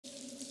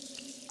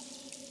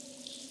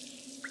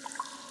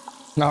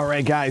All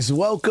right, guys,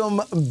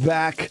 welcome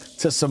back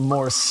to some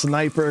more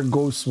Sniper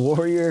Ghost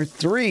Warrior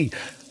 3.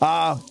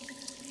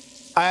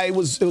 It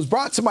was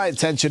brought to my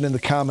attention in the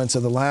comments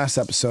of the last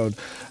episode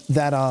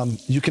that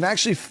you can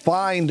actually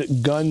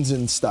find guns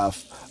and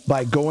stuff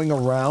by going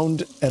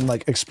around and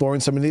like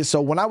exploring some of these. So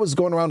when I was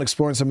going around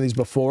exploring some of these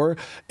before,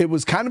 it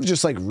was kind of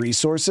just like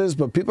resources,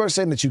 but people are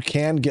saying that you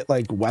can get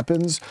like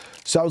weapons.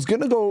 So I was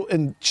gonna go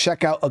and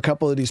check out a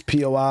couple of these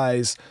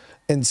POIs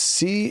and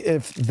see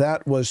if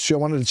that was true. I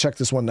wanted to check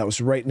this one that was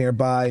right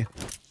nearby.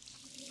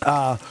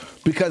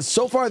 Because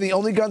so far the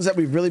only guns that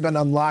we've really been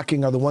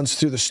unlocking are the ones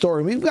through the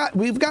story.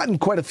 We've gotten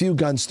quite a few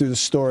guns through the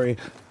story,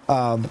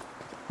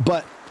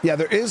 but yeah,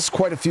 there is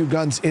quite a few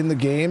guns in the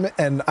game,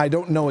 and I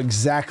don't know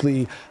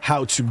exactly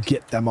how to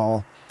get them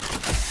all.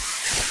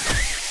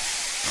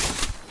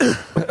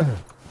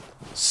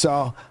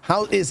 So,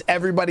 how is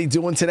everybody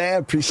doing today? I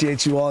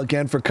appreciate you all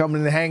again for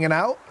coming and hanging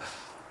out.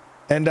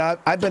 And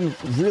I've been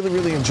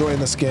really enjoying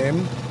this game.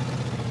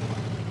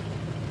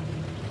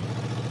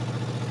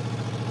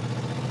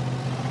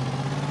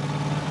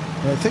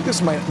 And I think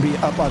this might be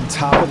up on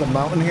top of the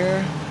mountain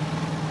here.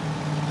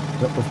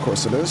 Yep, of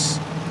course it is.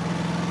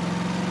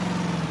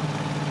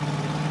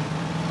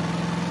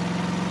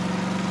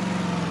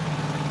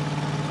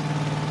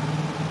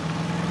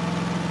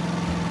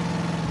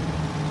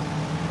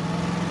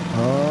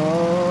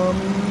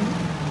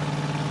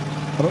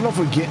 I don't know if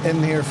we get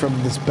in here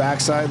from this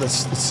backside. Let's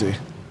see.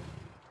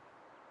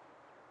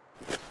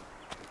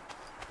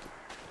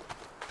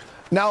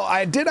 Now,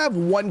 I did have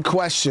one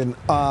question.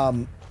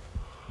 Are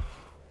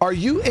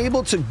you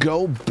able to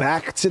go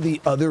back to the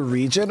other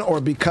region,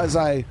 or because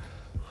I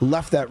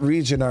left that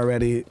region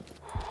already,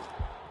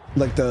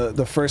 like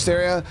the first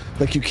area,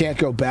 like you can't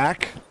go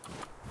back?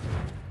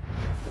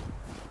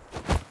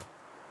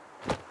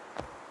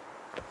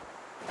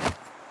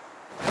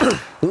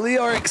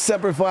 Leoric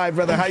Semper Fi,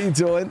 brother, how you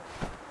doing?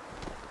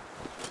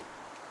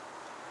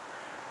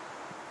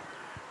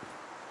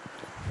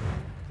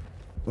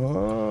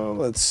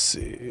 Let's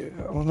see.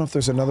 I don't know if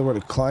there's another way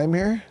to climb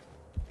here.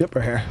 Yep,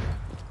 right here.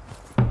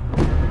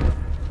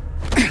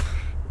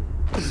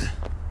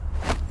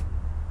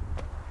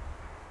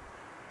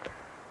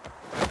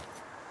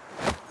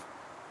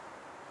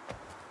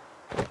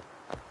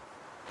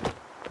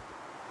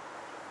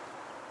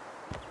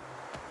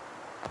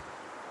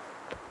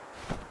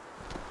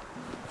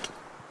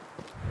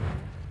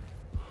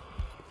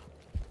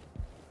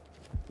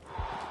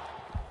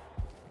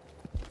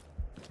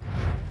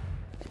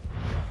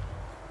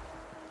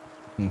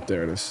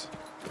 There it is.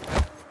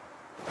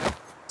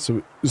 So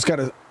we just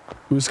gotta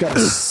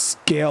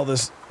scale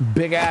this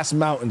big ass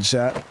mountain,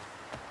 chat.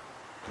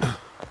 All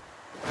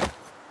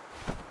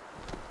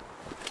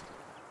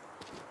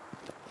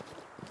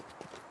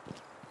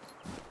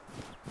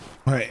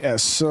right, yeah,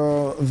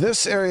 so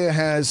this area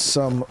has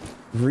some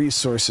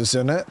resources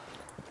in it.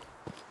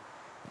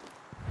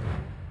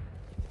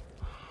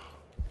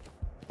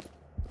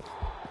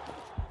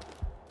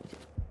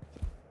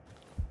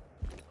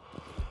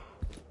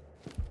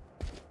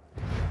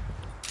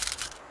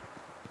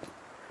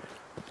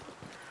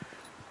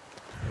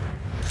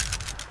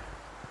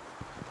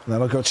 Then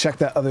I'll go check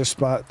that other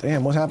spot.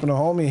 Damn, what happened to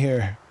homie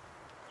here?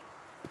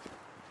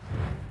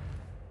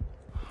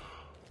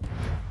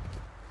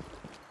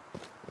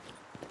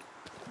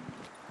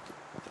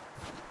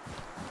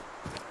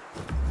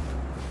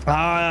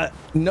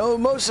 No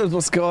emotions.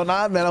 What's going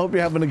on, man? I hope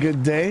you're having a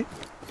good day.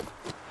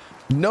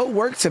 No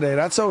work today.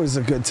 That's always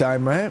a good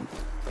time, right?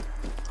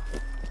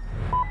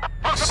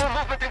 Possible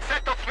movement in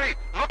sector 3.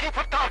 Looking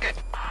for target.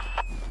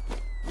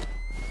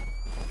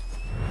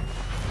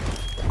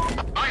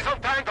 Eyes on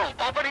Tango.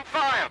 Opening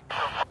fire.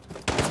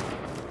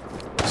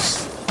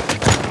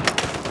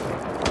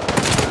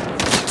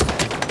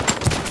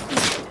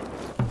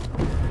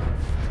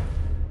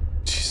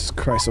 Jesus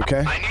Christ,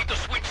 okay. I need to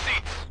switch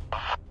seats.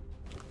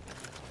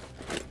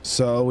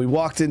 So we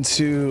walked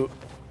into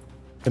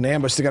an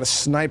ambush. They got a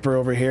sniper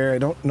over here. I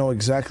don't know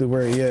exactly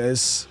where he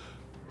is.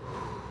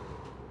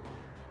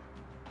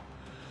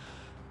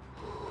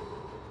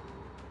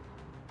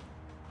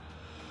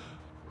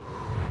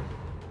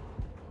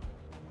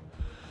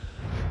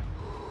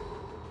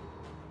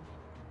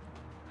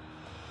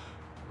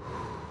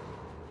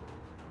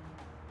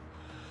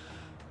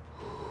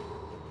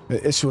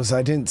 The issue was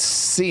I didn't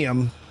see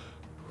him.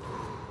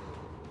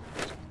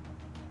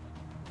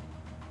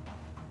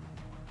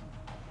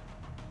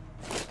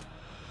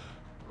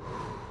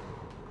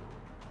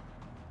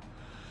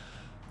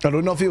 I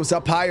don't know if he was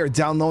up high or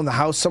down low in the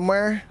house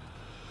somewhere.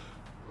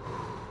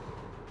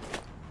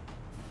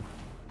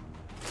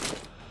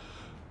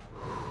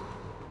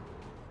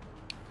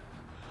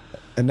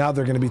 And now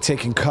they're going to be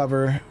taking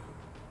cover.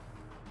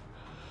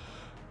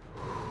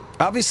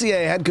 Obviously, I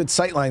had good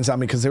sight lines on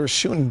me because they were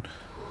shooting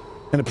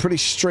in a pretty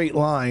straight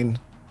line.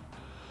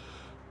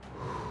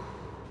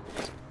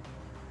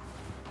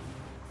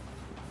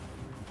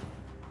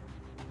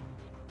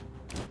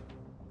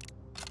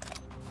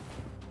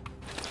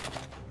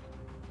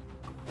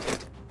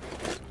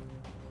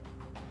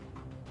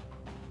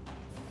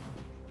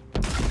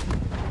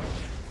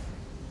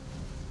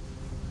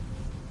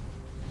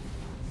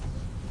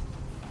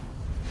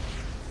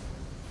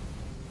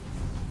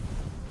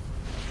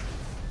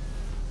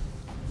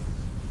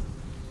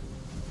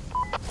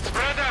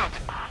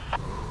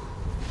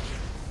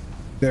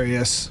 There he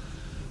is.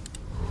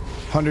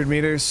 100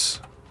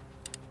 meters.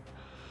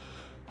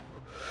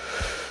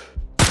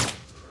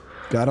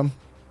 Got him.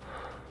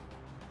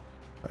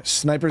 Right,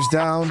 sniper's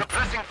down.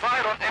 Suppressing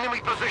fire on enemy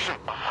position.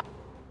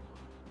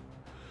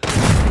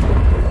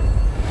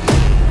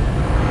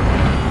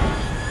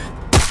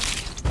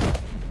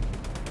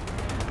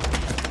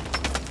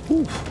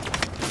 Ooh.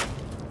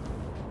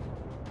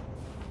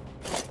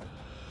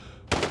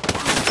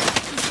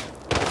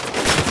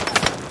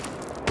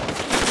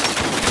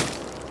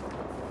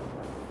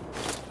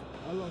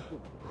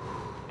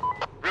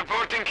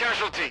 Reporting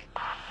casualty.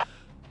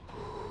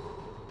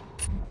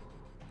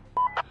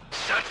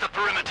 Search the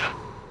perimeter.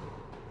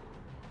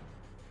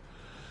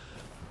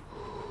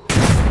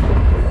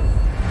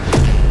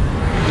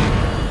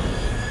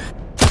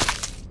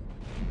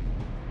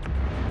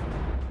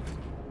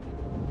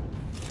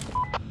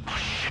 Oh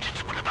shit,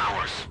 it's one of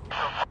ours.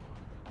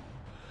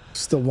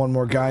 Still one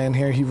more guy in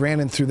here. He ran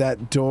in through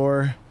that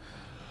door.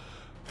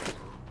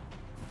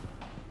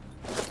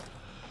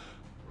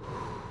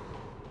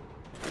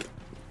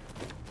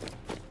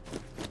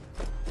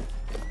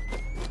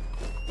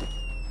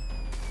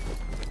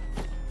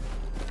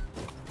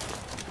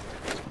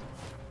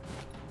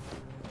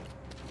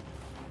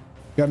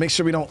 Gotta make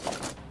sure we don't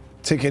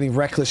take any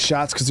reckless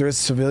shots because there is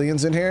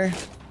civilians in here.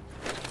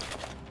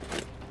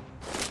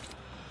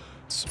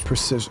 It's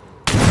precision.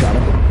 Got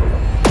him.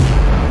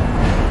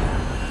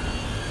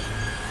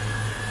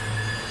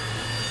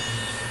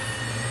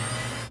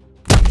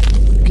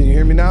 Can you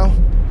hear me now?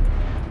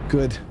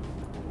 Good.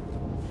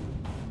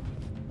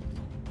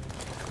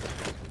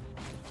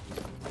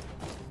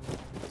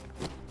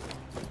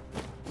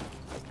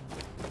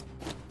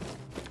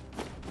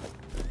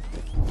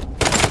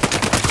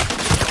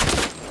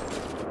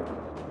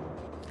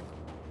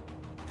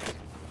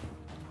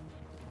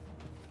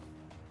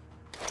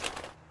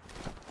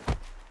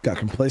 Got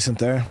complacent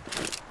there.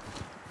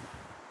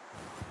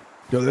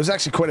 Yo, there's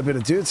actually quite a bit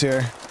of dudes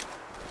here.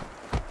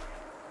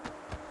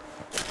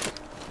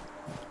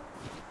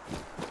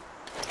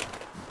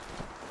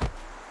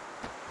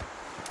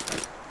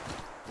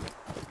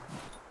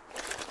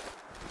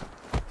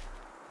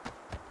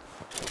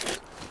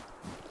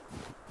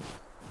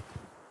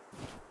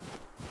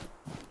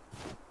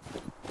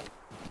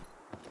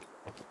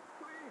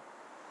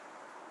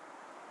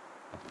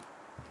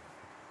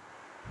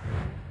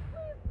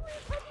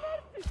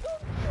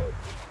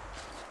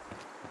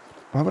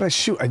 Why would I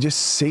shoot? I just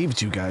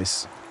saved you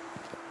guys.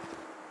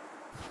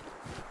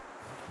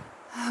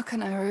 How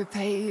can I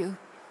repay you?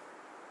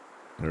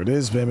 There it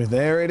is, baby.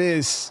 There it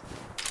is.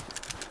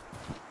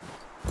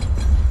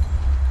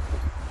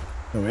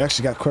 Oh, we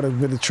actually got quite a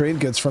bit of trade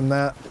goods from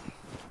that.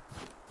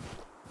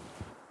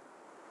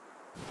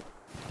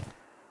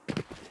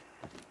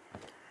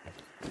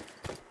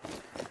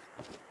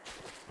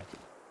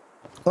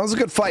 That was a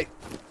good fight.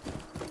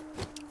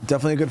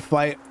 Definitely a good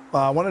fight.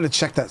 I wanted to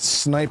check that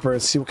sniper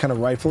and see what kind of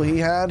rifle he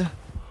had.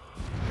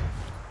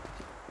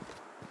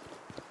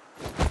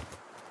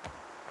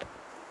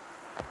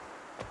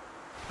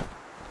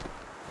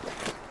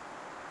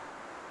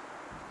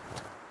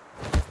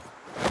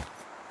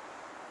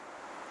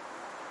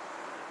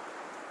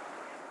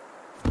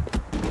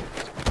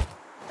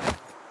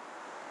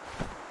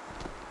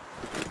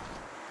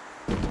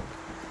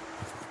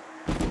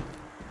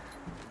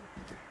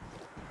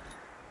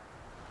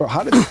 Bro,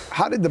 how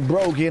did the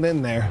bro get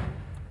in there?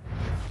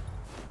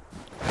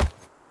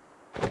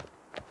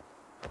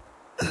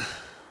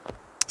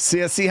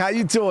 CSC, how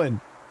you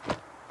doing?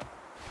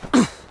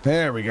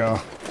 There we go.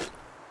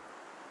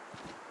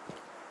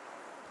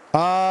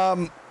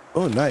 Oh,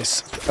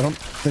 nice. I don't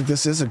think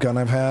this is a gun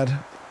I've had.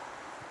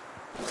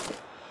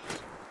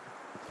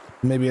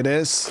 Maybe it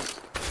is.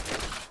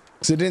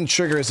 Because it didn't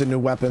trigger as a new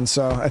weapon,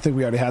 so I think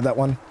we already had that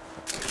one.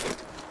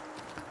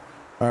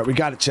 All right, we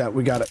got it, chat.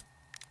 We got it.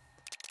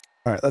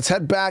 All right, let's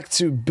head back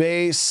to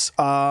base.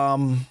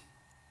 Actually,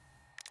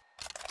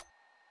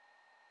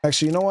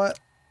 you know what?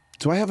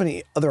 Do I have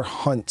any other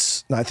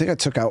hunts? No, I think I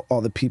took out all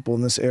the people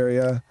in this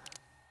area.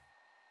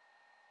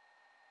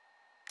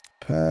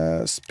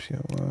 Pass,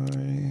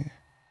 POI.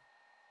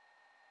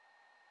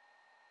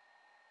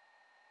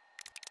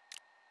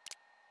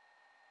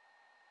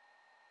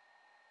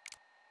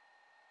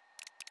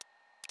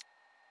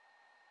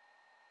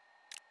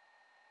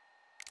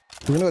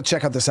 We're gonna go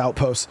check out this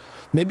outpost.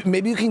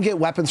 Maybe you can get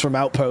weapons from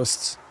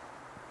outposts.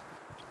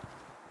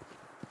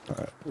 All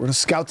right, we're gonna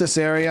scout this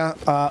area.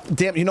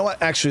 Damn, you know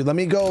what? Actually, let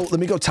me go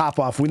top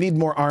off. We need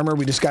more armor.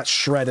 We just got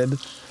shredded,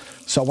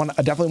 so I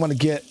definitely want to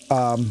get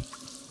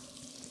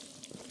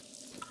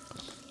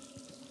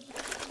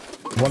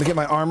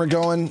my armor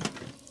going.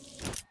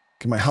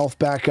 Get my health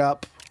back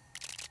up.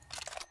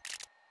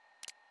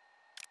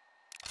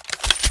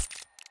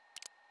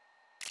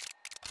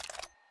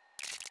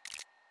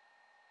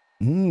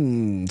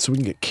 So we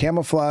can get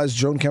camouflage,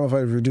 drone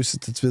camouflage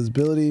reduces its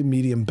visibility,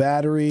 medium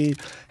battery,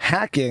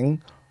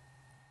 hacking.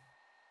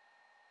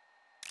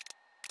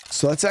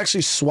 So let's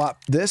actually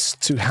swap this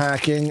to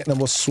hacking, and then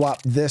we'll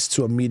swap this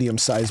to a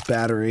medium-sized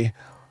battery.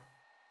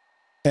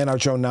 And our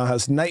drone now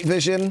has night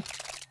vision.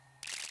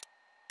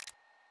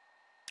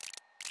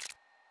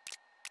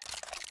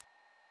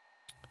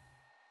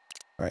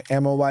 All right,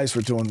 ammo-wise,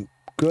 we're doing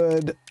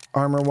good.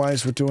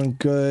 Armor-wise, we're doing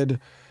good.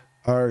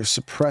 Our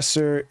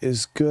suppressor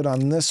is good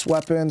on this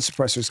weapon.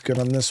 Suppressor's good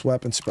on this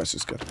weapon.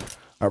 Suppressor's good.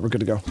 All right, we're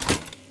good to go.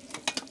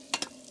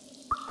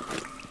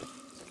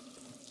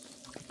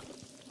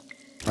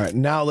 All right,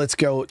 now let's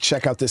go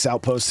check out this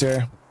outpost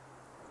here.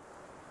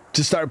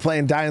 Just started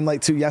playing Dying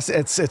Light 2. Yes,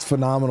 it's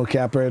phenomenal,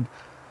 Caprid.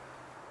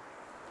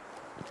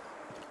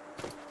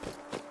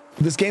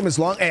 This game is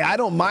long. Hey, I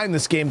don't mind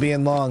this game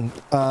being long.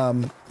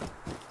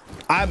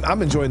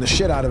 I'm enjoying the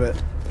shit out of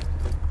it.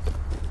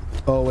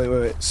 Oh,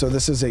 wait. So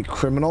this is a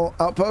criminal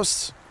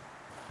outpost?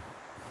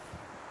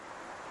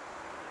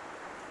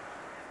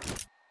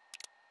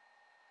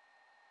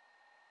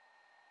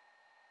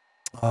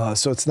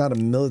 So it's not a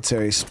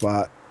military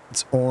spot.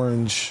 It's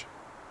orange.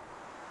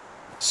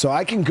 So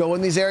I can go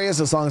in these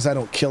areas as long as I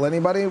don't kill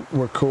anybody.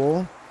 We're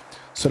cool.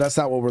 So that's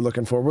not what we're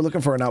looking for. We're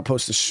looking for an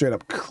outpost to straight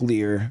up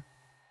clear.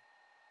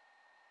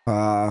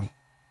 The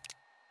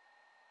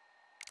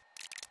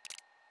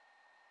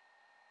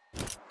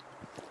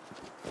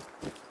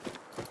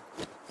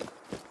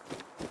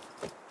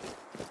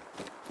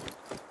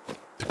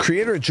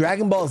creator of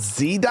Dragon Ball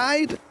Z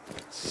died?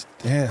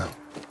 Damn.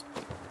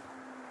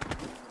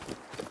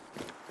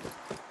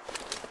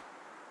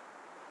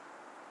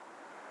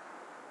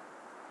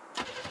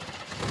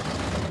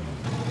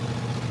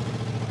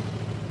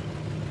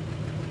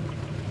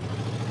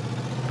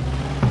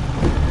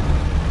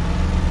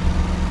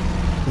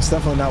 It's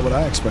definitely not what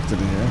I expected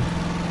to hear.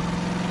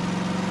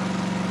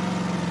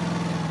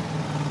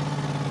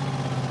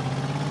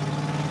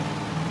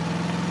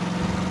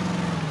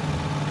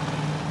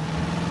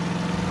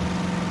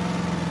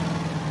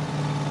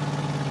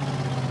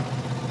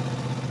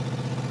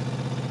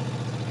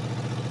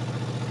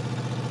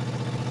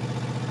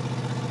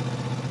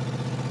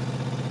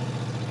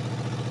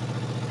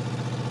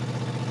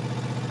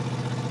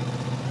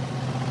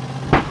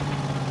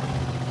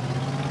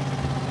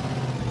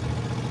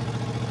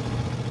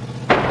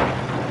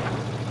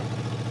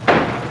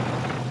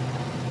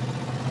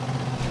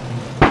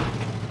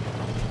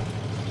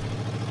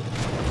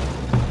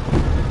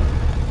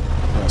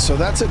 So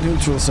that's a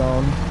neutral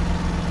zone.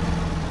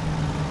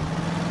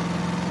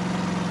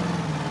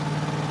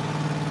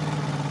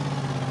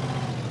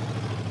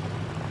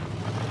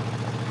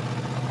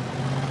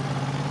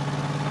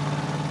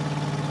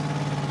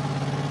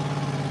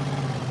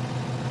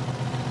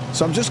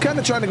 So I'm just kind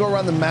of trying to go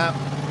around the map,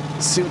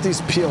 see what these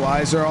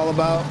POIs are all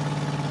about.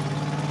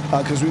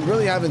 Because we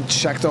really haven't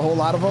checked a whole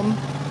lot of them.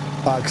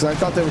 Because I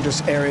thought they were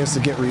just areas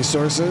to get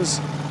resources.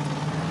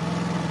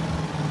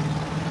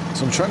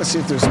 So I'm trying to see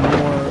if there's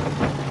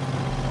more.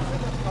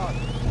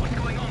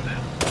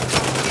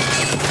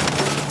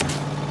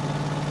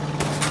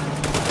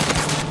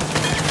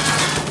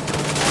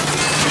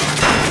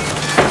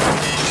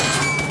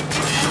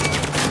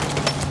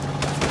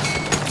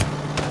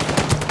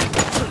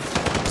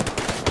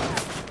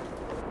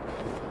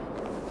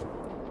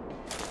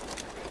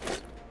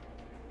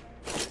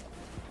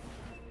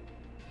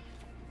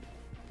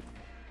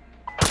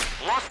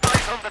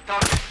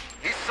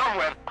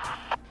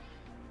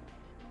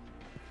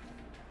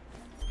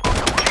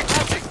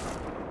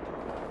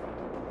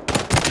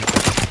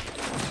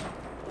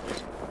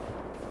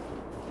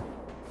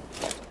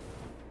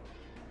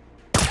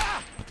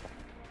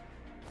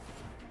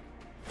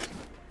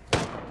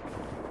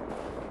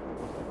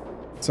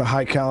 It's a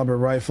high caliber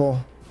rifle.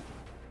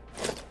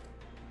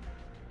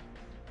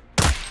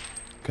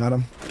 Got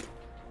him.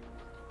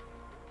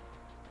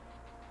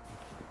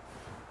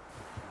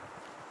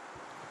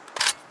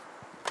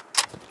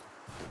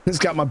 This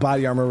got my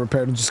body armor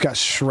repaired and just got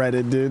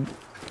shredded, dude.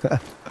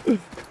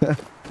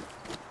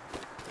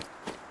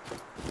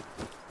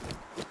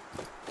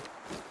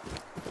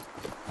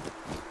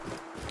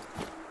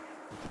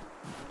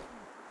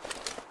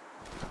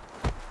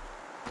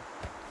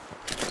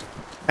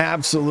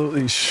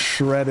 Absolutely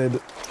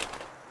shredded.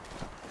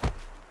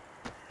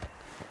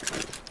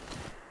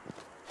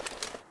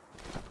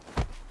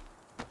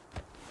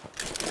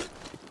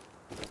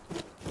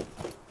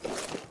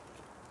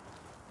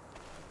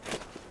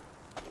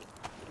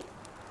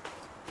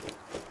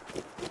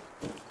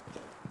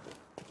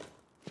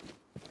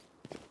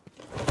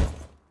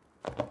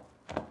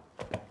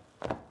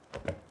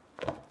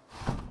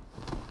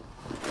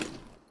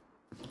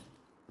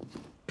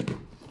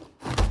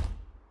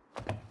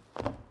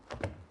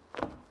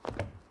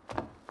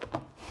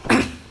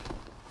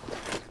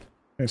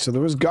 Okay, so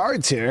there was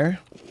guards here.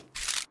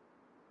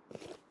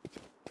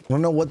 I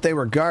don't know what they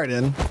were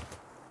guarding.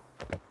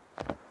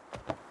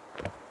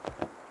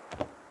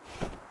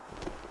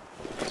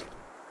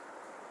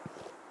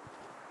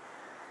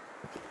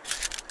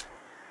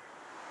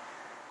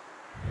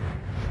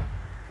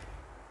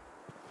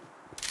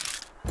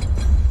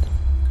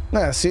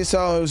 Yeah, see,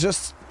 so it was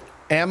just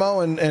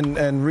ammo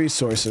and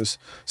resources.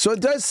 So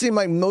it does seem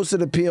like most of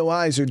the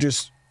POIs are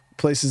just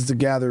places to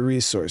gather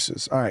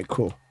resources. All right,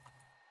 cool.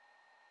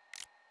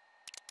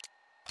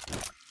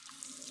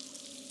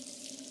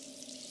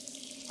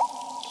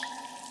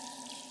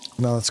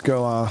 Now let's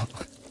go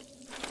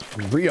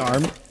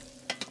rearm.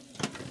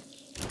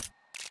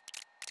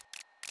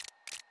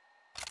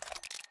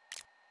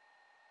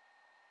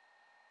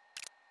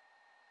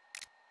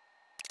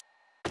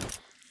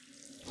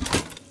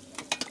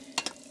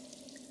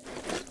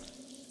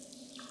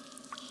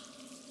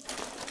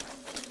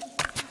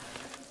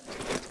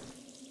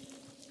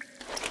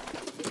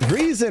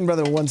 Reason,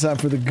 brother, one time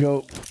for the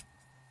GOAT.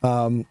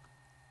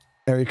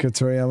 Erika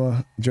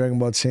Toriyama, Dragon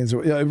Ball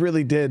Chainsaw. Yeah, it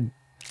really did.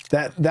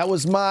 That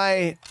was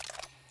my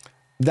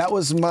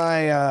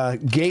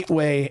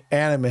gateway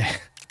anime.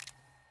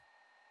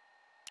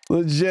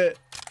 Legit.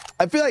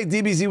 I feel like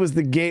DBZ was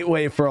the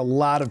gateway for a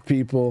lot of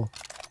people.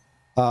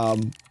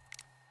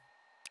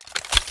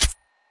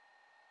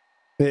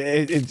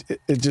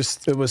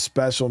 It was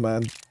special,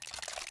 man.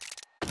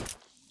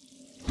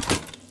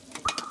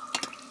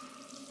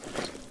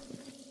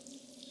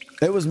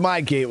 It was my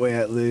gateway,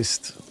 at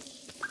least.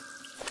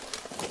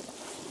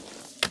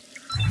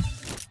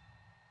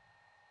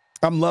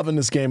 I'm loving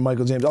this game,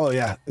 Michael James. Oh,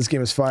 yeah. This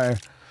game is fire.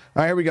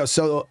 All right, here we go.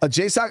 So, a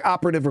JSOC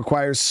operative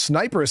requires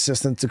sniper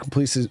assistance to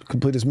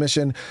complete his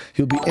mission.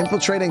 He'll be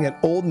infiltrating an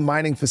old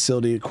mining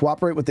facility.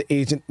 Cooperate with the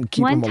agent and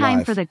keep him alive. One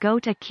time for the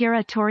GOAT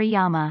Akira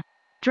Toriyama.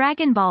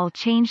 Dragon Ball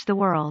changed the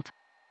world.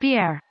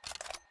 Beer.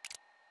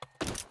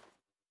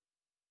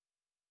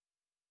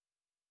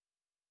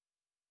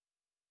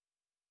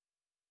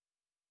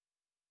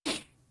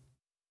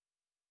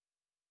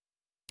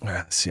 All right,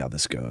 let's see how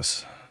this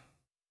goes.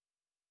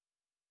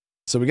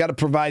 So we got to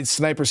provide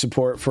sniper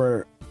support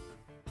for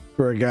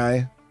a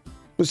guy.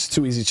 Which is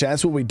too easy, chat.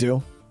 That's what we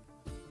do.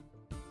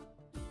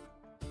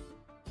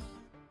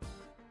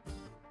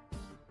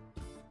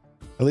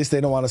 At least they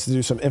don't want us to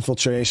do some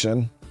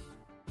infiltration.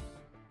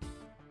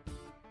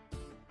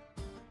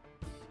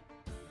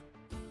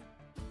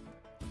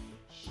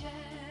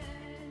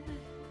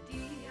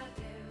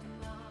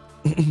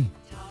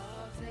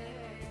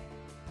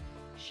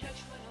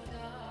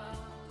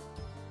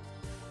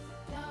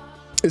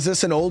 Is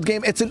this an old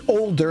game? It's an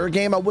older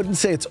game. I wouldn't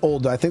say it's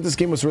older. I think this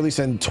game was released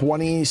in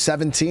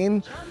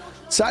 2017.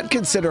 So I'd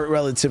consider it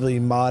relatively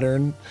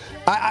modern.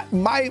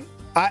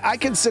 I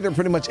consider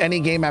pretty much any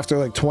game after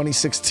like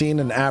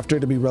 2016 and after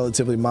to be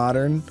relatively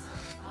modern.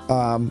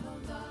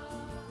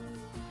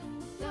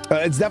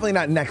 It's definitely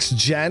not next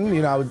gen.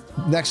 You know,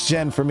 next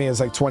gen for me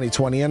is like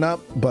 2020 and up.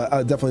 But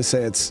I'd definitely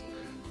say it's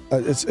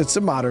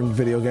a modern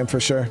video game for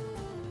sure.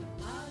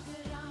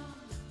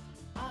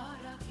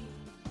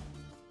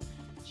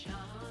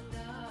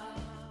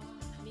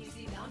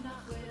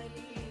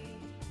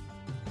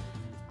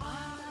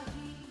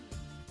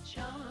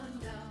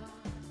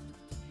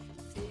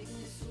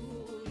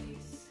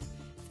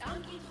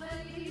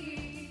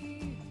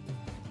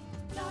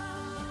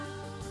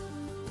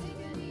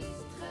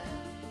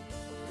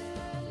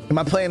 Am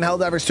I playing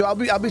Helldivers 2?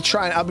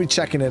 I'll be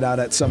checking it out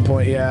at some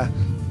point, yeah.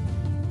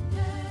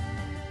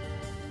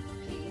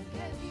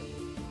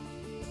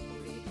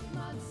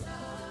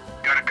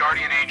 Got a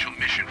Guardian Angel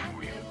mission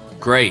for you.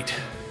 Great.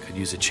 Could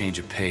use a change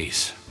of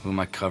pace. Who am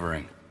I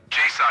covering?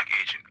 JSOC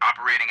agent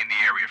operating in the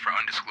area for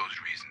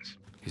undisclosed reasons.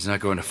 He's not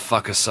going to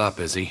fuck us up,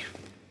 is he?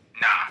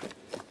 Nah.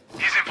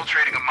 He's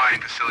infiltrating a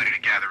mining facility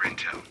to gather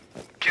intel.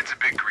 Kid's a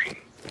bit green.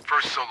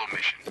 First solo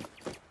mission.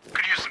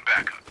 Could use some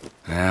backup.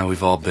 Yeah,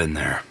 we've all been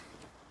there.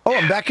 Oh,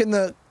 I'm back in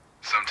the...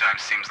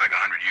 Sometimes seems like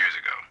 100 years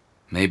ago.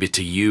 Maybe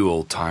to you,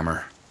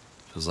 old-timer.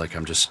 Feels like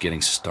I'm just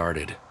getting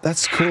started.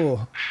 That's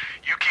cool.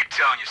 You keep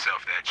telling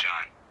yourself that,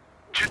 John.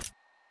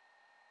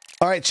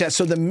 All right, chat.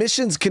 So the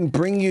missions can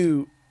bring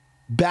you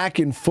back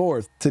and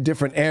forth to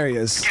different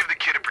areas. Give the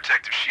kid a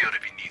protective shield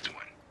if he needs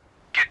one.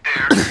 Get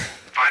there,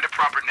 find a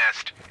proper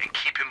nest, and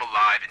keep him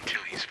alive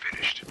until he's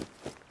finished.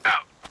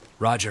 Out.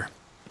 Roger.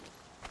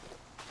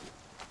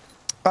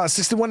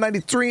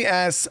 6193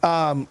 asks,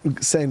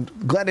 saying,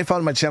 glad they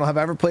found my channel. Have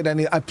I ever played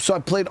any? So I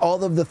played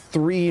all of the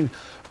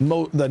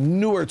the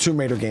newer Tomb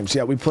Raider games.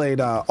 Yeah, we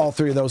played all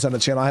three of those on the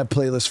channel. I have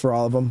playlists for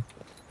all of them.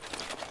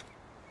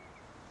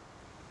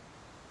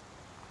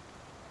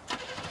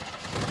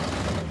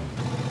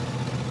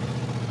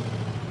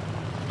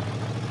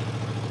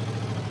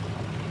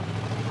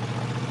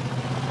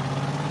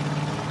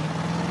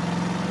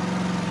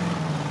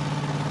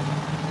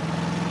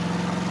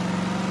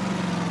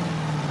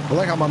 I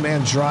like how my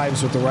man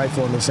drives with the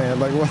rifle in his hand.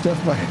 Like, what the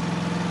fuck?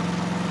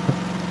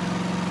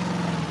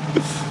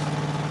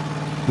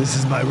 This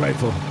is my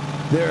rifle.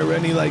 There are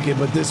any like it,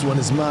 but this one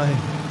is mine.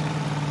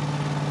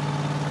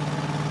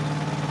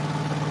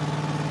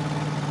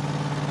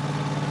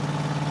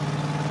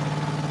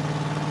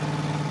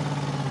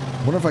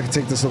 Wonder if I could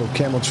take this little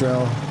camel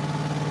trail.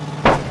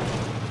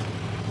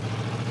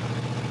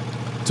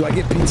 Do I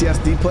get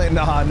PTSD playing?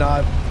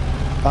 Nah.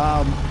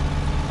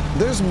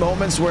 There's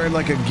moments where in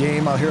like a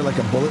game I'll hear like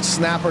a bullet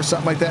snap or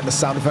something like that and the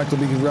sound effect will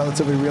be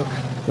relatively real.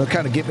 It'll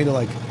kind of get me to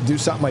like do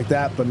something like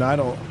that, but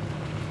no,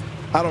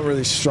 I don't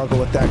really struggle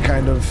with that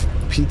kind of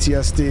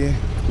PTSD.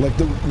 Like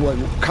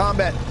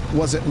combat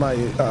wasn't my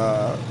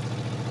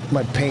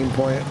my pain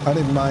point. I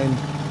didn't mind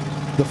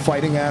the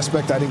fighting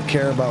aspect. I didn't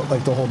care about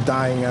like the whole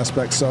dying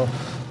aspect. So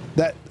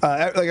that,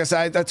 like I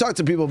said, I talked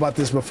to people about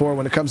this before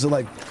when it comes to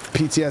like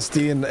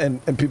PTSD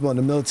and people in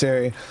the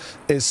military,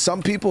 is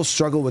some people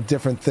struggle with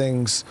different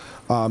things.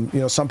 You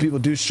know, some people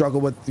do struggle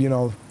with, you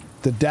know,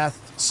 the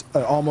death,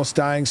 almost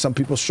dying. Some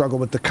people struggle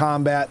with the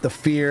combat, the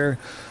fear.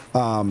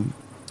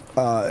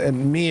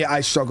 And me, I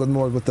struggled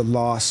more with the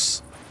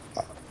loss.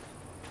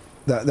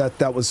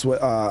 That was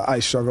what I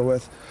struggle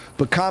with.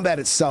 But combat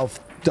itself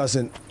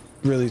doesn't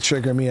really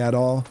trigger me at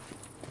all.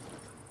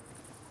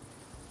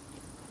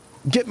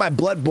 Get my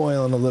blood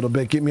boiling a little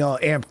bit, get me all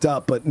amped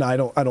up, but no,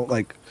 I don't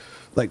like,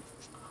 you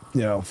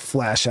know,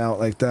 flash out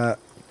like that.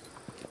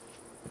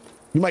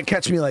 You might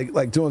catch me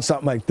like doing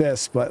something like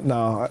this, but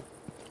no.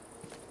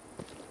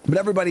 But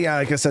everybody,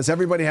 like I said,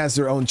 everybody has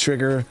their own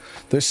trigger.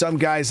 There's some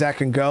guys that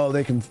can go,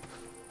 they can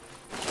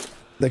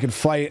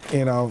fight,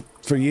 you know,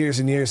 for years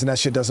and years, and that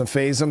shit doesn't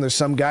phase them. There's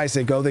some guys,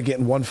 they go, they get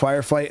in one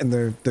firefight and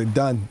they're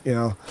done, you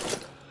know.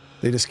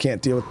 They just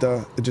can't deal with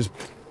it just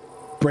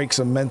breaks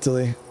them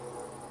mentally.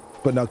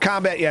 But no,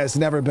 combat, yeah, it's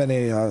never been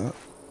a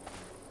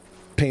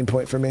pain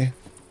point for me.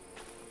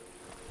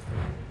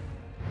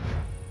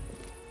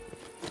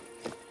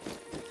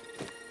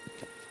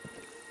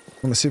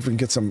 I'm gonna see if we can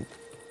get some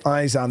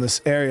eyes on this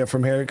area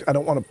from here. I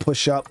don't want to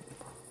push up.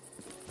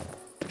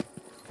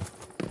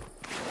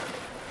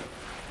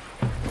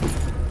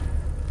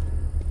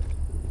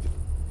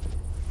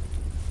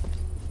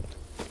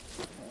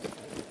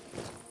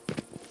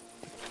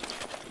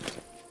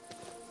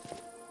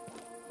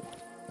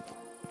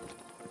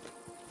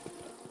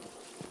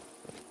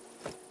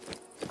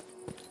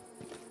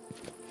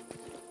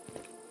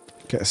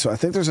 Okay, so I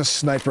think there's a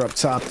sniper up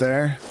top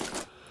there.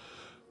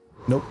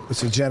 Nope,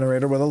 it's a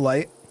generator with a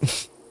light.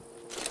 I've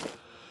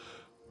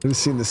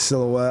just seen the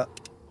silhouette.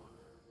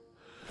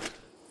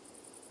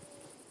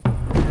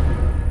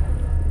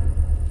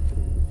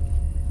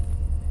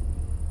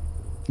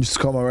 Just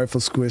call my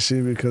rifle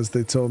squishy because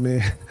they told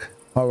me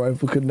my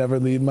rifle could never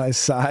leave my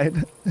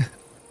side.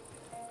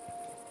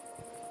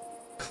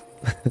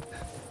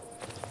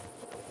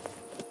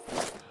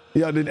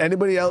 Yo, did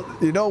anybody else,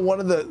 you know,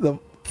 one of the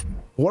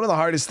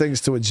hardest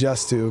things to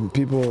adjust to,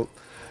 people,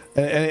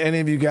 any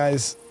of you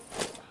guys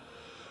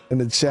in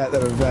the chat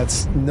that are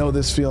vets know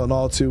this feeling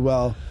all too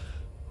well.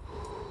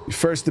 Your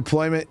first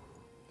deployment,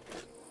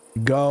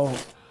 you go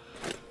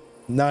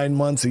 9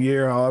 months, a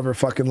year, however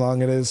fucking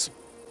long it is.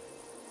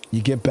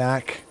 You get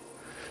back,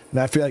 and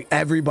I feel like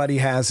everybody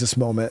has this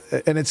moment,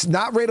 and it's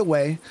not right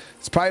away.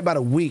 It's probably about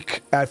a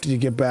week after you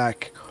get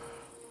back.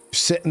 You're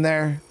sitting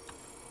there,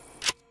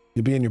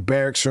 you'll be in your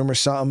barracks room or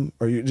something,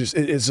 or you just,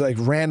 it's like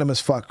random as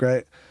fuck,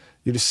 right?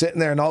 You're just sitting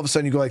there, and all of a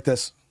sudden you go like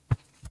this.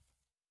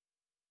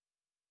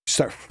 You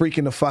start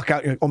freaking the fuck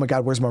out. You're like, oh my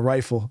God, where's my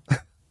rifle?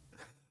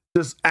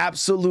 Just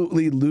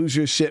absolutely lose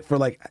your shit for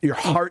like, your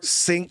heart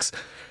sinks,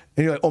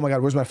 and you're like, oh my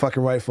God, where's my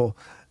fucking rifle?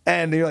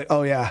 And you're like,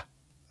 oh yeah,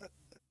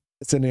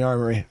 it's in the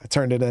armory. I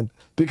turned it in.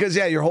 Because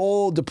yeah, your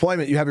whole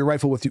deployment, you have your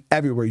rifle with you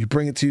everywhere. You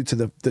bring it to you to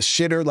the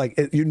shitter. Like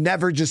you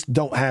never just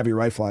don't have your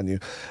rifle on you.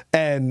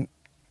 And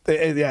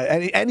yeah,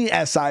 any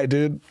SI,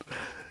 dude,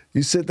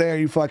 you sit there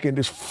and you fucking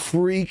just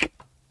freak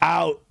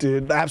out,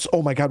 dude.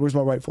 Oh my God, where's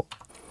my rifle?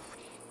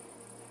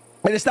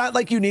 And it's not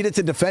like you needed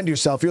to defend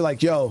yourself. You're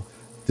like, yo,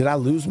 did I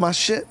lose my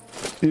shit?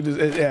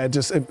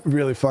 It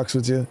really fucks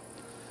with you. All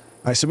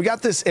right, so we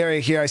got this area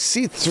here. I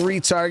see 3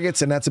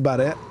 targets, and that's about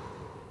it.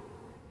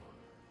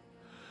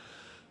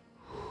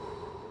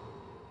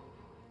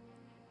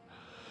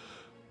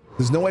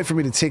 There's no way for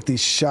me to take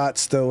these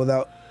shots, though,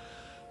 without...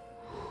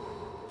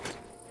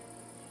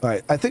 All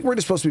right, I think we're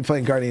just supposed to be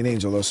playing Guardian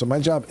Angel, though, so my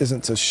job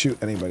isn't to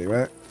shoot anybody,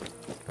 right?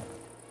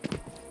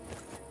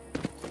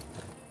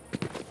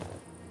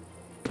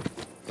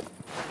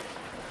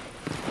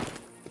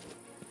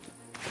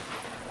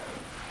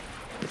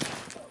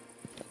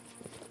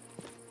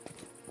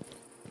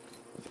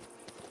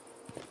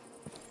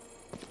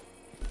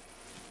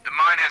 The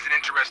mine has an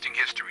interesting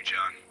history,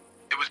 John.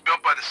 It was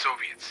built by the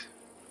Soviets.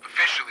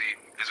 Officially,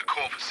 as a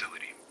coal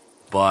facility.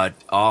 But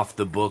off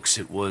the books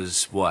it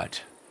was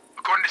what?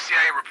 According to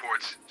CIA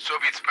reports,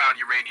 Soviets found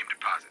uranium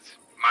deposits,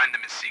 mined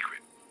them in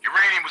secret.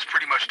 Uranium was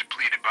pretty much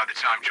depleted by the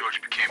time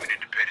Georgia became an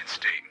independent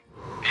state.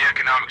 The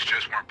economics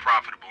just weren't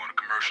profitable on a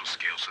commercial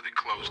scale, so they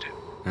closed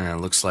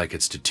it. Looks like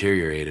it's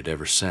deteriorated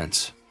ever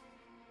since.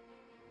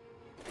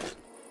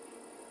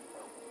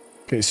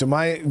 Okay, so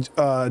my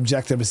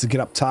objective is to get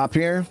up top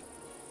here.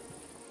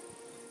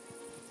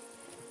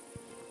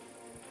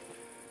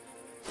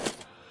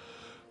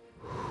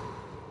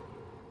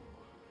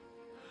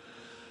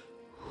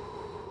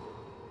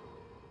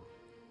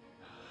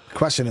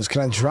 Question is, can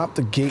I drop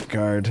the gate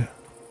guard?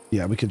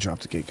 Yeah, we could drop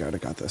the gate guard. I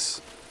got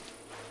this.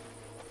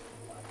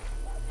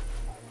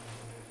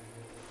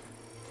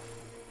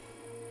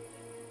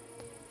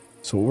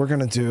 So what we're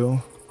gonna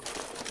do...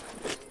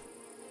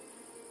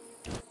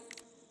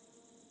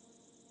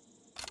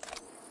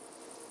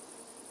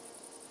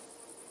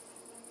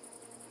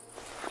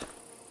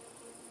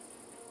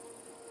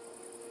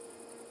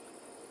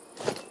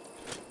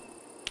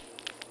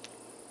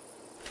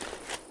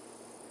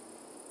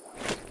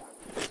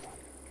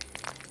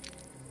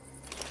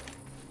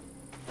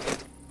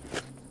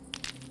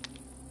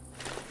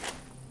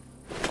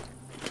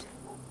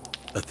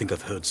 think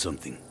I've heard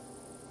something.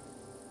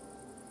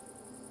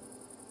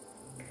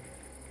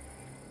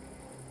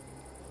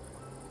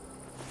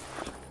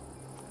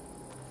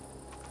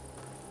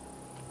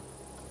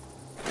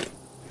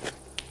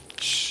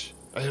 Shh,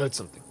 I heard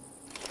something.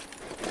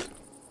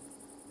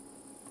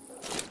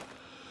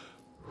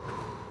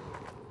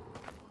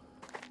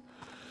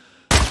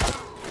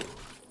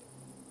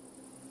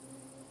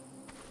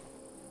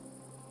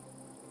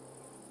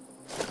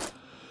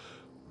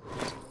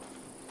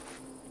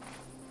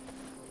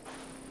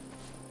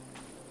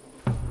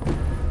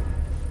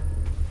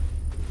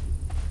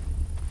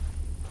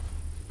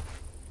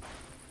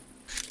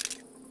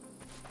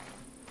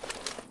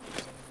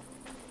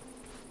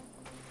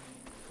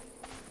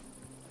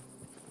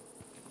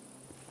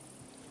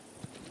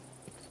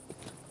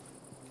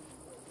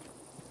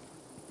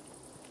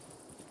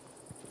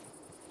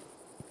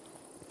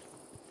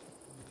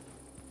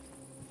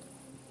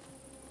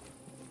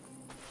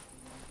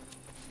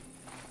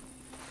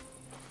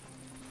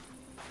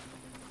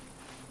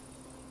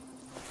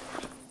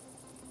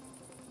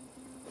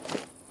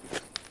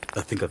 I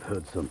think I've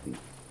heard something.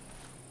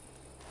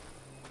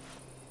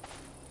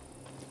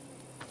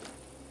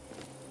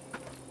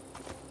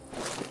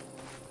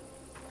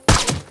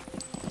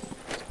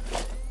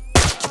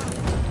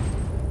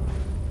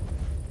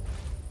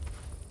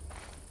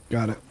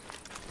 Got it.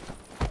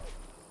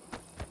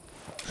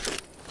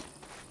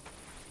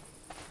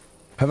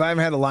 Have I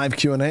ever had a live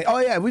Q&A? Oh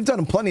yeah, we've done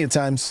them plenty of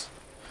times.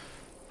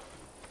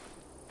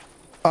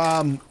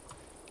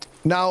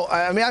 Now,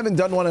 I mean, I haven't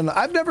done one, and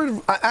I've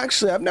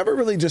never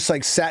really just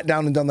like sat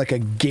down and done like a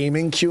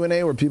gaming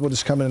Q&A where people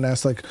just come in and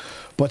ask like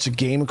a bunch of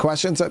game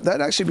questions. That'd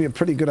actually be a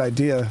pretty good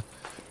idea.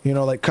 You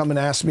know, like come and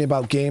ask me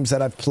about games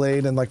that I've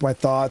played and like my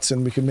thoughts,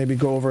 and we can maybe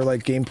go over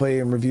like gameplay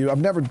and review.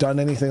 I've never done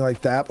anything like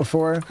that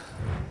before.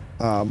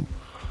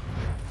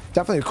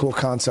 Definitely a cool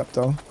concept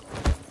though.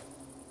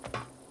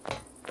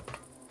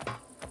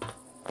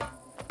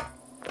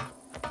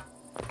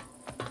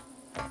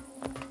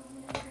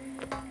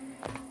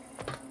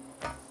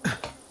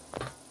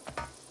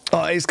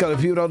 Oh, Ace Code,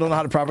 if you don't know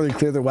how to properly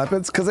clear their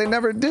weapons, because they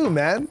never do,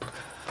 man.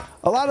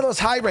 A lot of those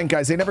high rank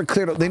guys, they never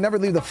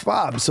leave the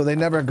fob, so they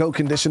never go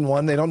condition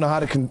 1. They don't know how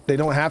to, they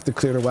don't have to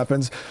clear their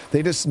weapons.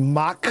 They just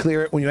mock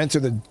clear it when you enter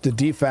the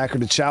DFAC or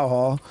the chow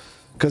hall.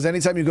 Because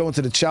anytime you go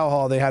into the chow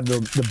hall, they had the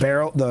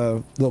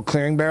little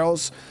clearing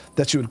barrels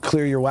that you would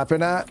clear your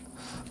weapon at.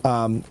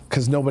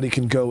 Because nobody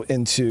can go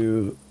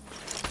into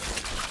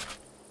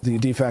the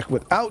DFAC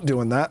without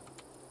doing that.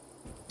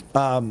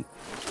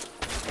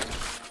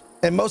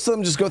 And most of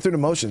them just go through the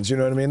motions, you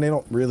know what I mean? They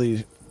don't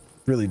really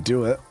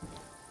do it.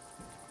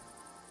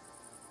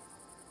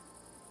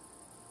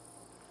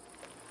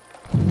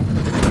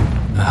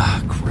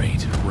 Ah,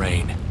 great.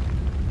 Rain.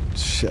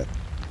 Shit.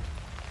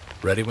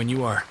 Ready when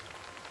you are.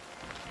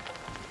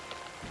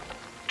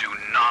 Do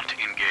not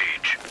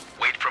engage.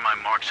 Wait for my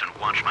marks and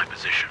watch my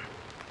position.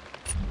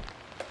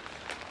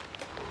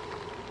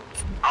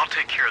 I'll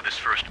take care of this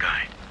first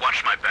guy.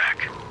 Watch my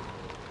back.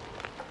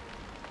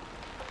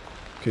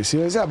 Okay,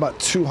 see, he's at about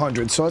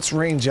 200, so let's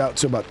range out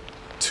to about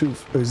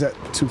he's at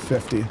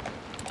 250.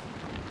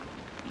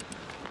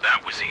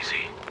 That was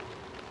easy.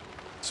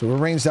 So we're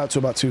ranged out to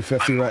about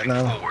 250 right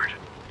now. Forward.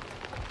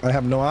 I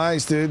have no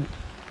eyes, dude.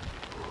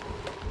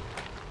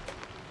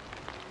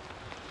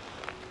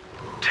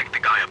 Take the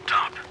guy up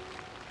top.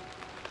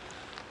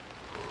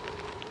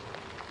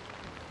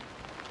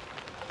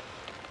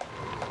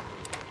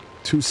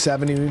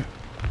 $270.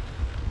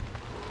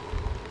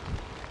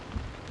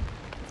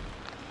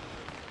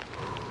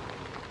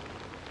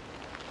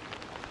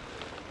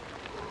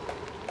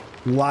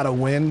 A lot of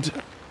wind.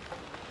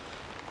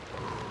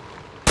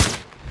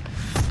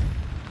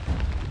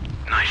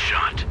 Nice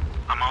shot.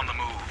 I'm on the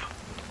move.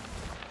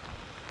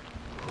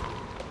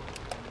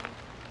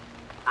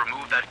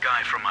 Remove that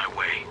guy from my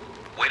way.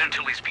 Wait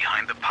until he's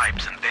behind the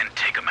pipes and then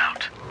take him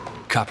out.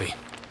 Copy.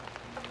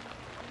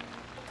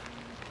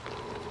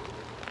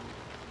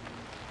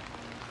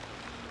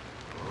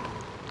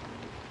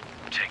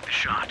 Take the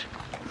shot.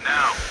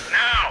 Now!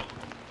 Now!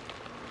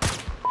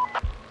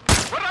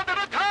 We're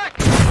under attack!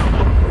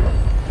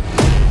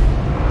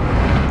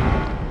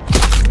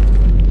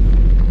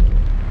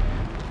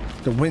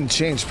 The wind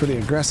changed pretty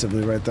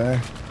aggressively right there.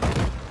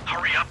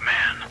 Hurry up,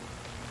 man.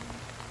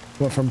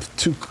 Went from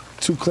two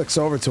clicks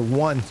over to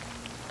 1.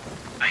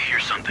 I hear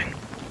something.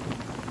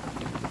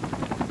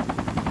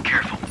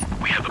 Careful.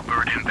 We have a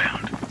bird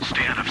inbound.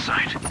 Stay out of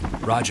sight.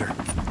 Roger.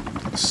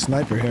 A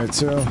sniper here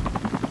too.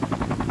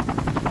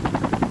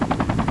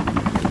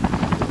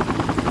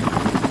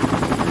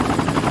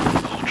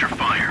 Hold your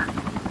fire.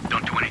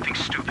 Don't do anything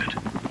stupid.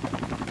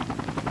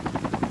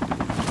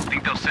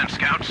 Think they'll send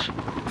scouts?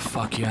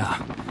 Fuck yeah.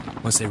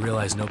 Once they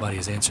realize nobody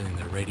is answering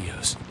their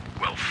radios.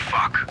 Well,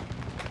 fuck.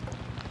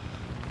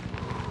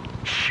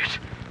 Shit.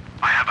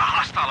 I have a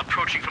hostile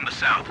approaching from the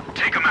south.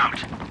 Take him out.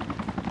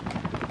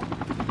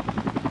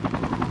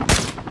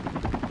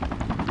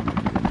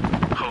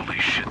 Holy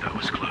shit, that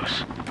was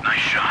close. Nice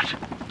shot.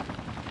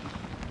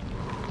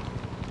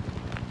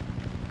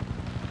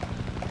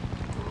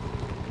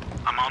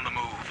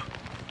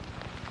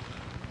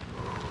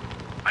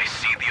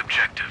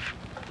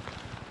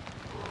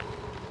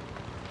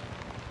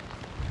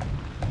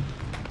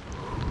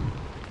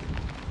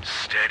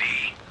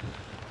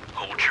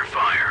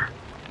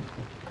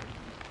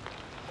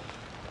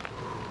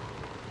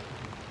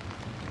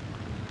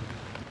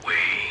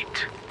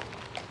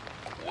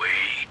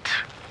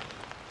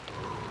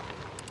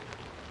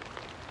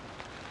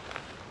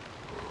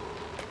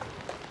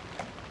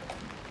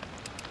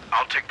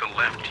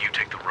 left, you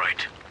take the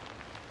right.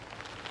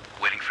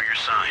 Waiting for your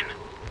sign.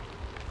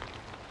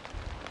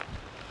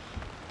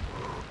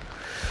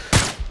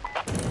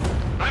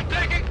 I'm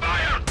taking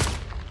fire!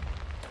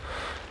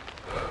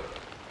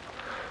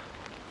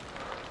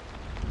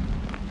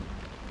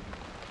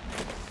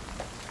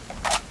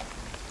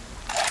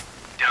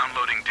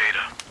 Downloading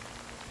data.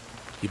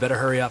 You better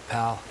hurry up,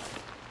 pal.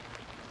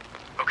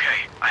 Okay,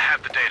 I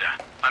have the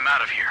data. I'm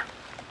out of here.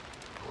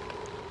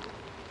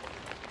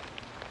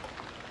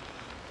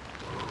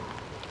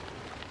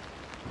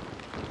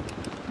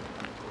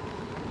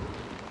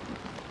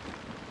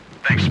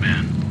 Thanks,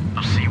 man.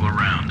 I'll see you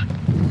around.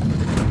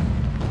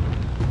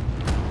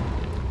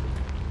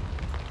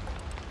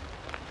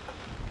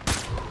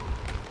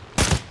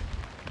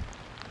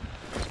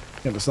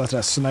 Yeah, just let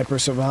that sniper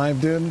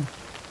survive, dude.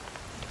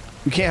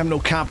 We can't have no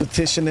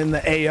competition in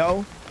the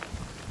AO.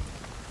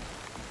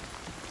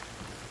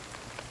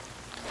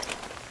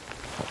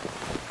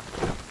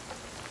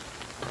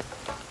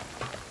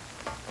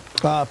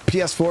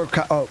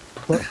 PS4. Oh,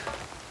 what?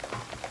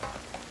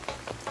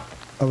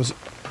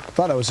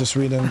 Thought I was just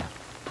reading.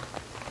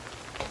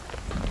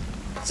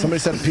 Somebody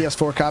said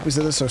PS4 copies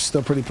of this are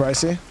still pretty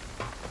pricey.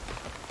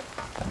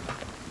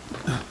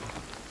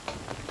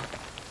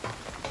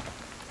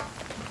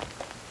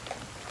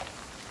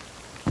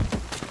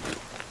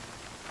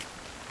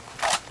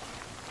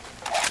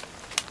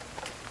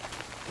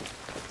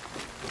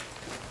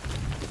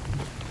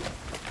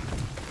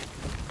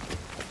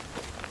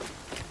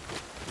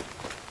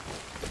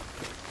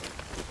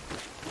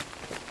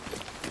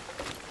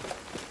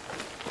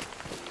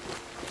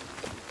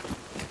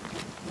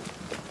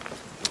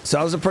 So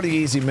that was a pretty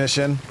easy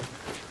mission,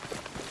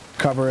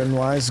 covering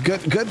wise.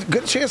 Good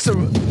chance to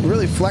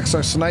really flex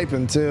our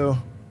sniping too.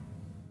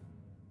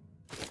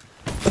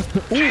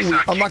 Ooh,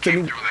 unlocked a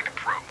new. Through like a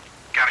pro.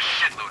 Got a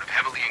shitload of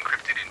heavily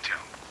encrypted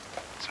intel.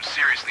 Some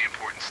seriously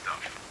important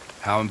stuff.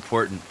 How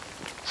important?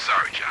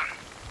 Sorry, John.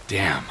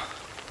 Damn.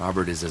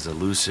 Robert is as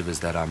elusive as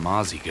that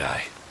Amazi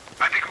guy.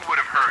 I think we would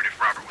have heard if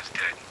Robert was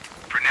dead.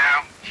 For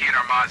now, he and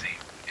Armazi,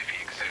 if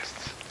he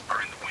exists, are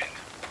in the wind.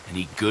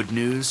 Any good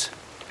news?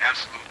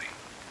 Absolutely.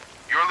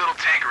 Your little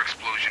tanker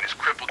explosion has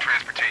crippled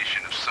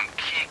transportation of some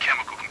key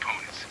chemical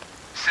components.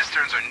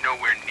 Cisterns are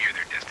nowhere near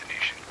their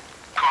destination.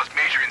 Caused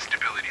major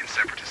instability in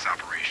separatist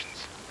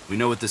operations. We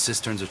know what the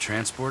cisterns are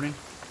transporting?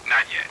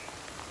 Not yet.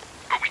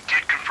 But we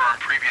did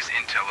confirm previous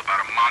intel about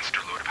a monster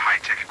load of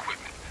high-tech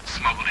equipment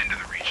smuggled into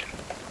the region.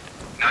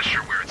 Not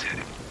sure where it's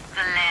headed.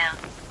 The lair.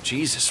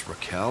 Jesus,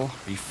 Raquel.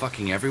 Are you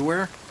fucking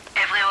everywhere?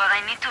 Everywhere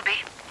I need to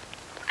be.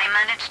 I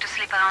managed to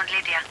slip around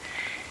Lydia.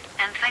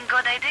 And thank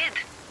God I did.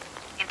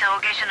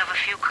 Interrogation of a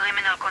few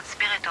criminal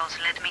conspirators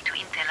led me to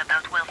intel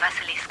about where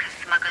Vasilisk has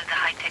smuggled the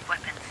high-tech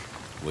weapons.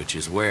 Which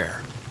is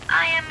where?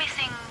 I am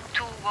missing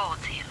 2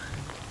 words here.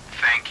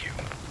 Thank you.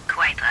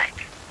 Quite right.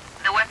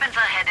 The weapons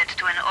are headed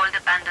to an old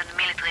abandoned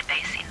military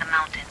base in the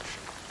mountains.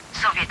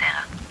 Soviet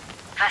era.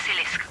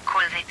 Vasilisk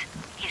calls it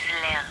his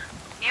lair.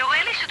 You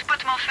really should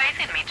put more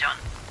faith in me, John.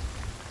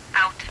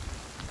 Out.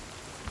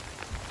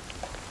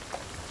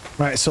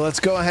 All right, so let's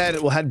go ahead.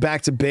 We'll head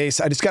back to base.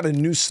 I just got a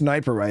new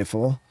sniper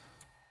rifle.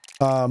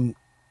 So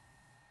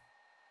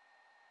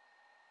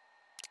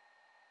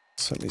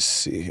let me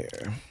see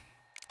here.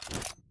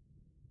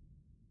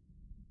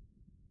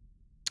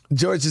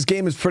 George, this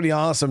game is pretty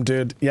awesome,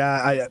 dude.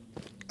 Yeah,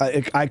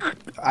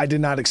 I did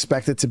not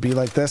expect it to be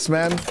like this,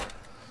 man.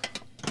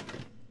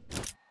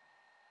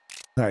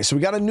 All right, so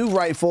we got a new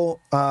rifle.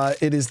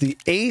 It is the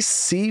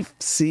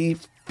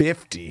ASUS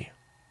 50.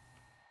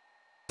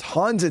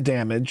 Tons of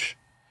damage.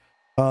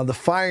 The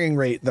firing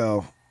rate,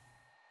 though.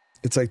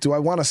 It's like, do I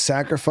want to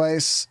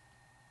sacrifice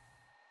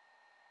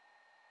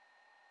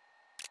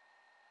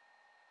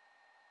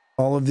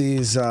all of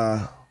these,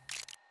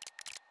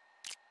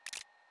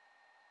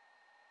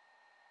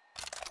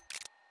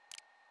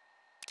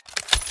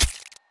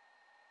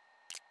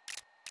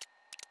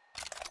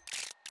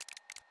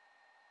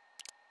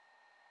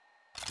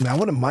 Now, I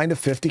wouldn't mind a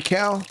 50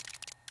 cal.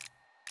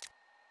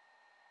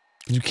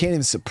 You can't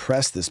even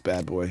suppress this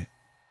bad boy.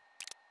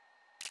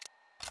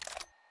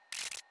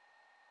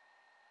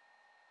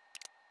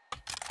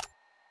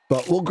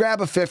 But we'll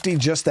grab a 50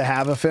 just to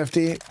have a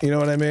 50. You know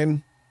what I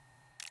mean?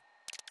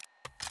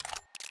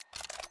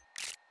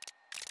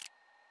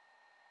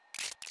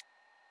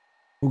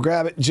 We'll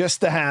grab it just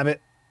to have it.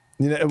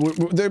 You know,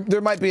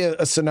 there might be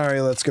a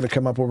scenario that's going to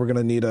come up where we're going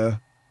to need a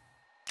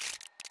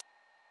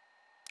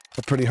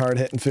pretty hard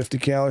hitting 50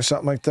 cal or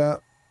something like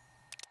that.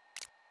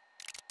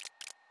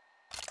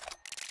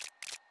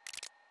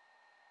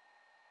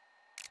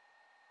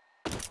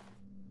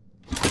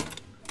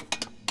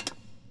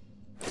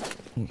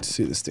 Let's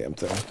see this damn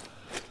thing.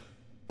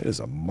 It is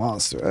a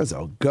monster. That's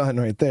a gun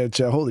right there,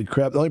 Chad. Holy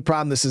crap. The only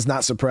problem, this is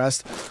not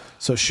suppressed.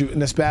 So shooting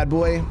this bad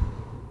boy.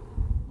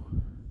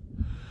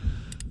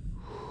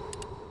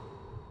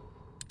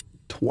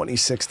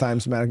 26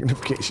 times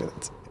magnification.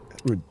 It's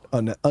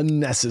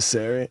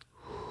unnecessary.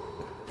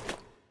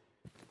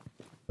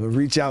 I'll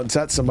reach out and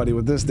touch somebody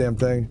with this damn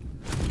thing.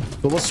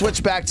 But we'll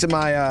switch back to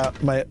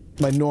my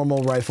my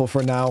normal rifle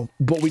for now,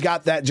 but we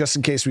got that just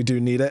in case we do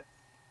need it.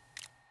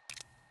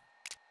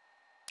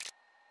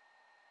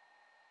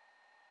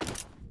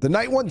 The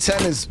Night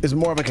 110 is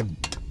more of like a,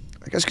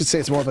 I guess you could say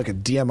it's more of like a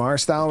DMR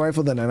style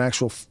rifle than an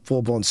actual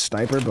full-blown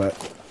sniper,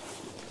 but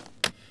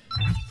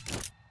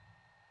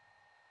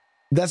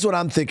that's what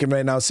I'm thinking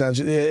right now, Sanj.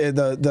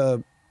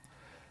 The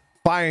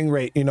firing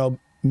rate, you know,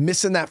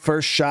 missing that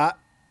first shot,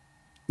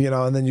 you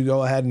know, and then you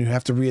go ahead and you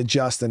have to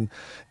readjust, and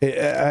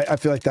I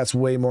feel like that's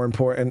way more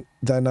important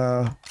than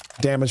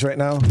damage right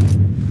now.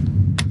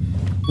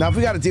 Now, if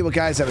we got to deal with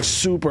guys that are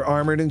super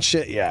armored and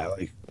shit, yeah,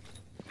 like...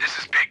 This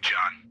is Big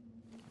John.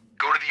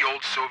 Go to the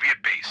old Soviet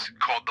base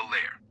called the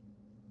Lair.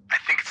 I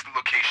think it's the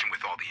location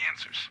with all the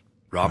answers.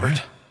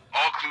 Robert?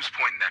 All clues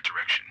point in that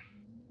direction.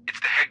 It's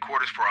the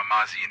headquarters for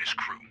Armazi and his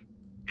crew.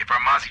 If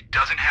Armazi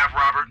doesn't have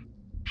Robert,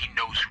 he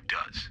knows who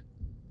does.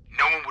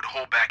 No one would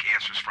hold back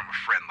answers from a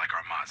friend like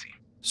Armazi.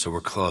 So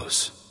we're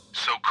close.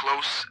 So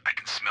close, I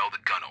can smell the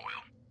gun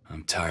oil.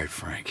 I'm tired,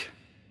 Frank.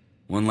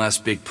 One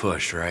last big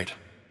push, right?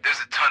 There's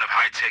a ton of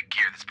high-tech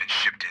gear that's been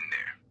shipped in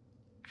there.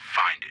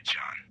 Find it,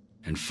 John.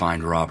 And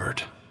find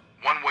Robert.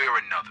 One way or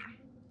another.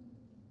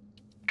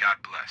 God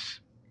bless.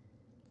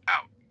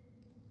 Out.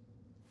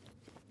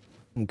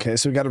 Okay,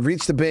 so we got to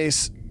reach the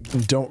base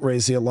and don't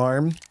raise the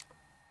alarm.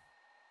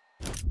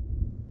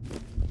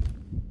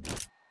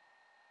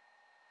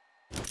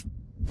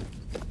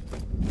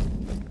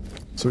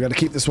 So we got to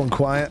keep this one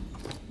quiet.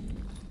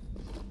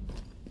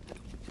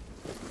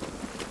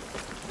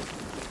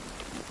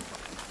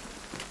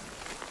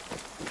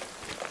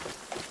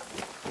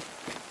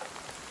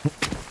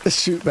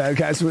 Shoot bad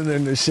guys when they're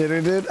in the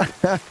shitter, dude.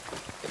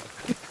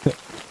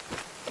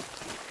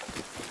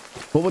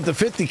 But with the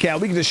 50 cal,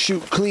 we can just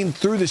shoot clean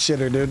through the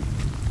shitter, dude.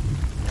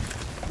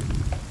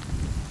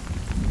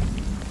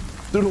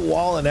 Through the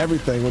wall and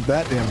everything with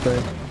that damn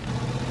thing.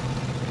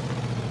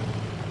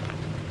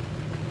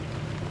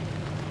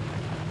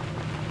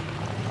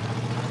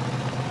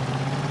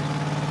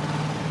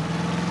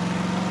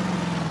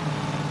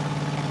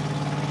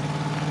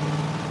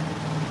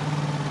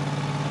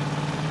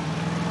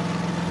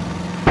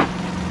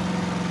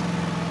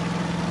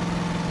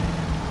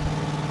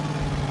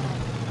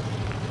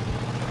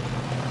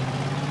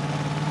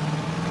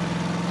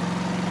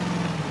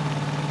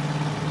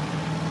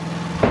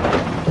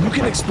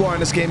 Explore in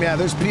this game, yeah,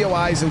 there's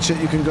POIs and shit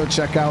you can go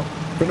check out.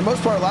 For the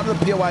most part, a lot of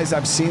the POIs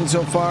I've seen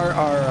so far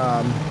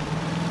are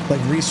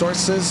like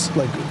resources,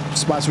 like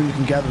spots where you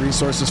can gather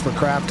resources for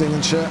crafting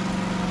and shit.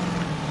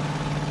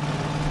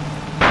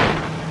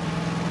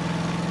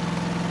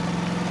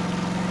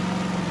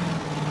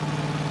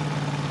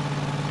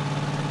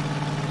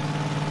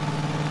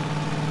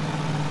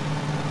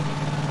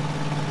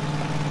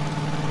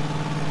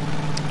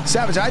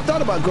 Savage, I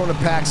thought about going to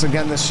PAX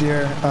again this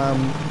year.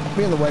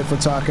 Me and the wife were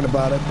talking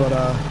about it, but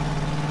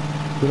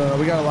we don't know.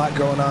 We got a lot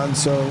going on,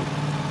 so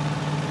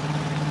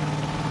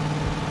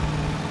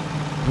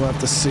we'll have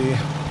to see.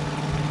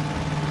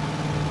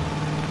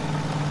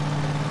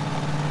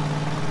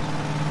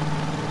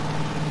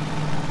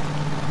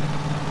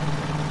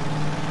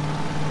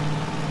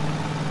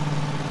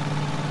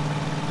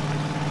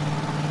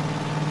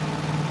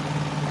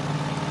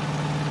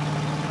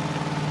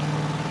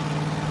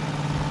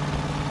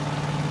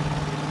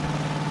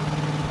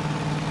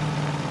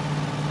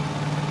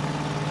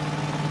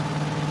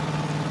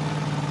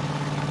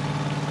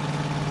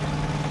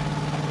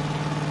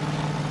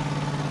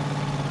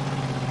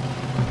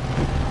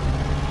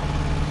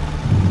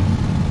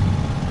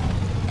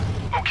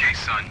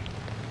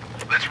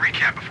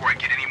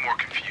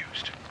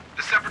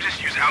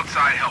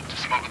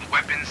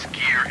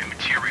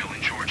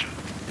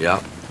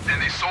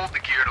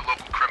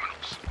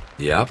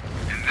 Yep.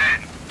 And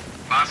then,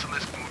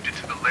 Basilisk moved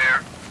into the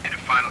lair, and it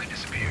finally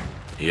disappeared.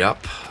 Yep,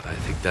 I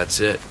think that's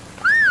it.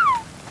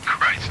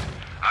 Christ,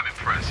 I'm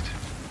impressed.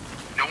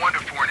 No wonder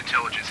foreign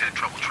intelligence had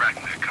trouble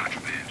tracking that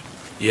contraband.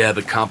 Yeah,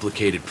 the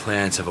complicated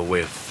plans have a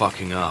way of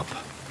fucking up.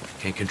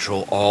 Can't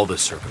control all the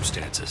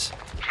circumstances.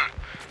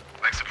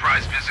 Like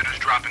surprise visitors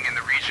dropping in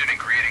the region and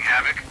creating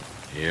havoc?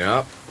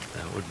 Yep,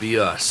 that would be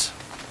us.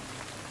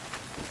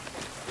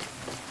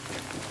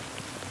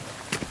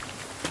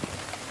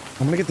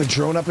 I'm gonna get the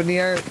drone up in the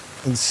air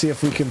and see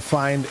if we can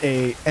find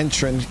a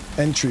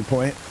entry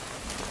point.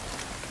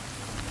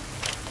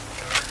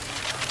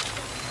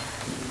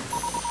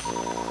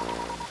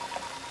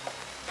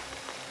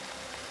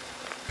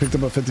 Picked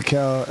up a 50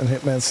 cal and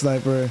Hitman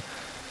sniper.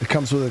 It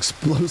comes with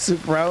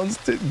explosive rounds.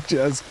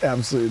 Just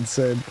absolutely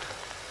insane.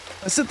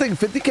 That's the thing.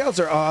 50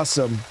 cals are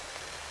awesome.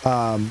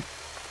 I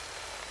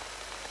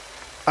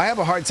have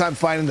a hard time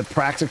finding the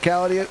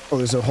practicality. Oh,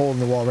 there's a hole in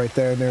the wall right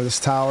there near this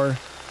tower.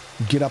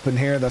 Get up in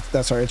here.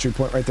 That's our entry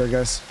point right there,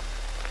 guys.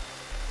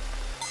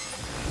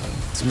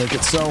 Let's make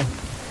it so.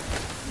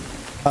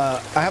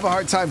 I have a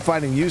hard time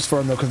finding use for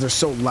them though because they're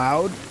so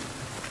loud.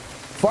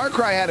 Far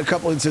Cry had a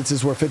couple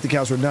instances where 50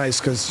 cals were nice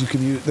because you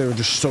could use, they were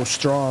just so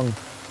strong.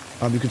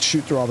 You could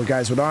shoot through all the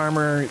guys with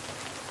armor,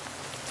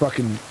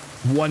 fucking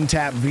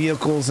one-tap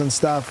vehicles and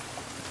stuff.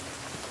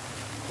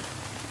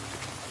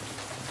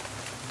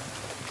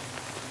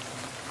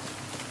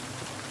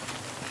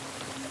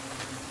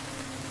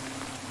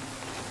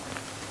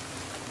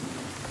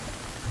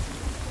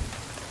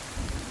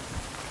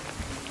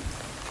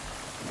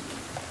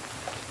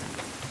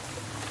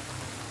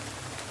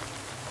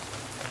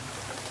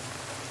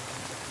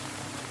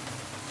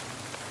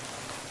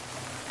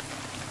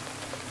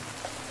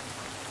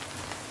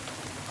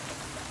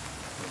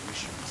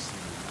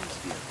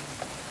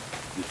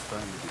 time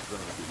to be proud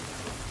of you.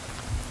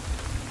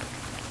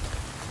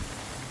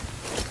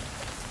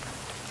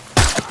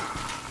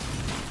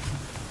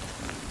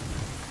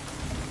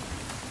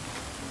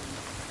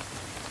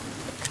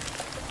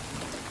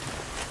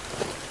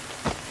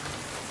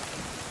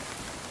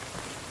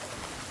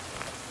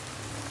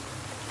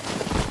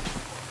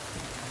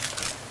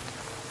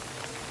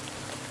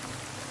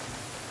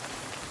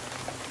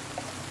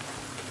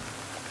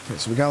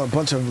 So we got a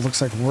bunch of, looks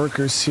like,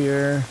 workers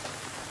here.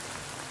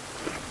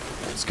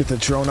 Let's get the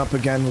drone up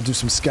again. We'll do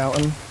some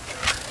scouting.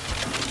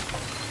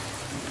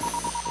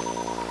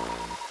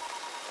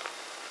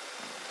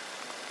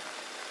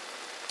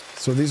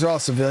 So these are all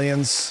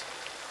civilians.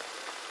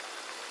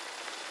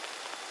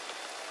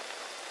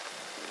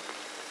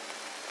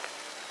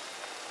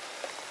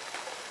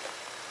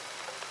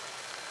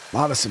 A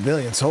lot of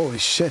civilians. Holy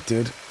shit,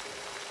 dude.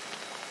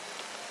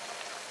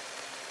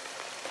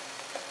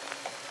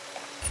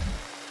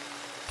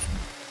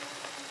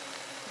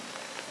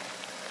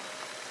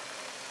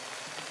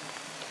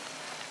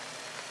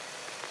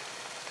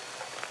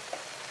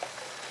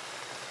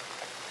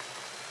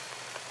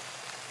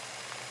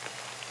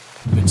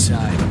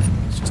 Inside,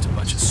 it's just a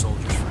bunch of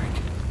soldiers, Frank.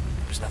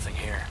 There's nothing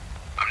here.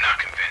 I'm not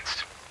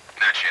convinced.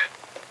 Not yet.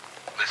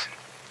 Listen,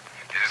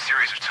 there's a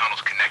series of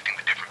tunnels connecting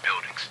the different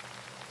buildings.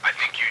 I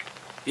think you...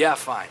 Yeah,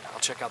 fine. I'll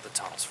check out the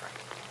tunnels, Frank.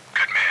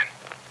 Good man.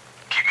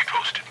 Keep me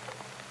posted.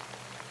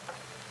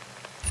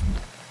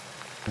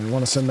 We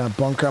want to send that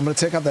bunker. I'm going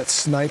to take out that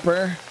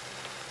sniper.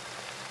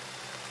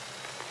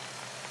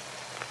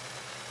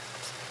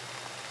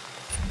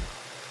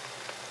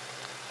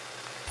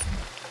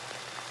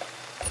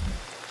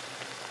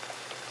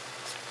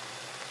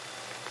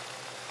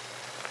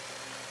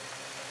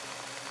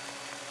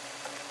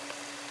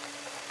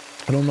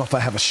 I don't know if I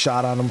have a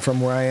shot on him from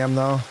where I am,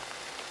 though.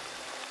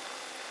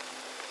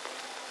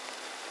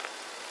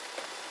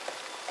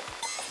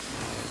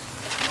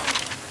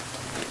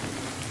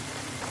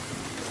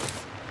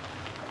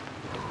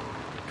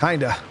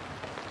 Kinda.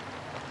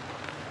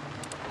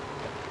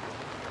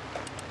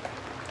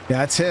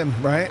 Yeah, it's him,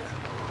 right?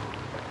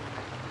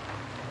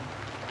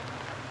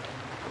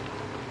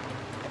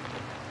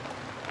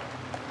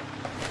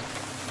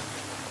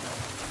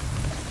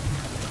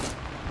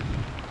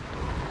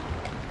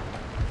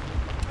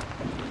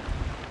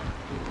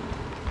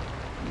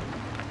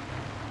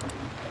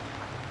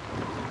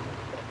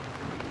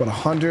 About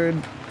 100.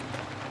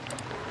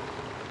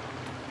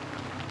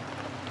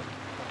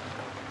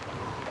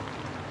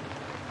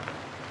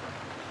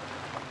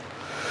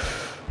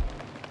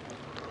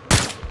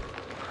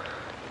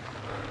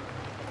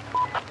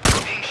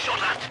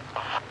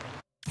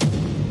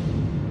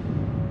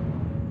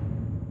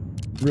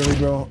 Really,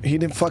 bro? He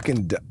didn't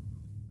fucking die.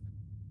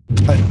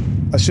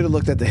 I should have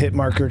looked at the hit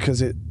marker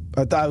because I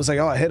thought I was like,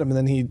 oh, I hit him, and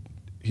then he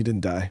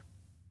didn't die.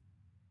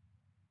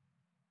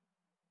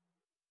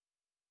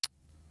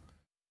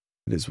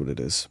 It is what it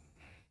is.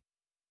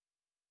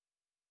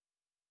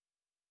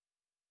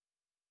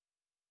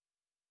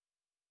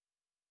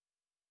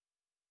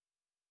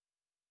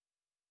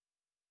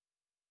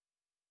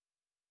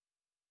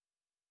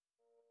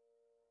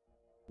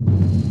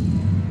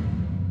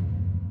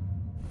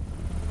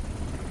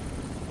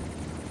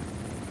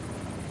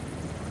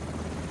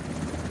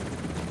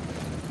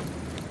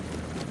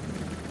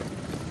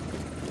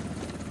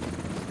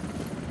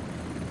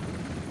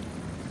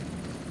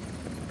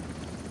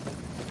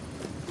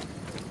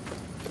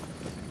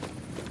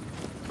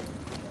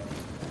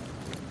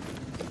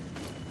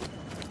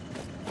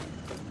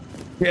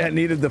 Yeah, it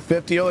needed the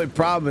 50. The only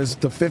problem is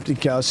the 50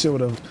 cal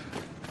should have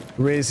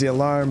raised the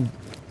alarm.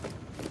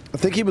 I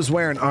think he was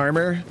wearing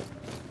armor.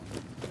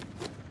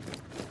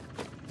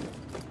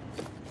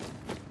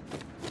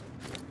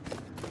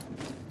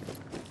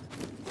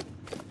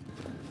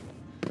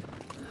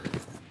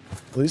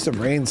 At least the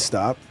rain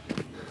stopped.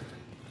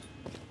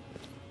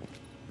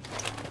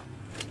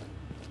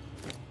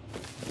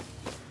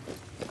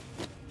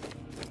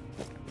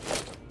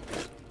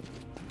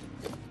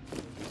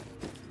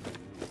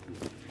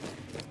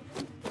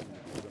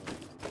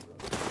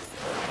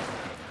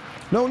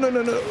 No, no,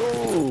 no, no.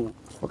 Oh,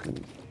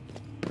 fucking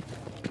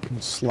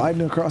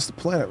sliding across the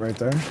planet right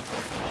there.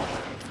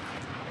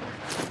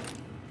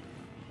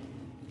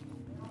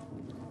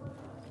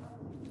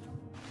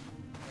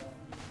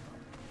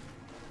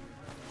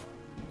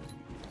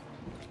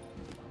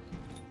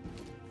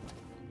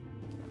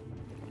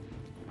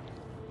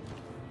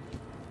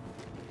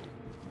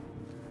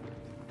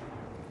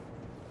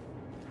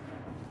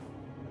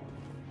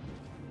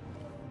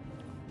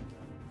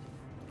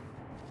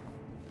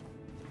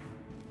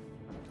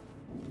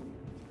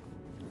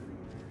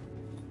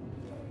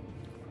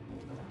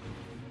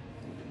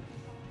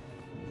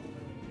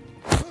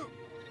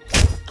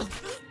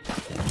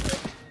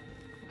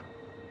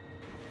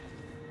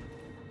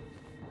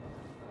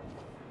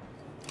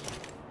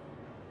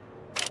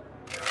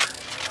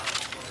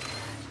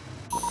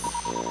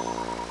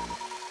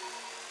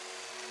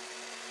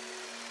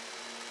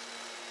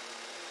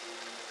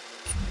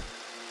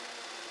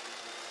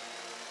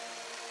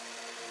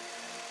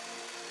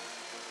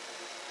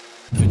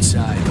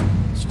 inside.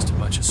 It's just a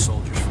bunch of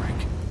soldiers,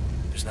 Frank.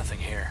 There's nothing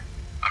here.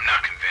 I'm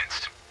not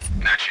convinced.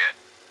 Not yet.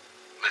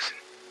 Listen,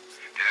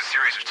 there's a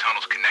series of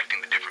tunnels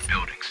connecting the different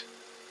buildings.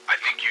 I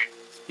think you...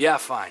 Yeah,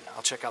 fine.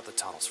 I'll check out the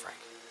tunnels, Frank.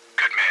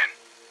 Good man.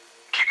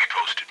 Keep me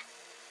posted.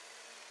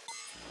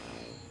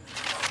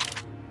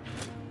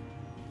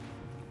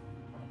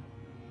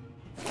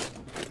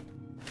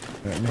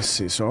 Let me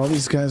see. So all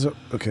these guys are...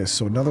 Okay,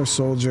 so another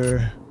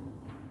soldier.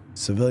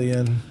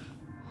 Civilian.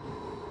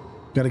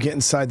 Gotta get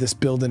inside this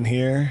building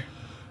here.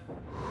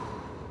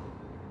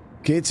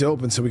 Gates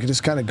open, so we can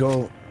just kind of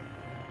go...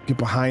 Get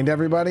behind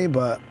everybody,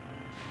 but...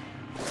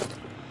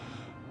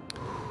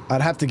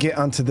 I'd have to get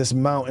onto this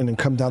mountain and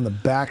come down the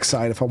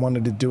backside if I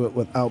wanted to do it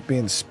without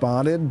being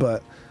spotted,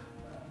 but...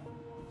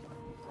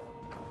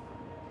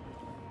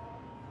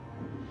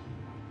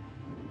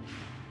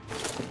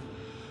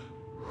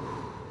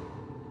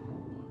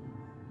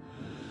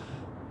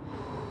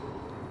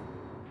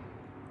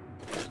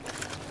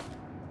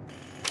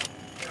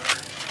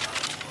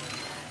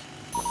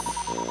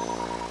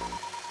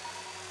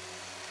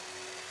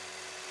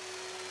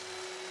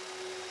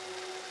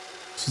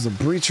 There's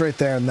a breach right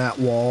there in that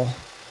wall.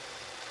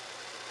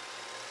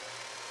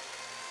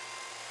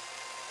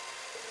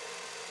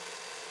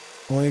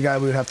 Only guy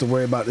we would have to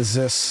worry about is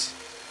this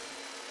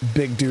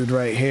big dude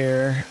right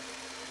here.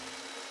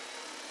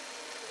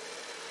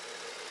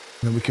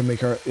 And then we can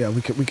make our... Yeah,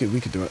 we could do it. We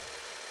could do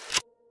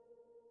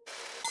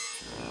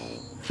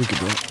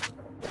it.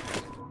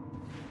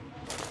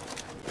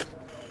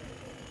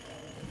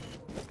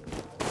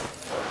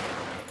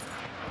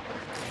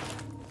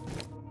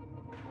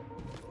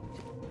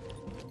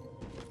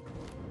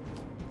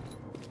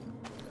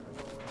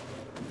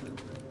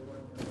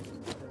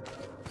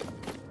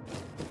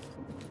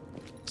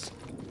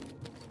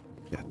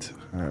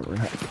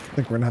 I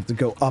think we're gonna have to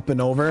go up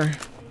and over.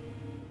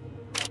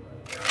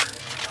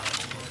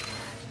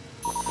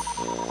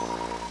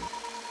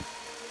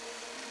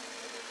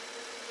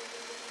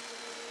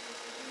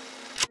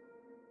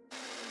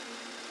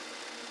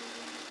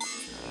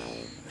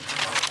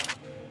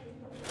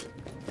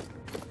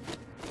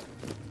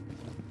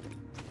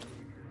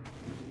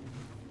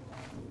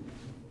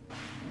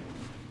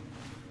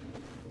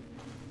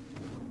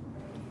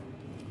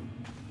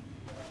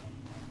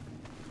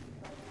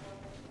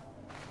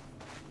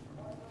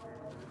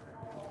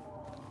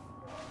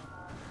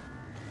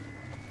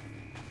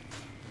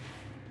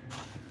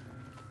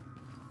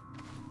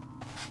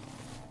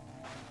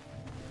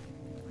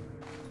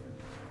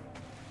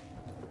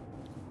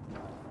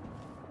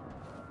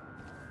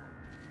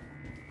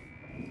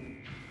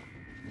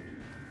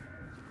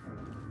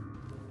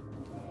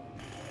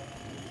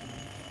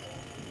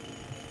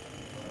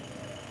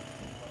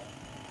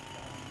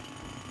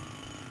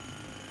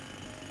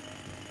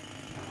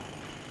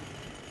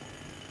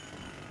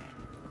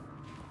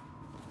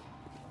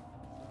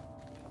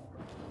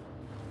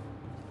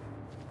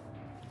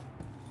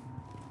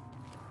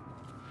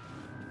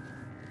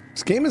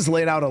 This game is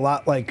laid out a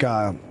lot like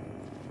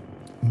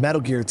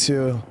Metal Gear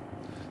 2,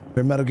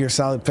 or Metal Gear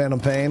Solid Phantom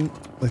Pain,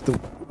 like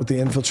with the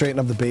infiltrating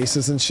of the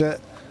bases and shit.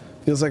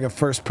 Feels like a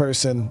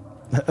first-person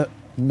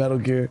Metal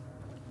Gear.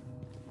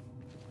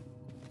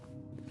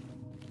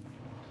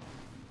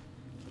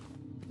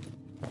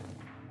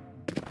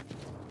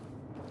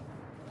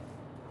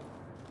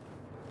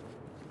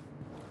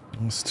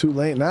 It's too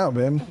late now,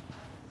 man.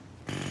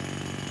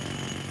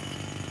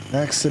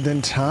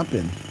 Accident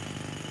happened.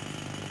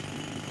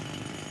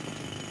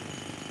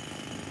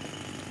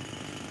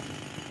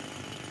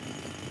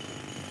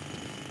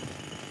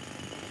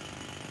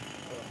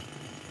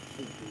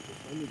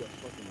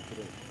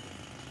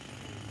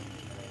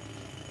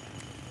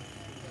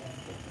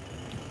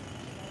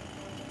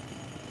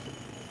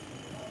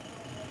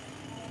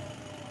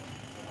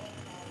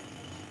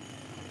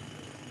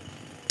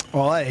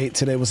 All I ate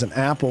today was an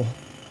apple.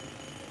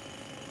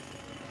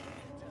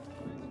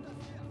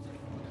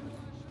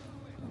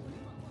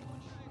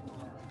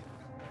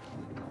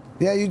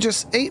 Yeah, you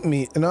just ate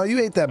meat. No, you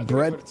ate that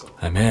bread.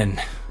 I'm in,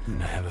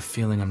 and I have a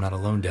feeling I'm not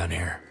alone down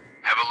here.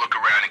 Have a look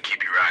around and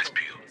keep your eyes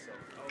peeled.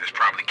 There's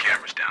probably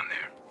cameras down there.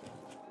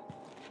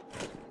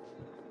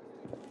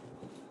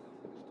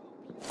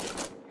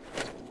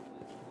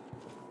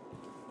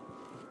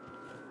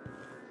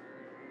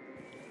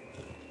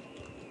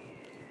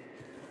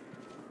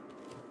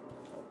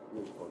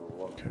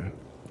 Okay.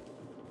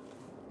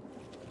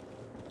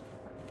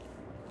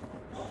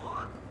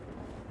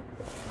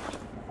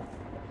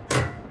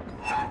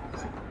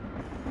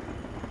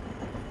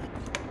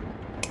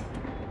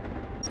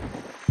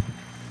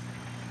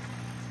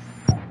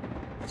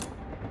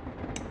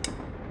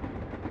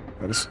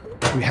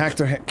 We hacked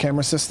our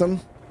camera system.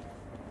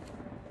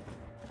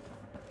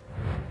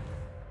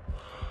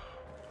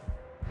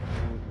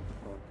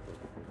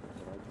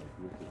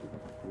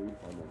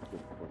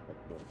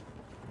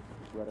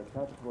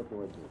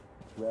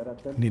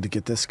 Need to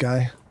get this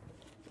guy.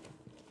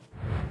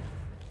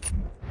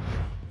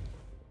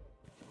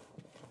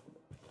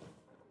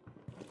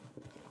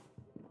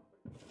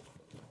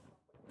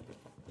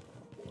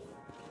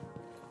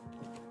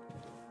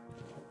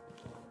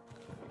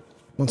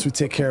 Once we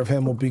take care of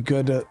him, we'll be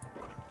good to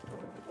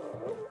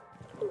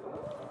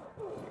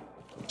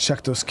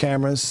check those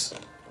cameras.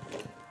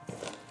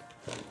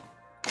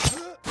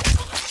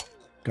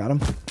 Got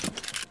him.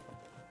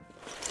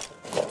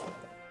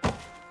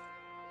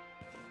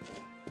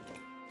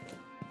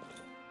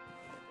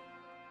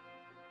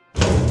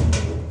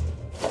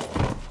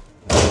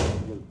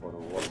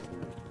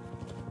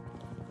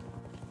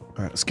 All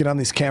right, let's get on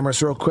these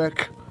cameras real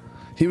quick.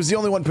 He was the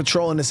only one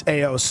patrolling this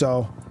AO,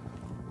 so...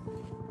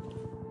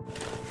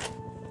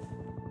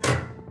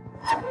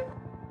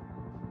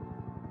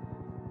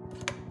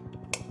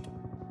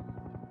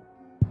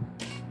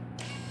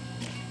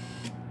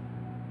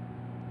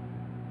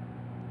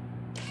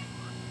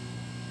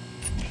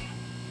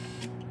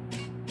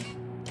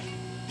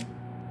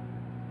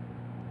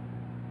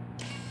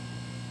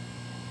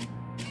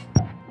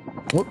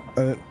 Whoop,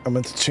 I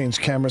meant to change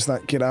cameras,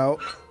 not get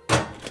out.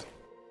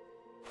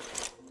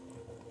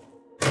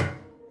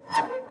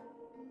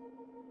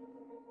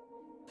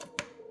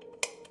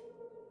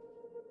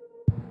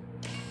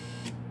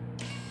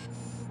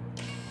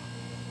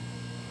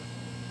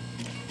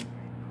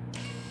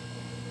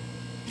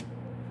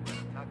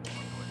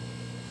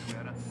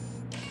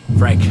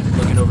 Frank,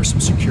 looking over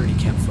some security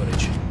cam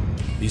footage.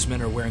 These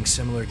men are wearing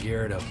similar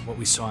gear to what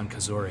we saw in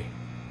Kazori.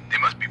 They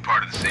must be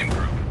part of the same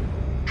group.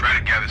 Try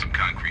to gather some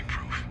concrete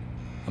proof.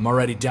 I'm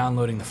already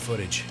downloading the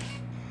footage.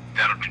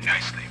 That'll do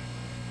nicely.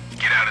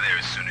 Get out of there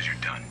as soon as you're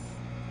done.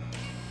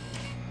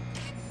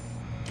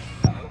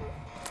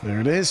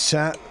 There it is,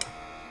 chat.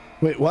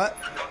 Wait, what?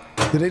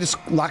 Did they just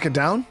lock it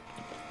down?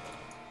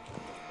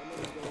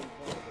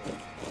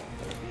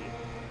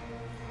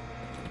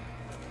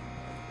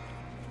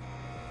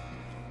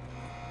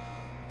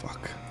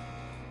 Fuck.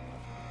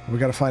 We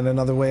gotta find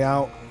another way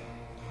out.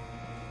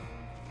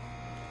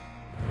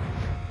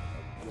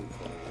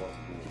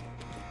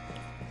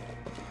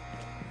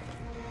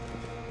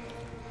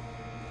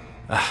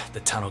 Ah, the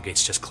tunnel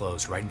gate's just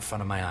closed right in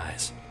front of my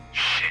eyes.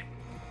 Shit.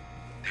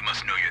 They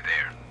must know you're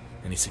there.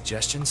 Any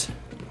suggestions?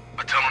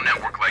 A tunnel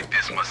network like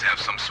this must have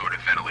some sort of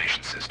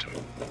ventilation system.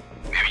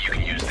 Maybe you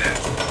can use that.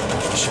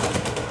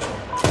 Shot.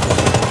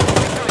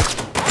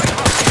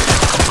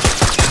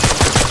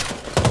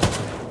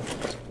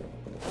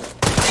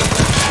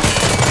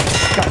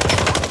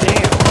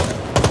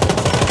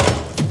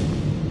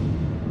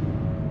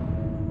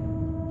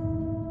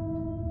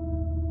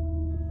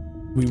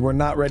 We were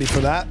not ready for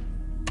that.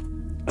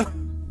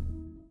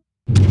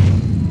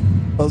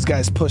 Those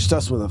guys pushed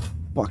us with a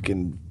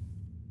fucking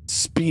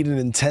speed and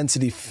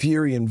intensity,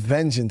 fury and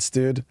vengeance,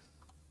 dude.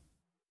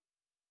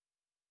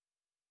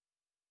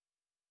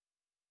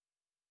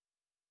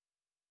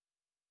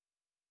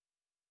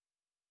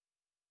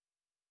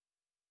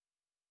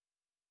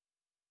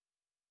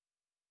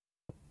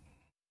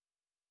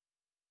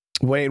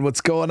 Wayne,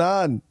 what's going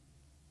on?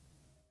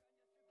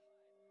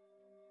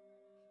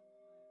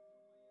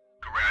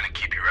 Go around and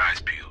keep your eyes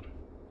peeled.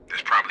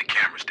 There's probably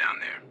cameras down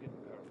there.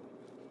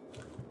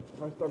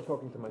 If I start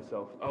talking to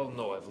myself, I'll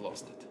know I've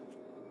lost it.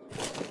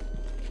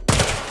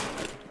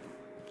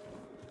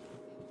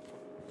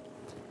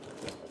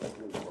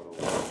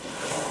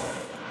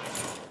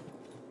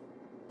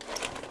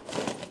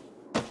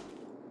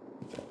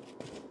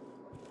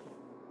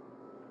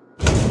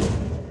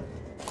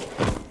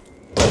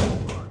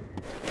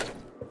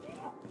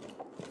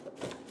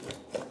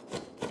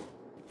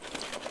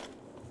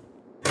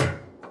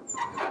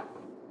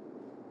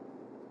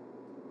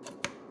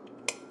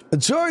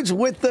 George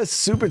with the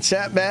super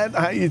chat, man.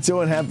 How you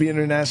doing? Happy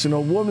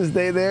International Women's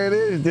Day. There it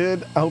is,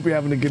 dude. I hope you're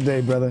having a good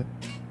day, brother.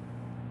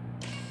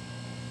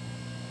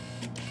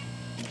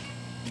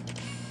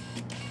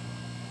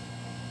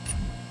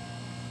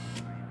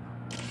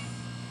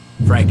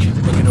 Frank,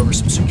 looking over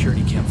some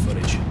security cam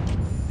footage.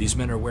 These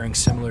men are wearing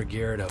similar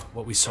gear to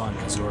what we saw in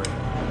Kazori.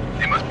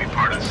 They must be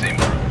part of the same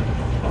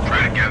group.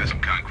 Try to gather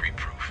some concrete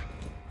proof.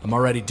 I'm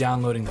already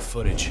downloading the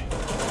footage.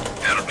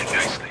 That'll do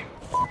nicely.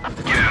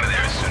 Get out of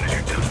there as soon as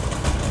you're done.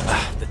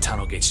 Ah, the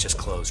tunnel gate's just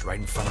closed right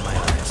in front of my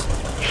eyes.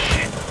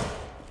 Shit.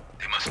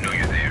 They must know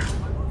you're there.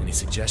 Any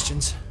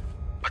suggestions?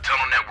 A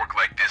tunnel network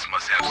like this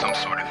must have some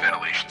sort of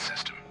ventilation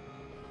system.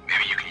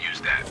 Maybe you can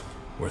use that.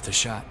 Worth a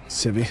shot.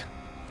 Civvy.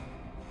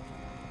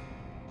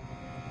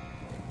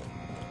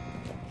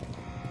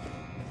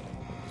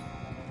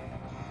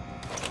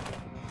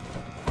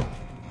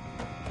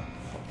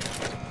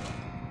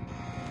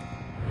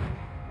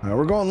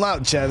 We're going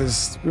loud, Chad.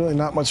 There's really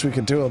not much we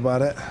can do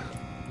about it.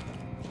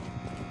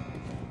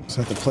 Just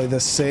have to play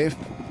this safe.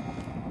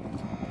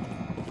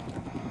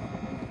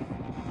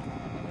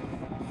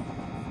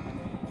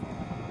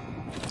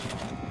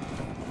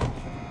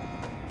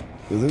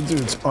 Dude, this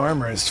dude's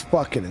armor is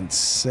fucking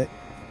insane.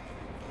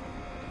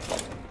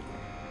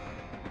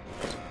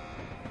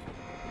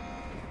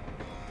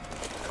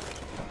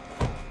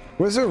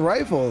 Where's their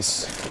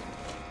rifles?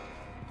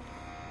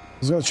 I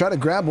was gonna try to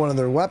grab one of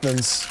their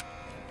weapons.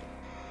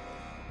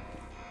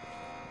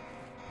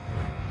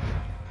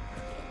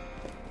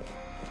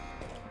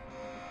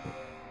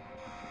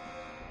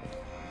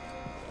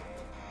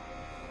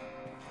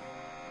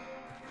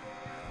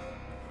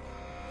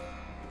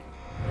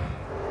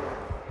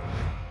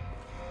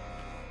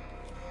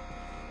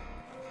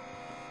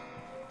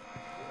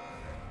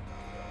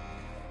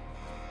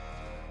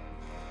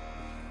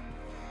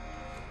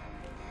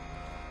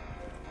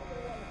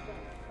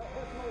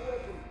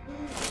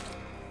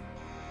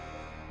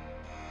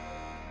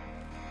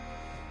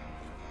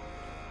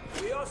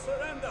 are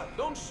surrender.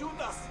 Don't shoot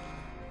us.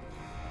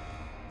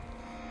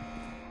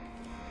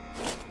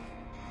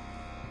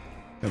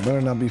 You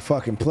better not be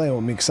fucking playing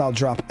with me, because I'll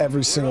drop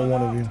every single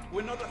one of you.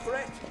 We're not a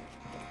threat.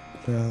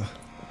 Yeah.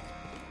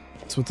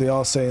 That's what they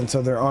all say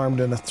until they're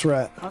armed and a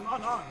threat. I'm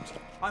unarmed.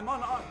 I'm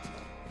unarmed.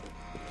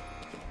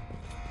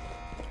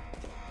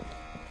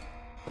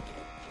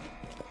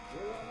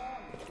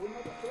 We're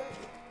not a threat.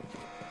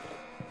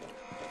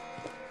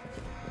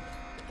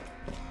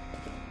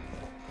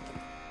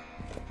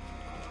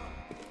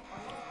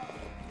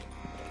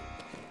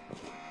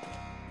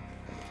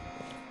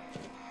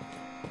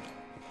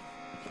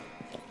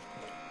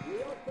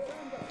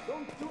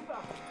 Don't shoot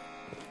us.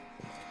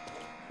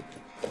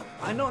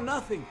 I know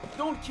nothing.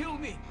 Don't kill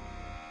me.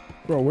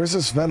 Bro, where's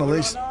this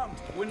ventilation? We're unarmed.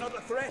 We're not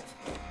a threat.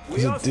 Is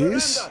We it are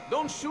these? surrender.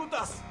 Don't shoot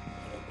us.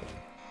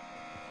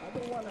 I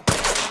don't wanna.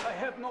 I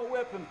have no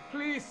weapon.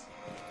 Please.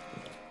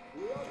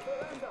 We are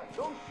surrender.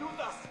 Don't shoot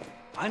us.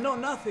 I know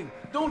nothing.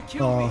 Don't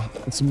kill me. Oh,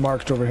 it's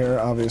marked over here,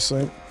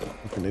 obviously.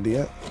 Like an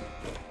idiot.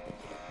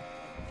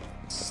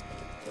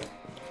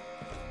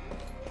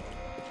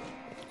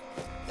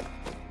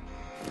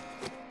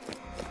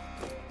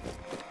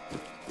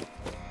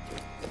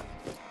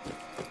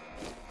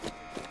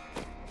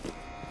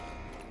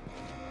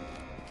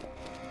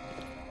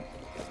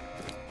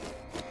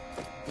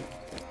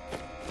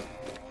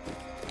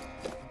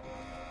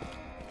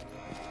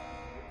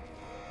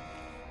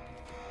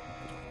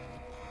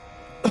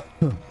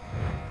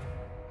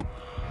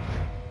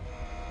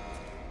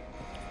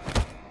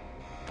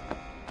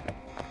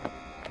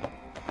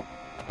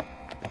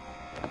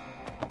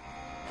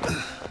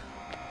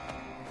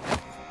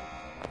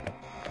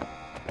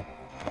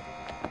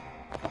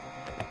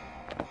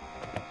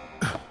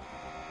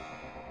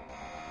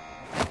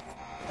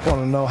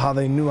 Want to know how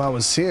they knew I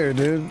was here,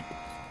 dude.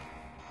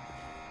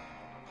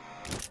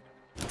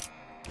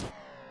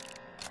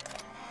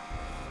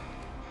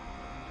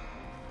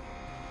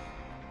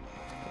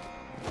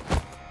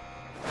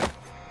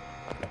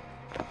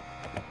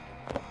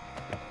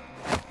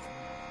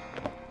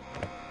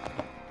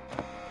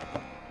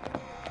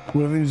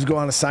 What if we just go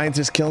on a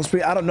scientist killing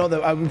spree? I don't know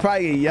that I would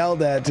probably get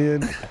yelled at,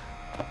 dude.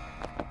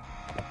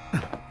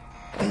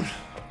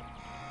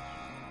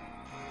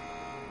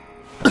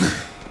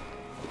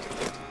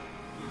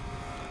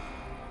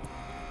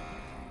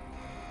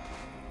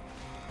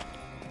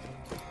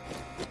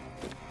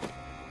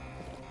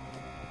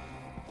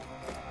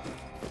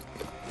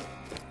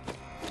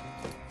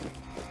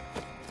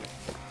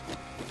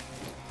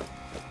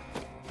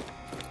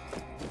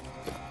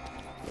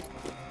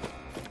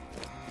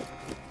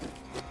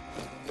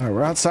 Alright,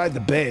 we're outside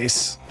the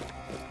base.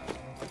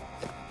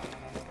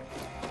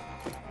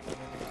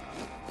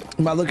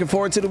 Am I looking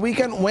forward to the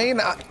weekend?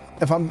 Wayne,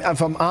 if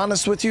I'm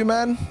honest with you,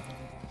 man,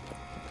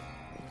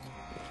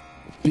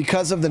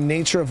 because of the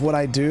nature of what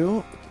I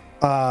do,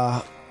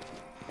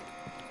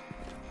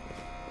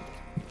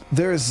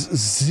 there is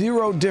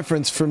zero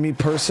difference for me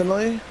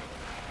personally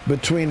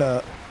between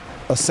a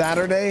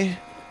Saturday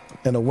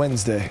and a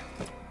Wednesday.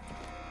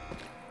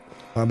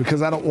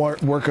 Because I don't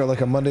work like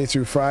a Monday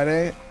through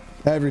Friday.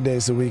 Every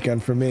day's a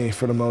weekend for me,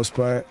 for the most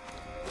part.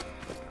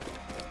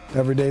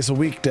 Every day's a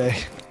weekday.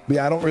 But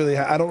yeah, I don't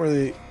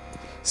really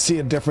see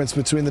a difference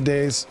between the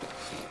days.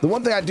 The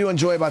one thing I do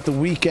enjoy about the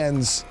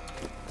weekends,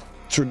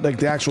 like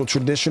the actual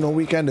traditional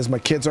weekend, is my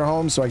kids are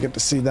home, so I get to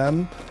see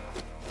them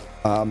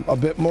a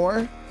bit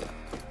more.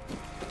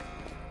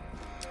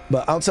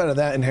 But outside of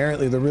that,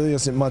 inherently, there really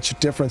isn't much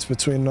difference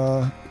between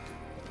a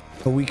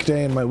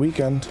weekday and my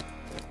weekend.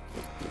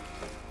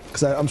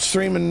 Because I'm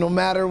streaming no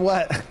matter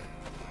what.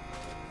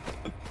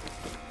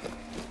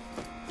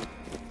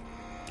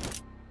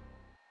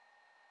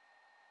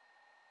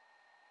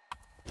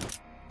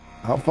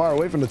 How far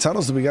away from the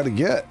tunnels do we got to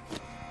get?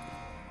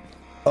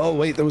 Oh,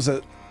 wait, there was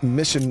a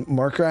mission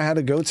marker I had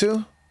to go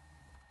to?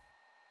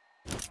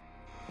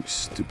 You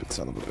stupid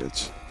son of a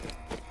bitch.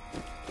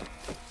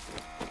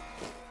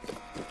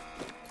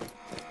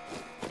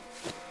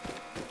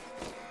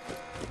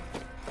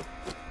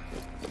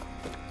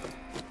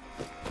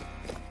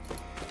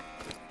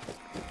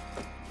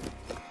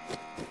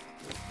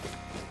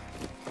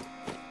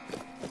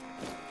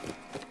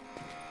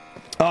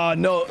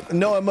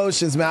 No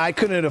emotions, man. I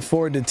couldn't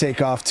afford to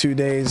take off 2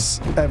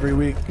 days every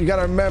week. You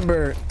gotta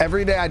remember,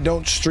 every day I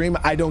don't stream,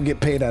 I don't get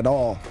paid at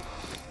all.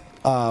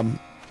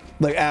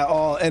 Like at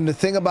all. And the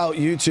thing about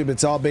YouTube,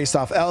 it's all based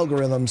off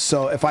algorithms.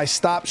 So if I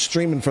stop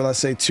streaming for, let's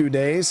say, 2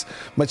 days,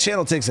 my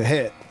channel takes a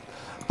hit.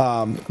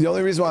 The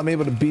only reason why I'm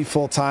able to be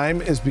full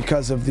time is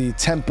because of the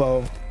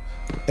tempo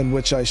in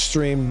which I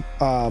stream.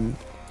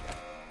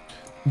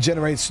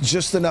 Generates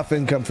just enough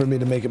income for me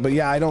to make it. But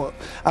yeah, I don't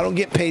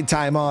get paid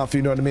time off,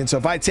 you know what I mean? So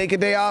if I take a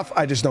day off,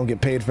 I just don't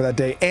get paid for that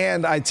day,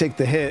 and I take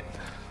the hit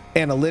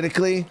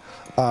analytically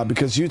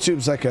because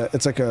YouTube's like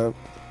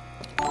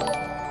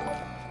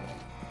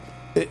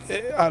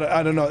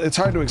I don't know, it's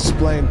hard to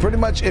explain. Pretty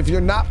much if you're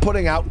not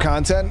putting out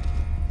content,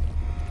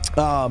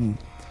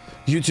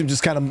 YouTube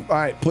just kind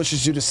of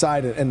pushes you to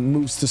side and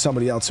moves to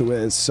somebody else who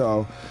is.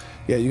 So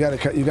Yeah, you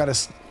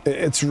gotta,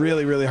 it's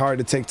really, really hard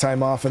to take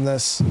time off in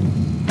this.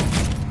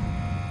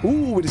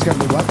 Ooh, we just got a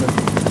new weapon.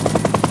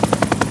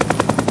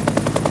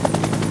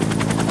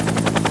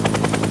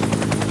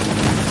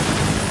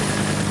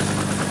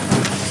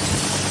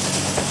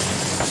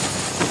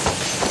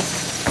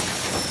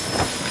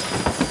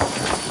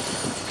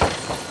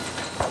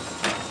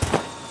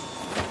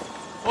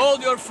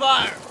 Hold your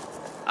fire.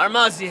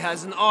 Armazi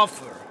has an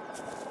offer.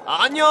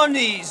 On your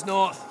knees,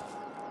 North.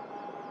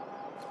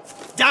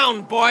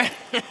 Down, boy!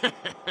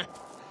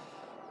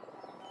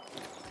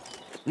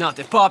 Not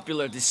a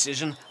popular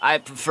decision. I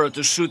prefer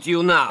to shoot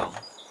you now.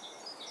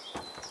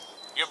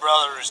 Your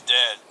brother is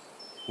dead.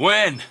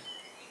 When?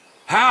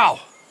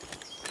 How?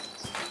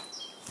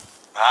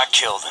 I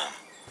killed him.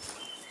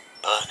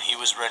 But he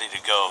was ready to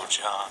go,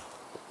 John.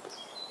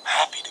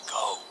 Happy to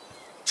go.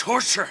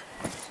 Torture!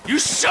 You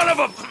son of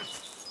a...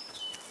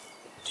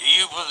 Do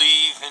you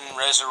believe in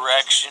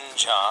resurrection,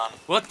 John?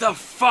 What the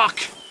fuck?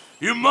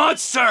 You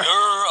monster! You're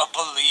a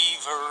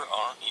believer,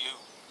 aren't you?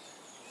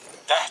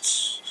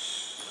 That's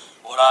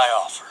what I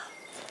offer.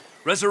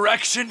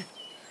 Resurrection?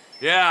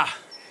 Yeah,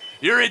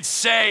 you're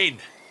insane.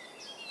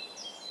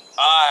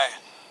 I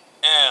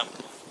am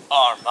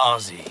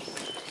Armazi.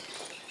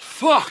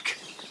 Fuck!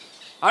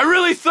 I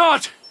really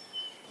thought...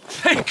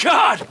 Thank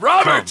God,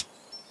 Robert!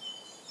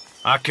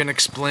 I can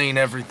explain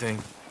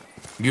everything.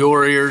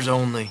 Your ears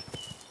only.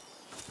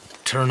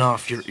 Turn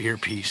off your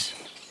earpiece.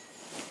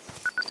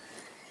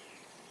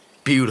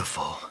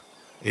 Beautiful,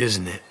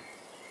 isn't it?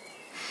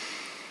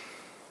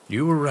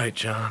 You were right,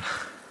 John.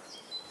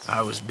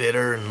 I was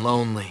bitter and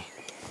lonely.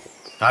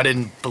 I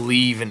didn't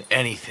believe in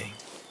anything.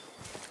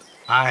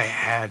 I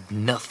had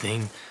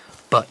nothing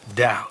but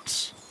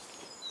doubts,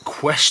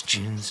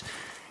 questions,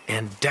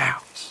 and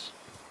doubts.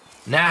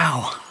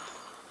 Now,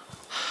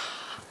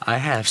 I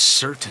have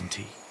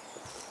certainty.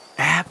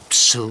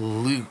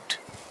 Absolute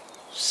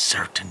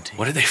certainty.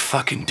 What did they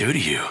fucking do to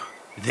you?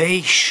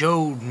 They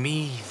showed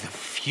me the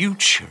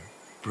future,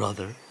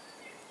 brother.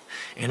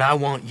 And I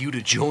want you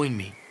to join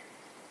me.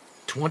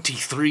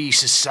 23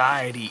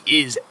 Society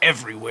is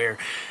everywhere.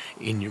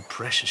 In your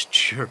precious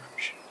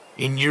church.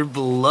 In your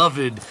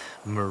beloved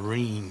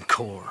Marine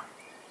Corps.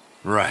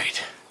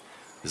 Right.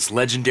 This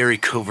legendary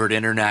covert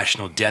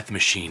international death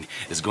machine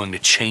is going to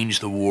change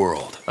the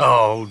world.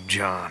 Oh,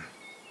 John.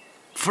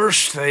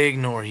 First they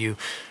ignore you,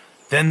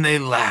 then they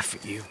laugh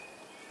at you.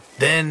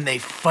 Then they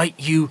fight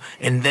you,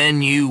 and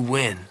then you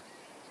win.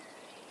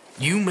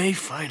 You may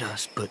fight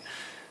us, but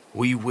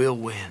we will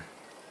win.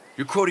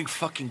 You're quoting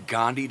fucking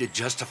Gandhi to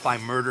justify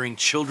murdering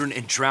children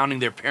and drowning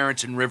their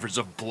parents in rivers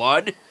of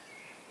blood?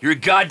 You're a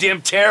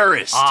goddamn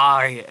terrorist!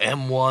 I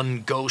am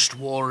one ghost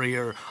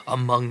warrior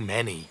among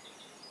many.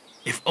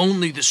 If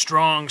only the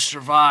strong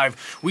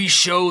survive, we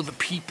show the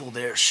people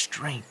their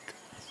strength.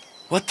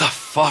 What the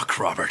fuck,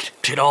 Robert?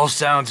 It all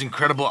sounds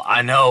incredible,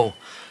 I know.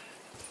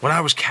 When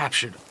I was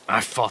captured,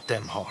 I fought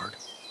them hard.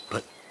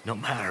 But no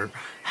matter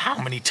how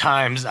many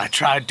times I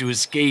tried to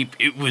escape,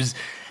 it was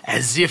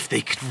as if they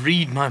could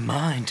read my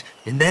mind.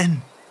 And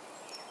then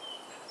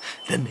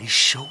they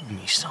showed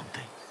me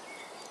something.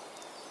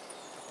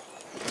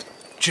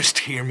 Just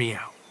hear me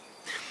out.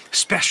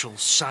 Special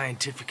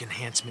scientific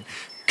enhancement,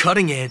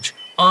 cutting edge,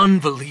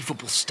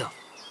 unbelievable stuff.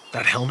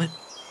 That helmet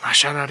I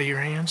shot out of your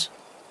hands?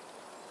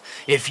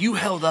 If you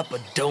held up a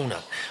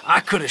donut, I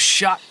could have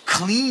shot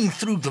clean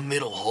through the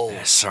middle hole.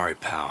 Yeah, sorry,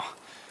 pal,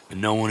 but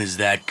no one is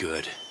that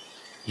good.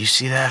 You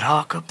see that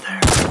hawk up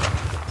there?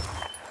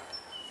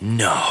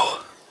 No.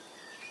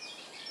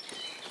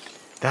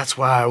 That's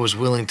why I was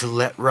willing to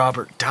let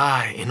Robert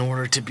die in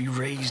order to be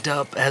raised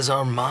up as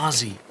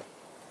Armazi.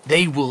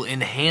 They will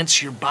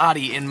enhance your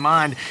body and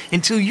mind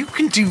until you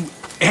can do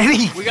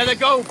anything. We gotta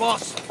go,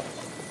 boss.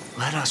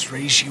 Let us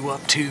raise you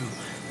up too.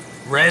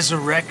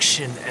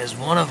 Resurrection as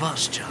one of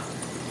us, John.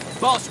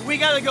 Boss, we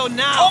gotta go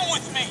now. Come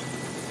with me.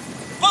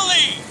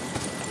 Believe.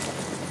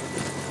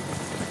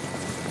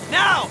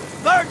 Now!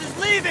 Bird is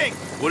leaving!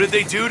 What did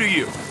they do to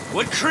you?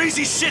 What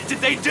crazy shit did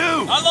they do?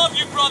 I love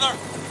you, brother.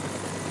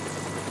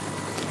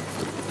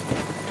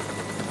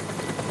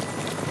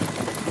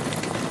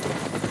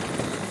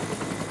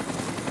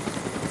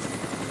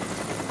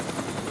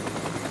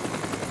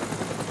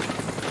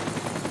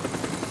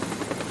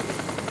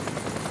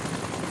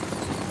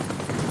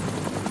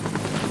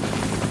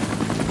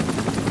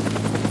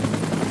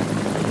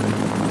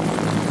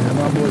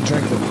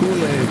 Drink the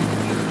Kool-Aid.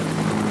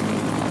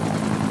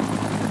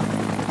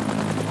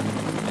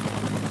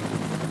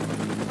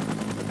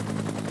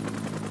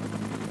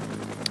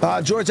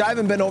 George, I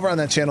haven't been over on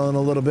that channel in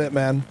a little bit,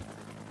 man.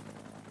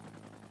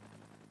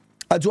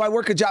 Do I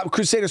work a job?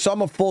 Crusader, so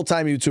I'm a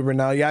full-time YouTuber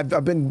now. Yeah,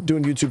 I've been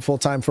doing YouTube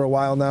full-time for a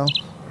while now.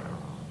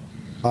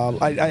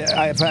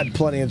 I have had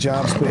plenty of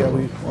jobs, but yeah,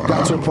 we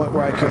got to a point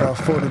where I could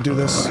afford to do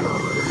this.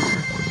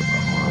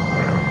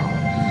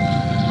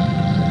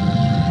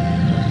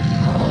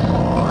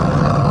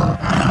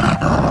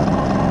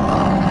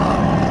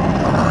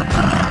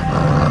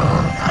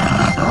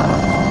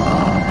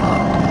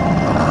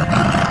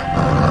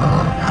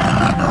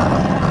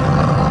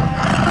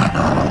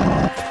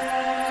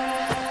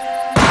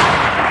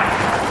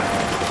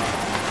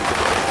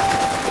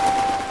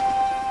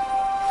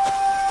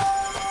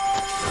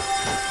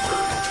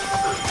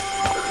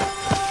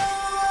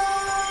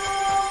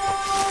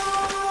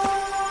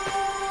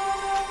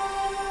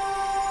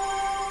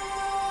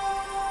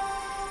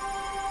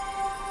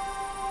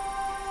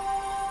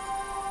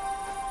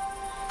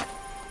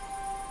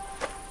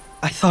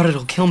 thought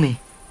it'll kill me.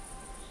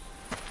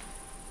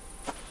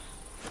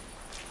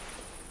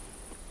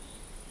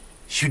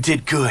 You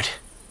did good.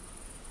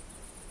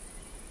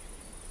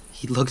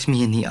 He looked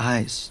me in the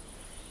eyes.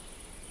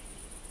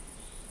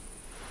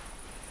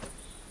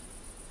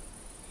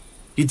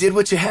 You did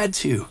what you had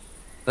to.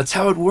 That's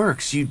how it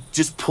works. You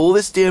just pull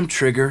this damn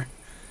trigger,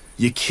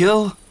 you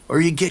kill or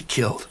you get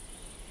killed.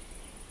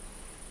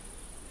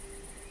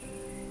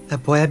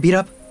 That boy I beat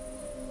up?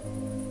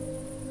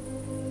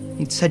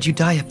 He'd said you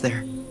die up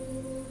there.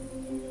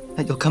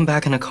 That you'll come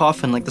back in a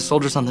coffin like the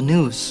soldiers on the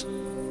news.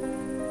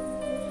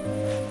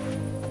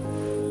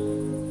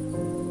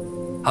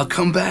 I'll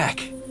come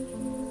back.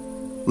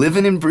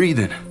 Living and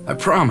breathing, I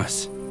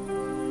promise.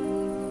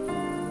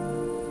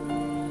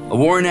 A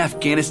war in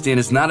Afghanistan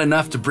is not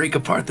enough to break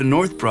apart the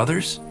North,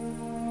 brothers.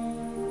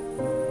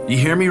 You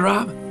hear me,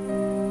 Rob?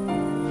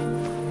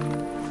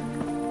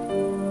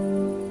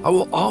 I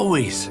will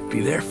always be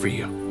there for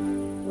you.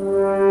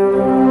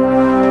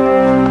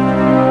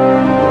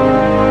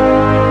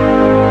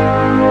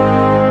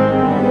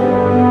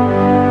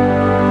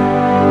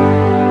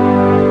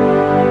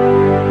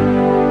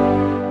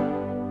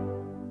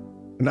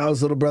 Now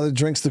his little brother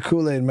drinks the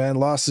Kool-Aid, man.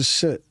 Lost his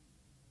shit.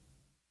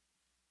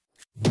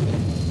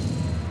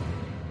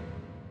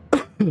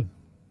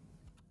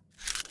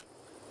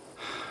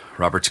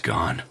 Robert's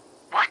gone.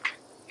 What?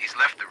 He's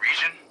left the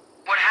region?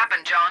 What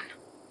happened, John?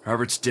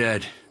 Robert's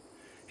dead.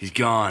 He's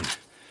gone.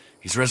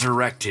 He's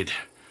resurrected.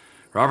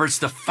 Robert's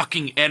the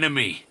fucking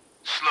enemy.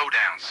 Slow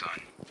down,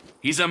 son.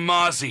 He's a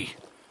Mozzie.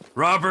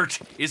 Robert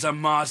is a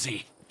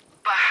Mozzie.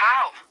 But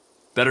how?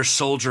 Better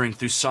soldiering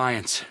through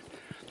science.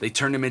 They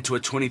turned him into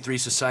a 23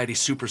 Society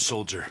super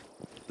soldier.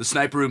 The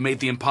sniper who made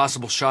the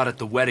impossible shot at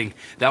the wedding,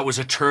 that was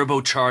a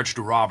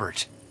turbocharged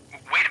Robert.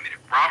 Wait a minute,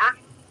 Robert?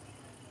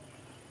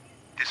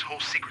 This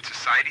whole secret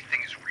society thing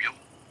is real?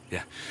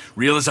 Yeah,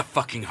 real as a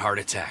fucking heart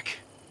attack.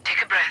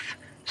 Take a breath.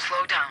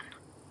 Slow down.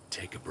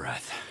 Take a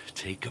breath.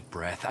 Take a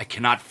breath. I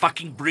cannot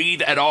fucking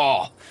breathe at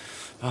all.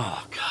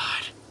 Oh,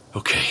 God.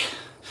 Okay.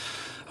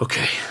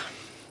 Okay.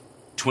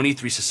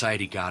 23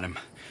 Society got him.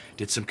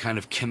 Did some kind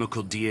of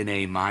chemical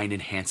DNA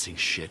mind-enhancing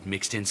shit.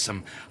 Mixed in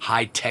some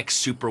high-tech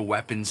super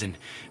weapons and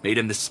made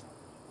him this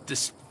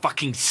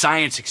fucking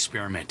science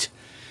experiment.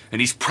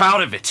 And he's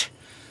proud of it.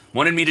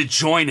 Wanted me to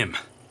join him.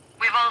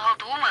 We've all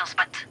heard rumors,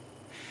 but...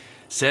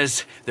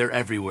 Says they're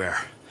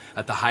everywhere.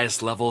 At the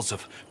highest levels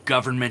of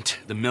government,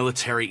 the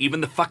military,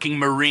 even the fucking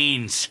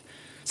Marines.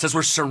 Says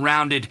we're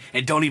surrounded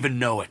and don't even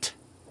know it.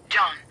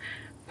 John,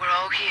 we're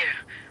all here.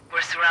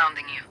 We're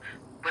surrounding you.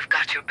 We've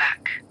got your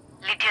back.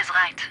 Lydia's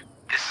right.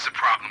 This is a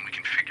problem we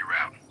can figure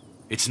out.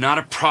 It's not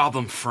a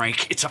problem,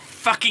 Frank. It's a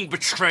fucking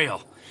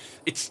betrayal.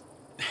 It's...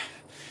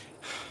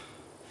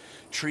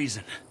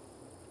 treason.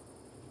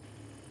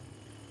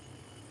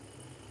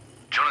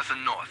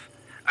 Jonathan North,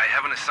 I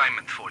have an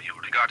assignment for you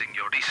regarding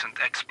your recent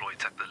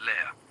exploits at the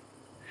lair.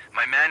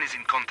 My man is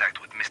in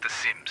contact with Mr.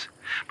 Sims,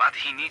 but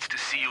he needs to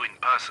see you in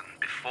person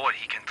before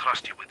he can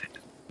trust you with it.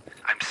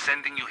 I'm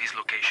sending you his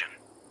location.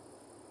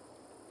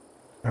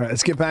 All right,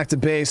 let's get back to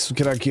base.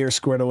 Get our gear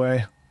squared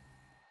away.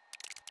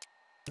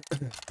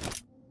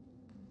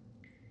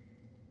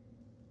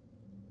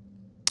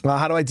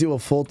 How do I deal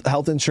with full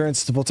health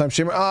insurance to full-time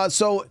streamer?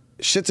 So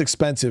shit's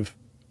expensive,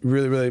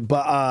 really.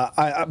 But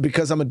I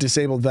because I'm a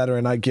disabled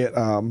veteran, I get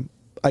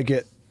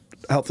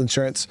health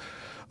insurance.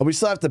 We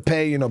still have to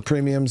pay, you know,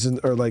 premiums and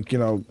or like, you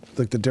know,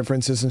 like the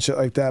differences and shit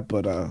like that.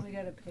 But we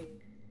gotta pay.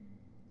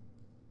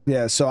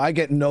 Yeah, so I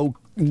get no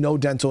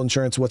dental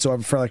insurance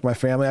whatsoever for like my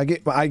family. I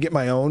get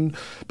my own,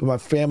 but my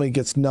family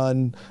gets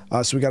none.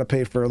 So we got to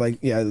pay for like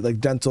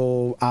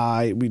dental,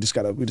 eye. We just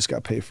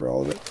gotta pay for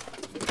all of it.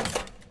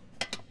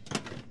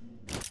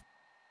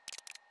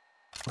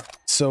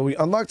 So we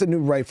unlocked a new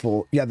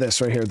rifle. Yeah, this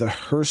right here, the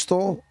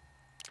Herstal.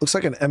 Looks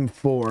like an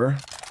M4.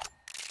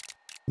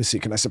 Let me see,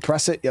 can I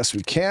suppress it? Yes,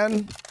 we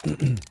can.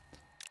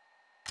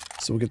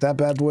 So we'll get that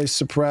bad boy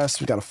suppressed.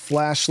 We got a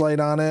flashlight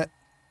on it.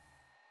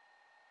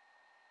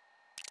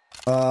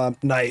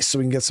 Nice, so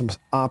we can get some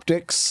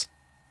optics.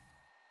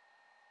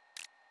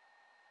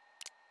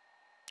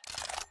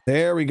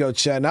 There we go,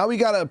 Chad. Now we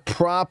got a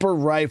proper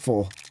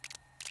rifle.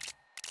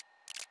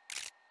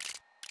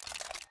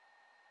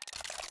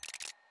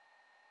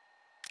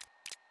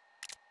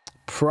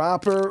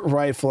 Proper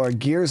rifle. Our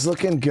gear's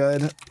looking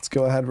good. Let's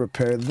go ahead and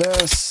repair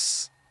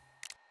this.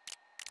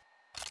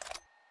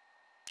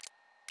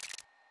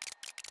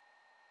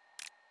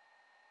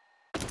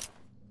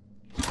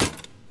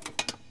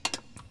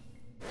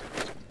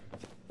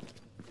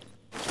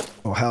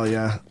 Oh, hell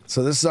yeah.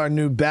 So this is our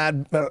new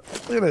bad... look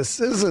at this.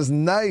 This is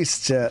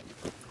nice, chat.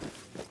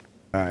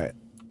 All right.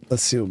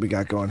 Let's see what we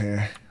got going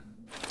here.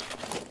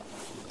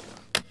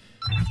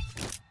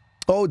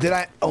 Oh, did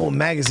I... Oh,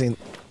 magazine.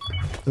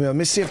 Let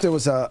me see if there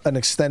was an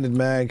extended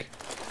mag.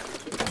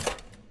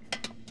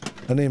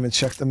 I didn't even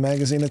check the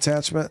magazine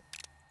attachment.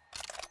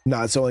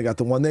 No, it's only got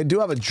the one. They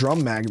do have a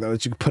drum mag, though,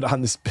 that you can put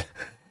on this...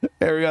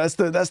 There we go.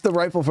 That's the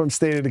rifle from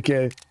State of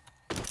Decay.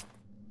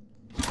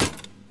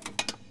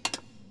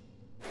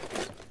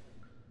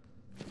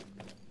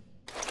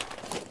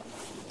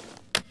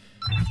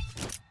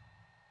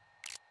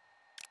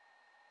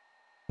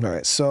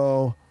 right,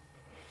 so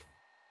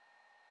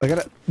I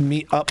gotta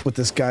meet up with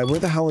this guy. Where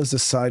the hell is the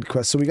side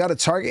quest? So we got a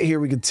target here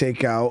we could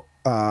take out.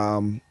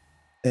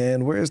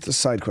 And where is the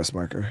side quest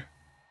marker?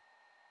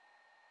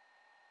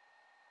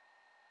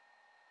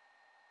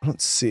 I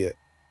don't see it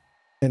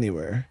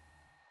anywhere.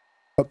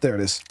 Oh, there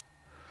it is.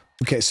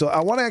 Okay, so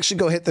I want to actually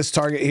go hit this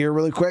target here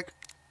really quick.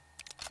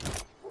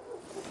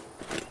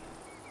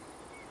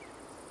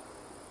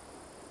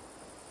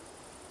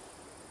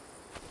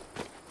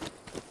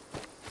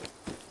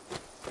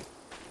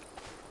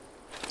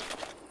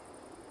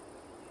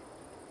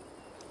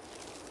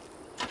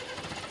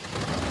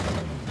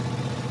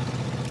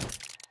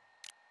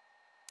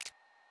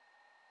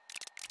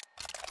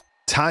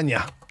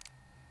 Tanya.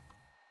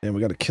 And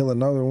we got to kill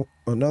another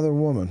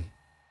woman.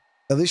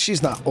 At least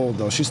she's not old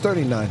though. She's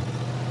 39.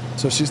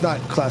 So she's not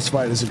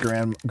classified as a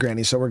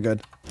granny, so we're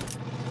good.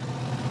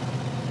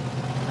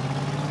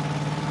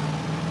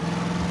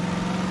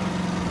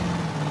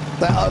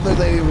 That other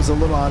lady was a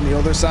little on the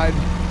older side.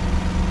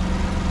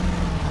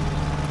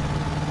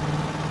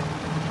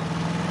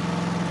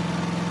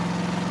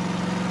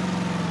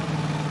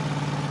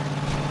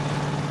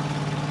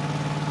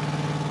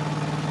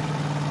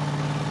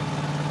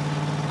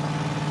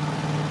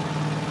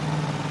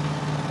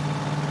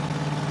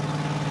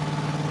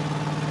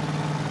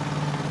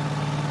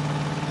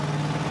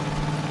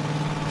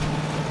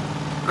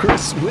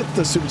 Chris with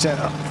the super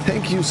chat.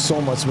 Thank you so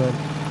much, man.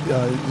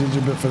 You did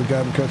your bit for the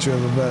guy in the country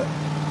of the vet,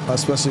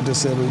 especially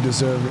disabled. You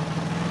deserve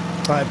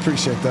it. I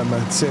appreciate that,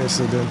 man.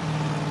 Seriously, dude.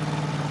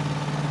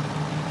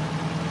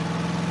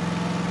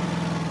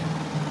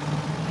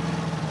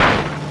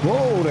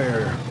 Whoa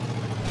there.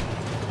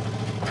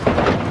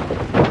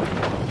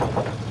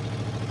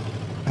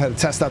 I had to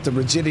test out the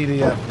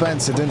rigidity of that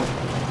fence. It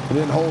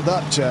didn't hold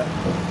up, chat.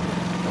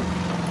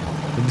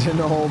 It didn't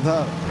hold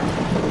up.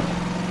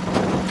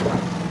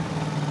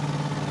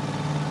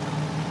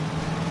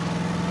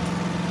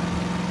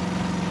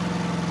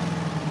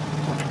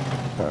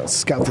 Let's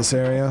scout this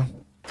area.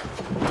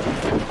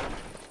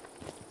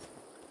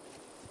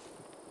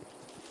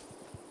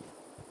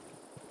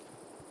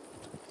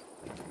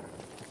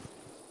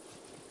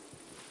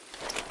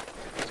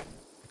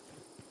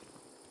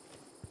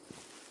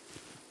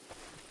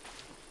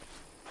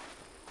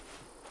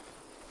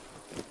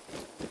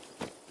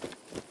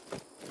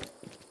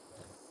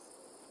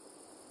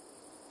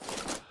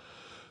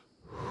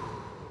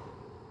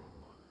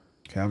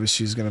 Okay,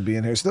 obviously she's going to be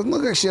in here. She doesn't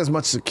look like she has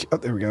much security. Oh,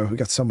 there we go. We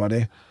got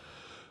somebody.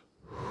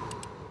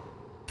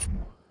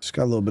 She's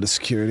got a little bit of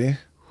security.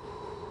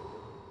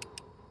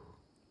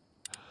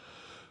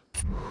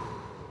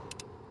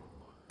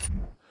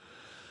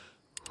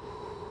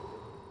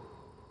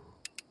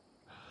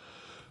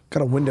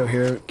 Got a window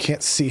here.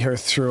 Can't see her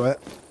through it.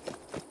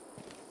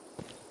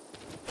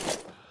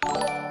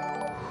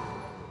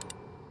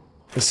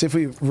 Let's see if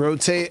we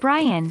rotate.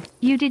 Brian,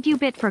 you did you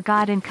bit for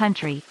God and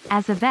country.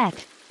 As a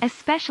vet,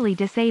 especially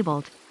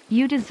disabled,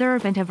 you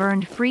deserve and have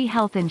earned free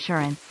health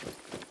insurance.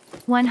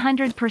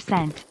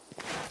 100%.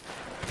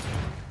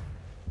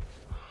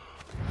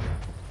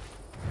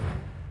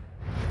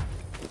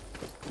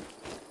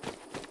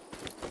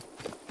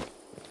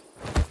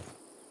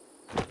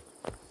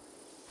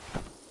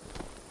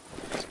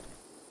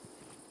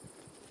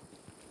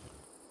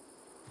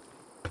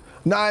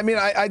 No, I mean,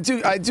 I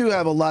do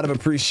have a lot of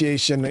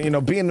appreciation, you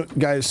know, being a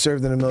guy who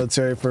served in the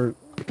military for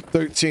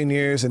 13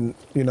 years and,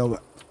 you know,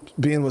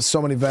 being with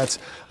so many vets.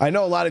 I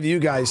know a lot of you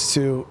guys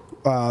too,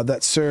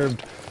 that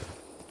served.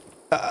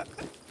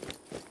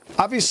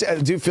 Obviously, I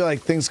do feel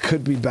like things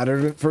could be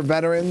better for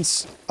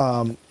veterans,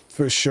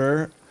 for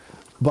sure.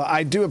 But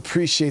I do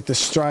appreciate the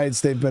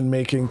strides they've been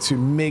making to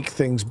make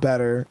things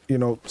better, you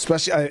know,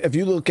 especially if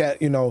you look at,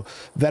 you know,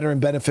 veteran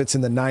benefits in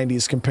the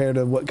 90s compared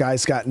to what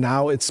guys got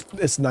now,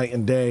 it's night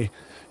and day,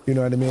 you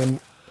know what I mean?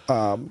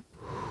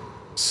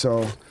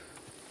 So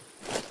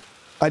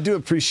I do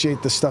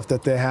appreciate the stuff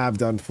that they have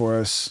done for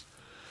us.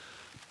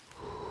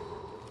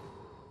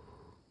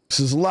 This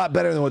is a lot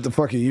better than what the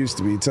fuck it used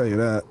to be, I'll tell you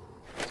that.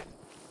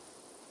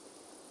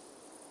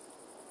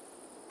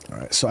 All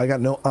right, so I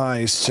got no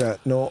eyes,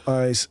 chat. No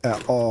eyes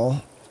at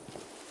all.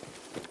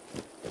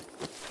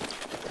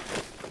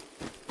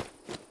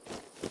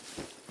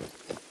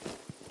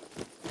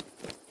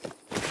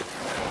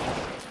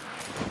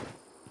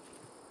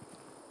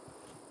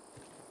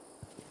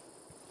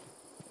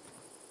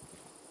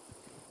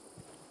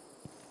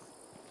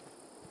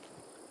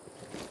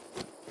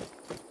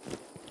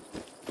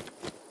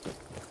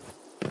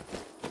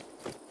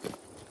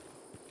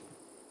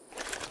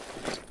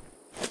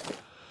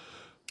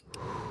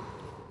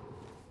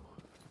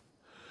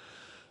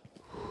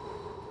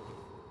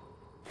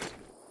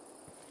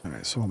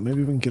 So maybe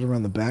we can get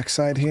around the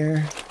backside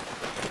here.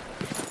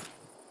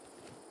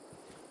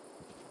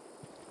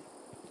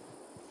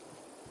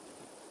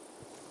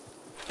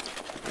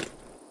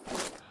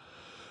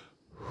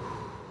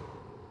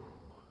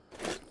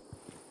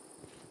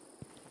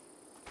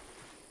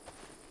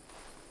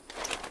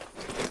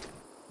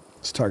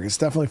 This target's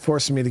definitely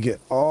forcing me to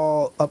get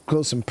all up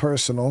close and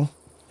personal.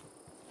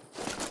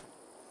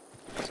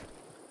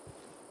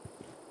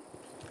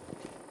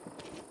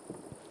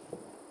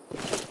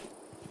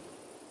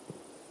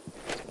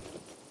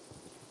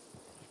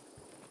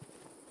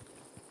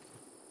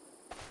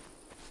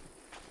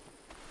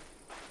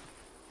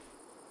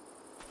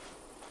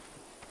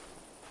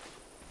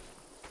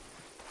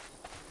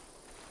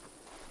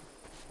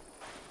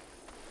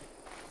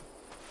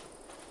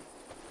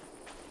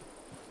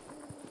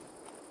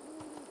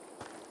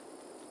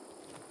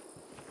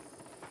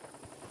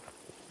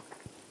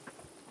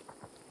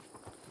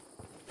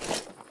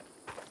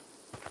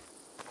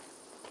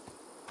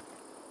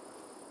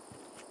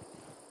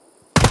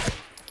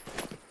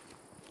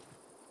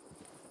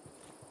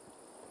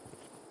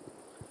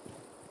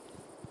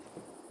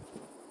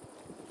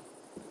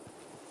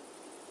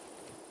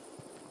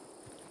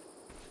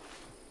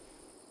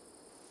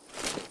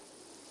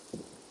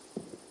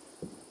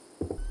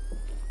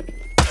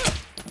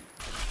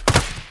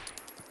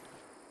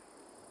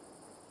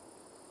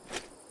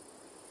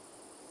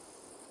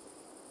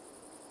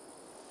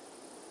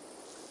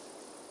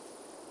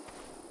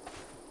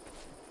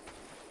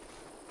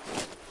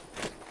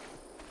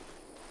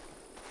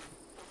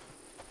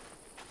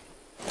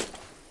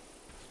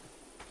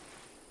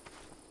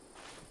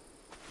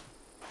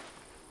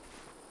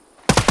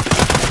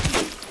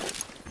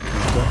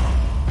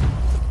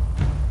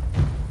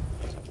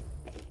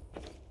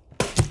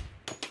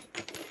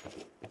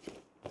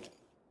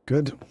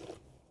 Good.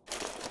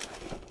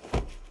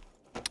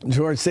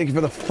 George, thank you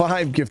for the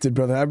 5 gifted,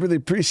 brother. I really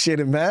appreciate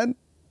it, man.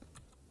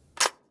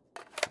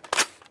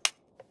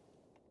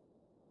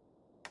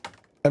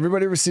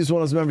 Everybody receives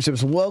one of those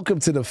memberships. Welcome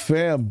to the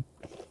fam.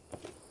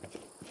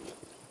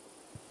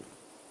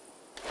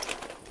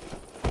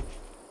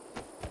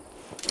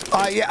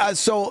 Yeah,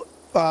 so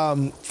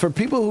for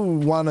people who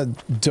want to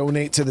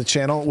donate to the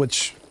channel,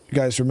 which you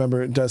guys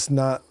remember is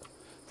not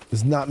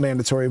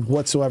mandatory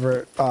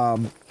whatsoever,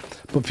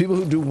 but people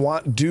who do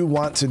want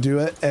to do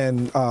it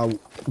and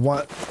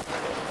want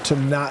to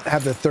not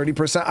have the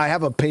 30%, I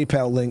have a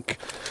PayPal link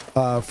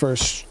for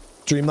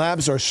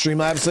Streamlabs or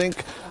Streamlabs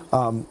link.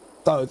 Oh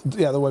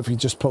yeah, the one if you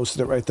just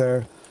posted it right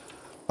there.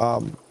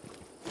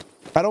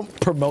 I don't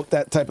promote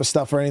that type of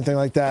stuff or anything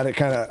like that. It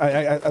kind of,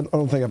 I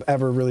don't think I've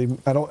ever really,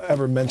 I don't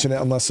ever mention it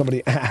unless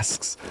somebody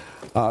asks.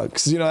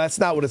 Because, you know, that's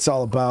not what it's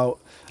all about.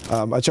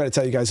 I try to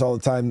tell you guys all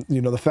the time,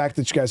 you know, the fact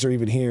that you guys are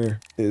even here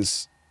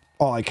is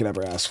all I can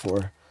ever ask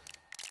for.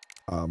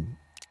 And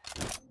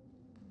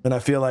I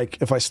feel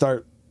like if I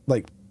start,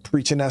 like,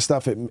 preaching that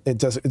stuff, it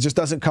just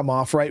doesn't come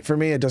off right for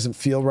me. It doesn't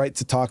feel right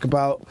to talk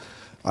about.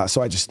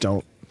 So I just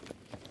don't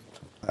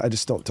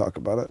talk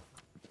about it.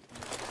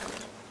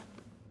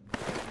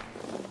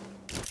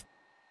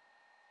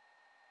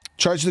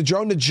 Charge the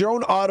drone. The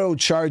drone auto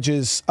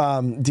charges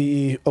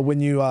DE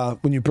when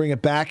you bring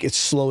it back. It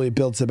slowly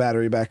builds the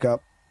battery back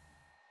up.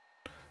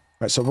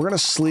 All right, so we're gonna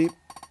sleep,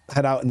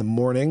 head out in the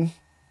morning.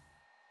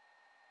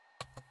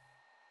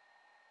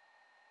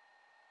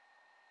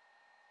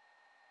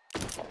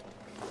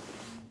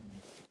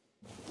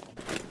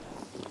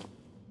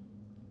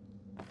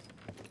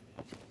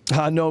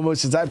 No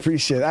emotions. I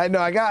appreciate it. I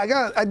know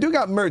I do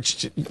got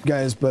merch,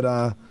 guys,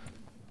 but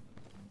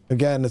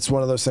again, it's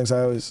one of those things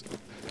I always.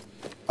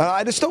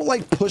 I just don't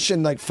like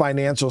pushing like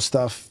financial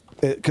stuff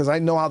because I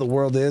know how the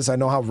world is. I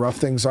know how rough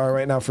things are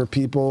right now for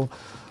people.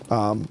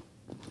 And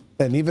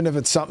even if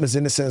it's something as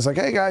innocent as like,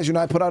 hey guys, you know,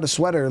 I put out a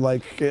sweater.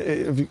 Like,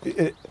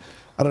 I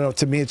don't know.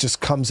 To me, it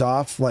just comes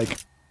off like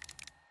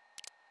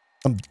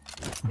I'm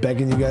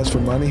begging you guys for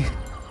money.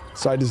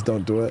 So I just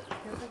don't do it.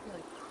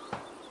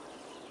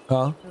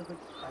 Huh?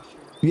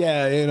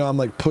 Yeah, you know, I'm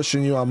like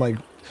pushing you. I'm like,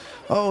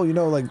 oh, you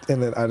know, like,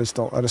 and then I just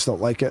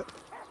don't like it.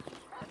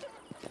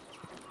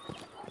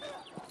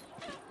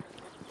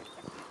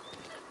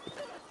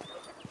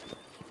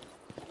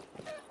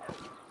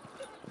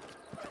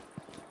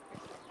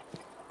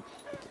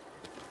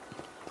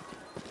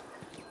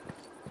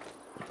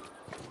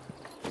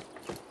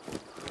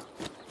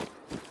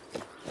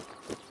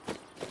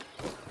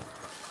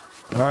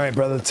 All right,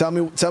 brother. Tell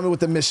me what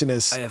the mission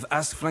is. I have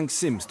asked Frank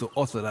Sims to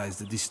authorize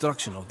the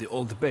destruction of the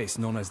old base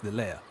known as the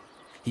Lair.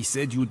 He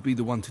said you would be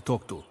the one to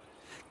talk to.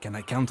 Can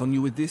I count on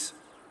you with this?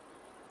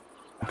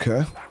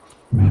 Okay.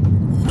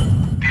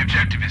 The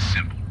objective is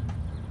simple.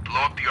 Blow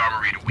up the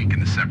armory to weaken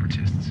the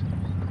Separatists.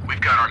 We've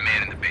got our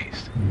man in the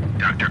base.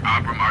 Dr.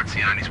 Abram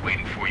Arziani's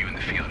waiting for you in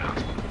the field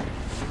hospital.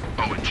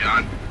 Oh, and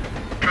John,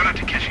 try not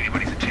to catch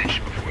anybody's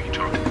attention before you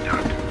talk to the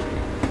doctor.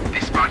 If they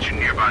spot you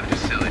nearby the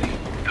facility,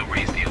 they'll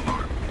raise the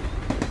alarm.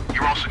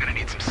 You're also going to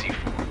need some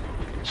C4,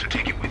 so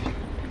take it with you.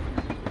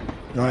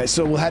 All right,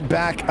 so we'll head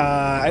back.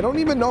 I don't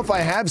even know if I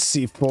have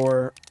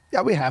C4.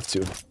 Yeah, we have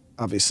to,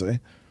 obviously.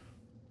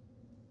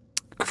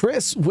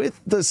 Chris,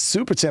 with the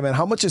Super Chat, man,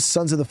 how much is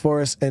Sons of the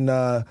Forest, and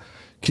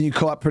can you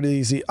co-op pretty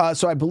easy?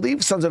 So I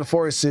believe Sons of the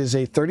Forest is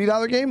a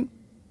 $30 game?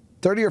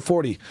 30 or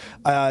 40?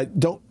 I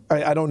don't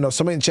know.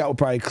 Somebody in chat will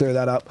probably clear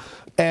that up.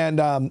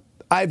 And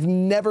I've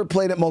never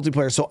played it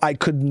multiplayer, so I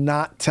could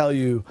not tell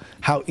you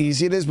how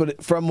easy it is,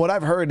 but from what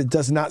I've heard, it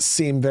does not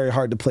seem very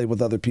hard to play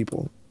with other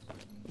people.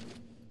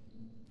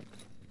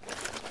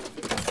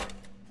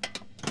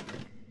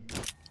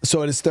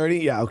 So it is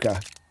 30? Yeah, okay.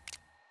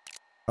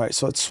 All right,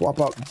 so let's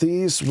swap out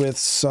these with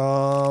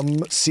some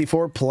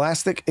C4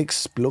 plastic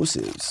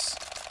explosives.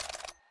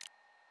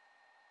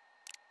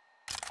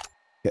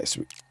 Okay,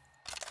 sweet.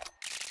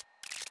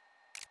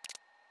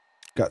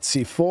 Got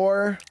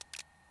C4.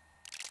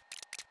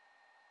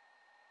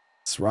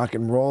 Let's rock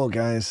and roll,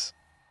 guys.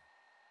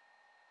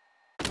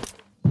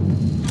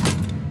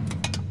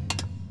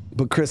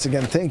 But Chris,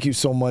 again, thank you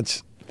so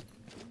much.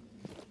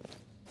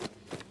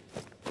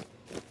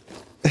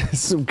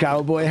 Some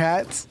cowboy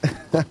hats.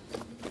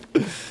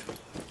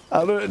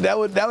 That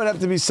would have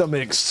to be some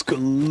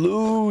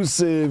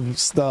exclusive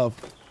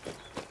stuff.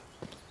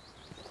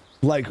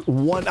 Like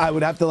one, I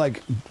would have to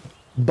like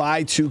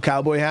buy 2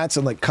 cowboy hats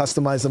and like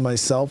customize them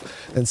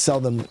myself and sell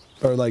them,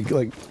 or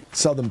like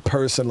sell them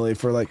personally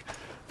for like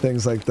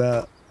things like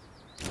that.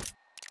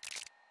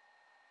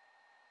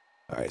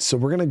 All right, so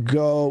we're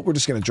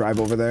just gonna drive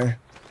over there.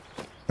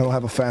 I don't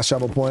have a fast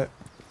travel point.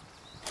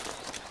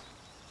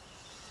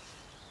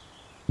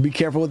 Be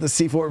careful with the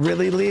C4.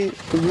 Really, Lee?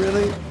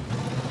 Really?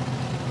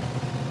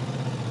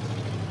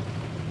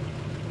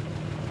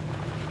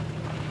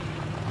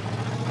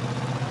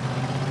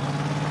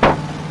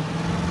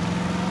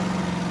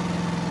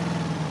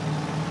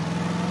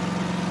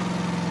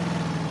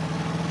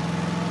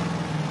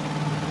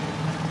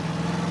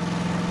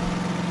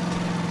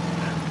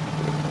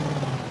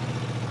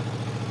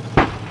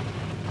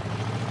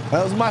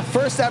 That was my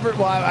first ever.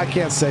 Well, I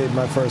can't say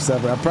my first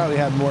ever. I probably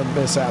had more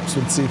mishaps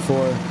with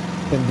C4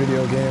 in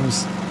video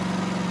games.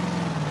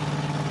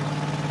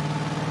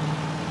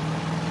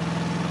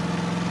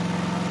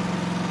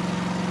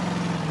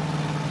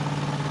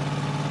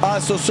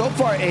 So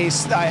far,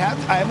 Ace, I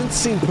haven't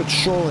seen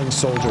patrolling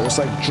soldiers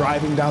like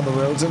driving down the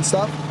roads and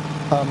stuff.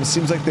 It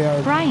seems like they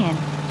are. Brian,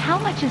 how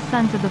much is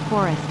Sons of the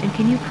Forest, and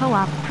can you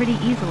co-op pretty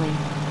easily?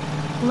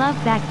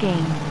 Love that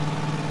game.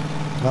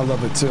 I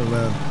love it too,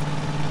 man.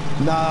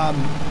 Nah,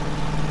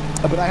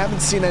 but I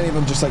haven't seen any of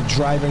them just like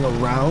driving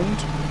around.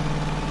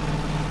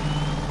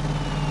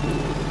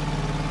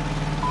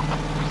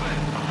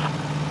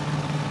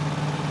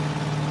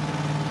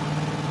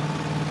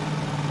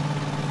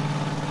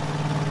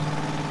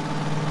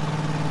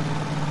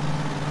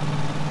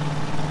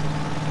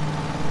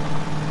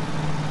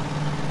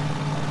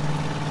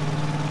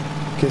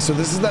 Okay, so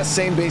this is that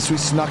same base we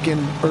snuck in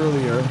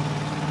earlier.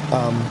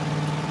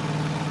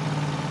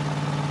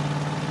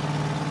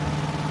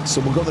 So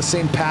we'll go the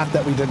same path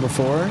that we did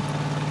before.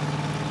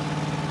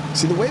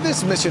 See, the way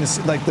this mission is,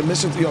 like, the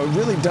mission, you know, it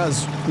really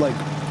does, like,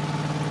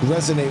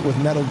 resonate with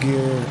Metal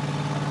Gear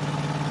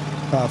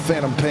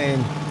Phantom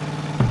Pain.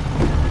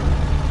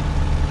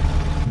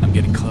 I'm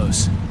getting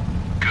close.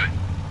 Good.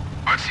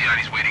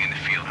 Arciati's waiting in the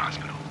field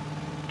hospital.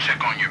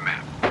 Check on your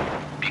map.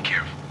 Be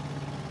careful.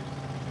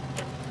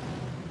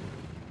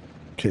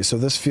 Okay, so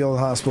this field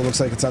hospital looks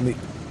like it's on the...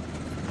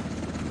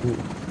 Ooh.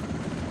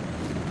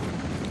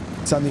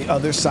 It's on the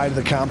other side of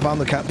the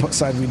compound, the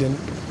side we didn't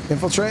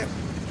infiltrate.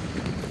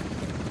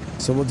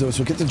 So we'll do is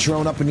we'll get the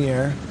drone up in the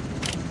air.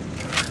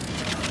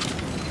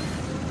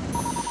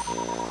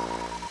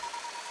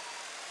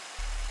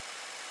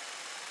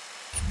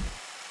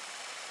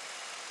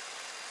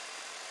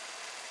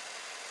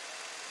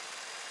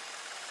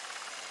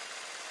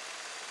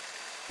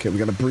 Okay, we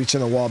got a breach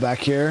in the wall back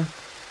here.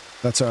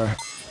 That's our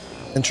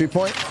entry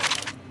point.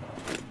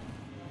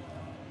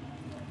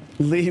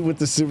 Lee with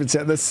the super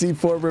chat. The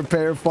C4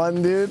 repair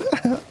fund, dude.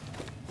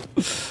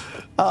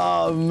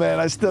 Oh man,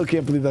 I still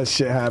can't believe that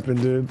shit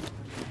happened, dude.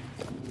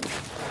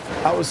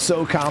 I was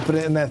so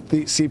confident in that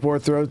C4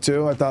 throw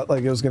too. I thought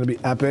like it was gonna be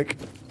epic.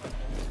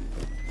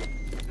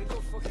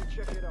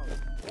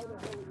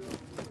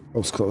 That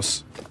was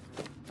close.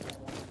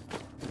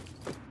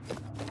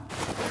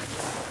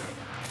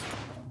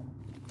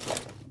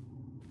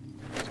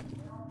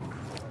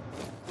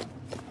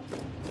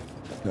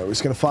 No, we're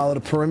just gonna follow the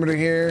perimeter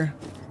here.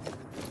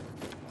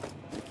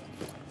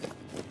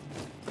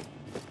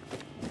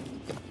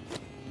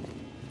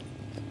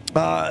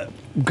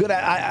 Good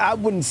at, I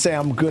wouldn't say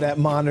I'm good at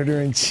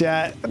monitoring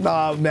chat.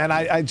 No, man,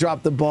 I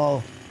drop the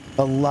ball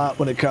a lot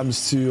when it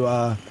comes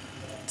to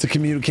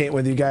communicate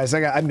with you guys.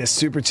 I miss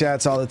super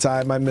chats all the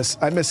time. I miss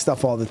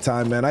stuff all the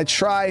time, man. I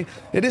try.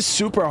 It is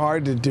super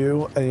hard to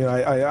do. And, you know,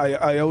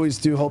 I always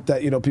do hope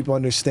that, you know, people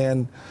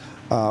understand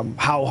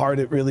how hard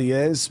it really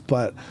is,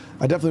 but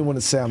I definitely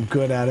wouldn't say I'm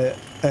good at it.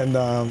 And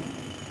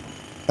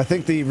I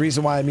think the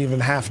reason why I'm even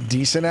half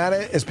decent at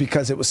it is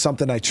because it was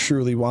something I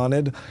truly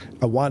wanted.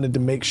 I wanted to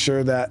make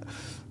sure that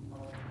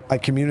I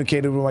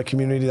communicated with my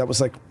community. That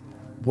was like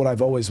what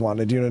I've always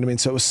wanted, you know what I mean?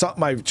 So it was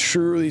something I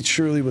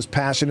truly was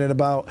passionate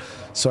about.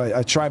 So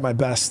I tried my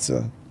best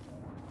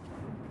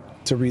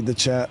to read the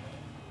chat.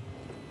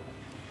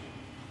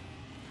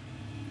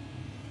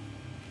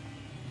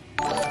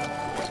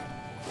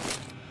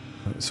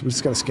 So we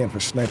just gotta scan for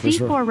snipers.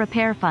 C4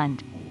 Repair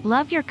Fund.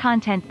 Love your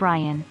content,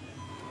 Brian.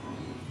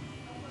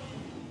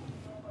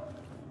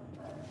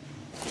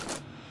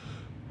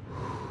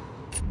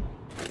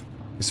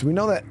 So we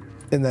know that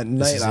in that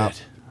night op,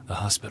 the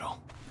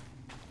hospital.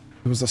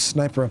 There was a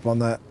sniper up on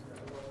that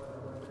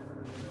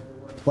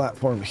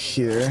platform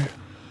here.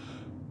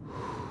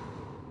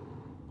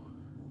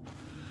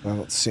 I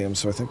don't see him,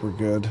 so I think we're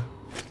good.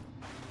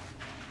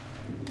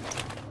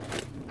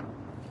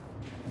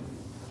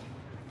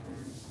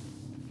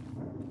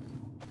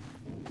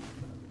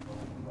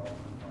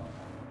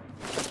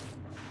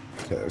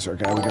 Okay, there's our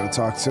guy we gotta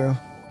talk to.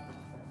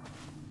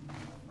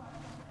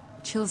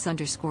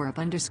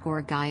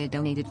 Chills_up_Gaia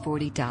donated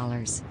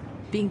 $40.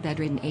 Being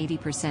bedridden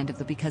 80% of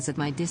the because of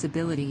my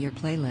disability, your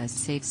playlist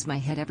saves my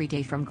head every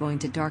day from going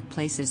to dark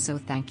places, so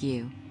thank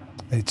you.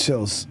 Hey,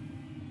 Chills.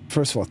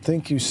 First of all,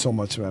 thank you so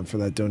much, man, for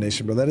that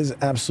donation, bro. That is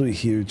absolutely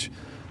huge.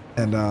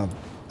 And I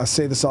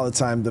say this all the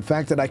time. The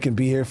fact that I can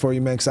be here for you,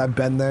 man, because I've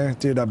been there,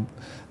 dude, and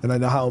I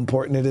know how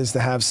important it is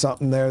to have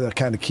something there that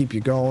kind of keep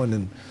you going.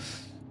 And,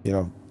 you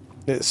know,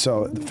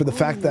 so for the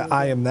fact that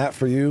I am that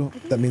for you,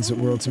 that means the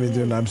world to me, dude.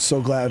 And I'm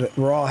so glad.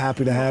 We're all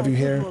happy to have you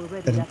here.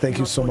 And thank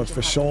you so much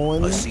for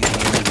showing. I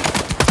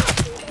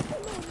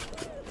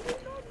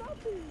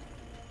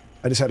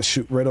just had to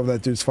shoot right over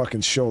that dude's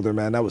fucking shoulder,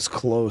 man. That was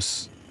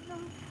close.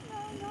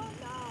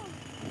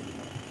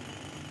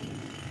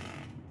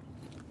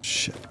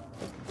 Shit.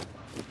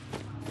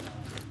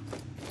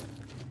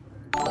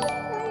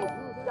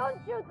 Don't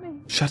shoot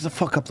me. Shut the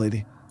fuck up,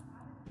 lady.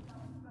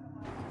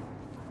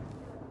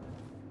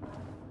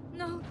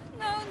 No.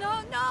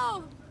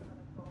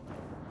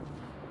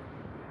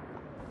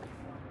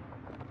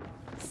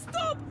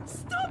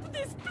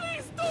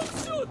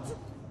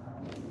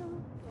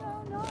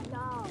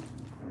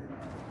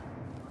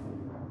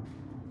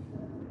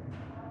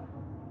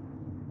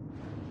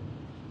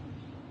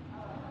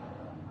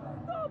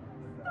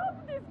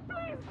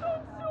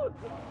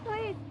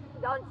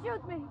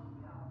 shoot me.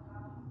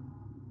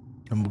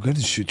 I'm going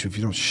to shoot you if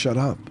you don't shut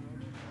up.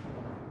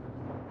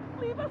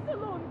 Leave us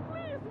alone,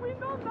 please. We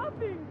know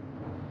nothing.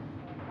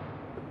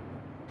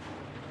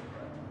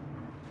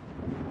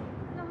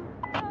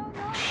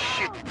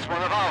 Shit, it's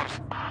one of ours.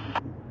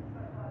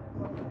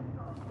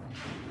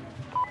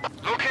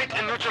 Locate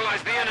and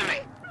neutralize the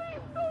enemy.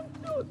 Please don't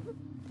shoot.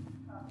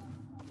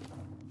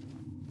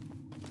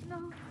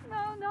 No.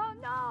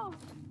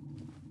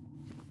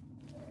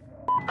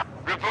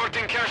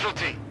 Reporting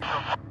casualty.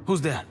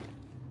 Who's there?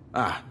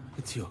 Ah,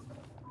 it's you.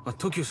 What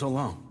took you so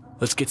long?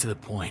 Let's get to the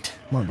point.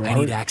 Come on, bro. I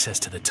need access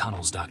to the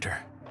tunnels, Doctor.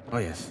 Oh,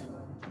 yes.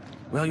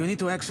 Well, you need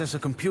to access a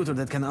computer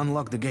that can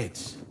unlock the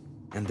gates.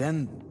 And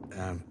then,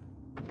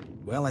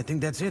 well, I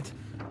think that's it.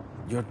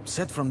 You're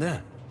set from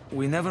there.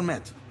 We never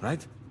met,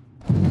 right?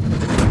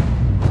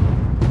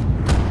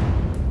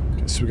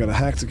 Okay, so we gotta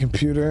hack the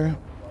computer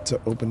to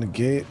open the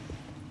gate.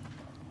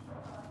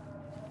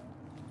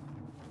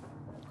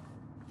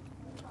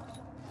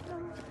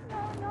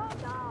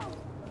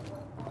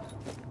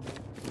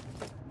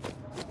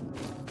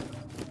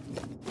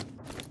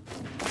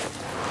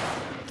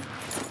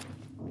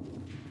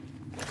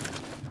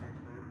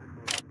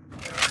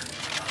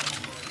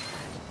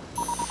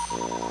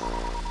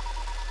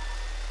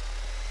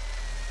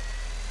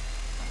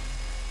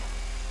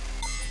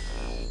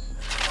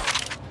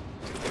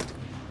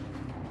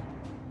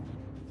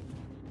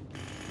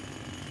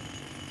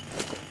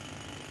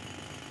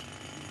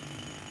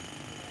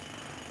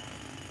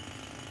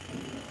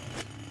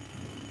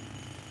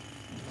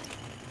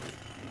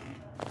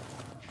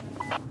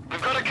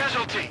 We've got a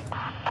casualty.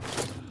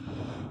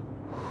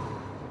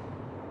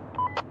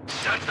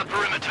 Search the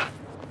perimeter.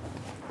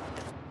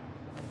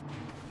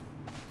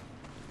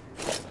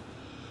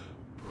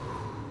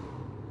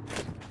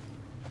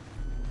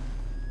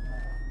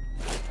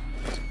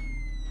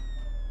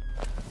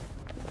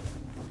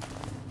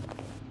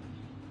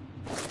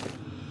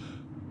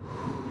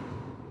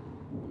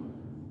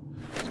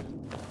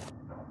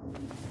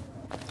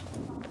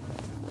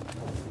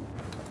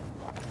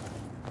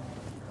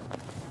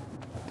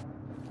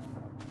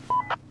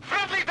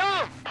 Friendly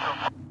down!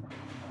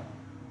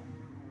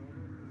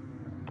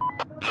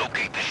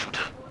 Locate the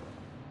shooter.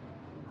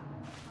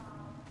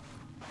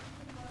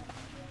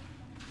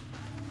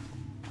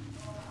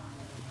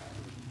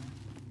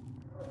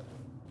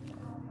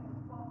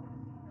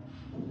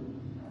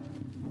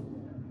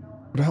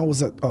 What the hell was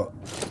that? Oh.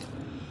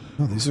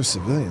 No, these are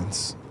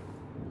civilians.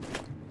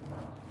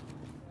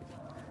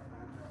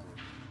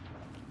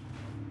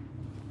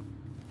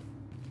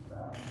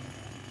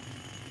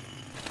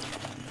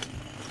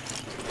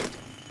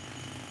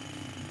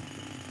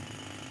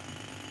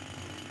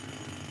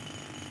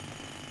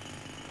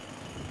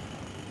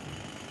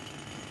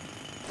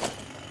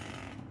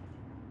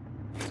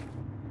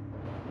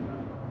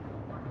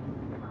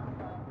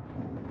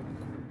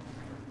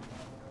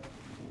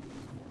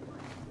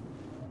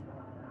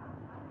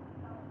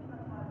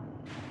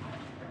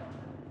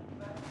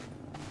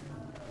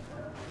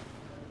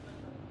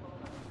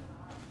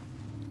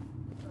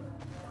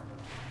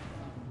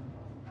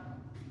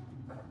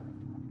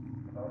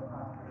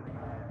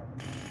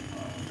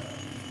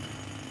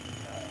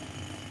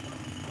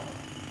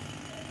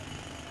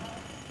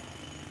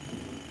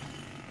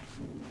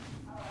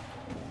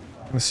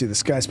 I see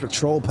this guy's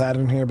patrol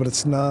pattern here, but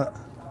it's not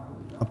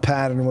a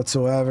pattern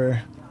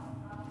whatsoever.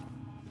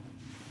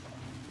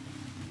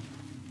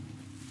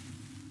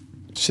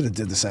 Should have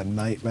did this at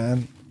night,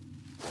 man.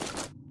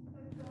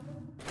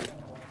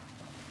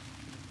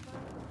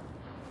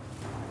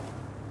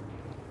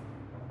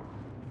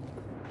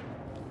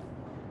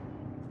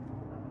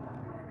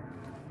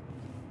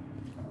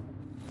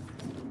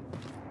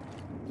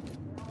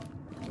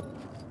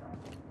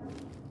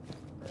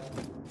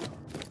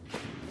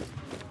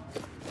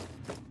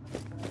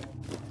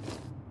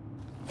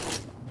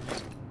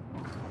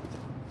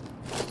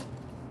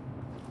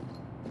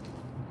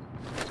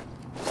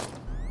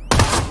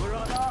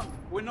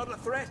 We're not a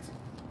threat.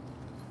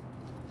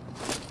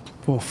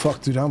 Oh,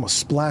 fuck, dude. I almost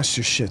splashed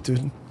your shit, dude.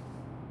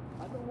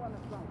 I don't want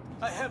to fight.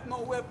 I have no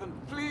weapon.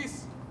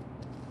 Please.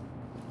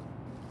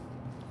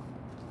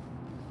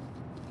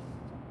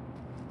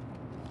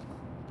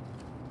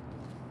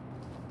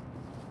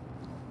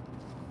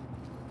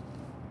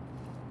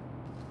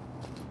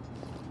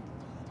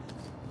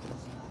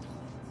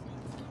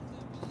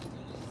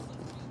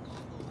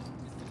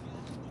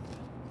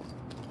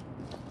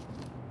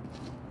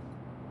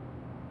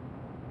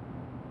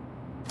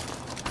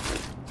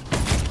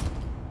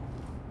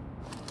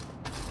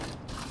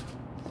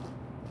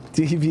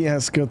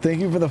 DVS, go.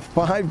 Thank you for the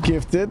 5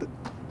 gifted.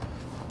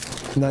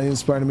 Now you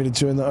inspired me to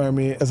join the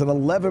army as an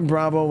 11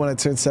 Bravo when I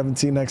turn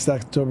 17 next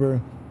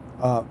October.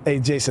 Hey,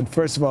 Jason,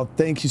 first of all,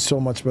 thank you so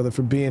much, brother,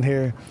 for being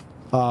here.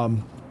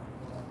 And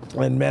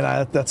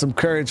man, that's some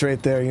courage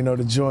right there, you know,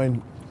 to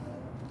join.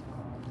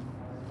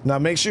 Now,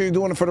 make sure you're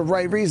doing it for the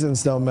right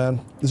reasons, though, man.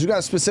 Because you got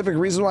a specific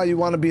reason why you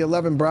want to be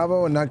 11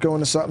 Bravo and not go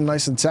into something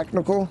nice and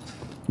technical.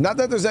 Not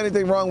that there's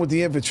anything wrong with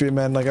the infantry,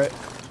 man. Like, I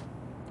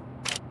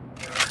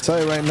tell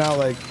you right now,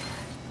 like,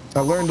 I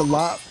learned a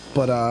lot,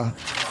 but I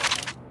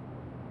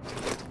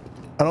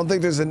don't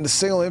think there's a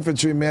single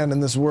infantryman in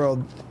this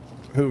world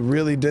who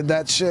really did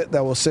that shit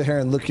that will sit here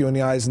and look you in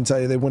the eyes and tell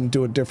you they wouldn't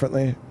do it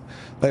differently.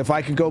 Like, if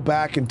I could go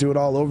back and do it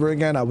all over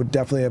again, I would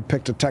definitely have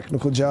picked a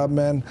technical job,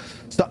 man.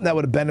 Something that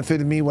would have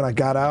benefited me when I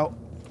got out.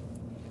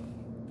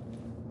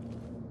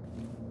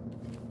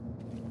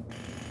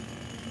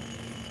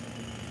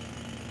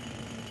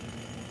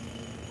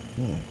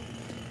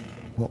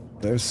 Well,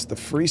 there's the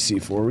free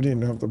C4 we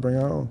didn't have to bring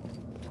out.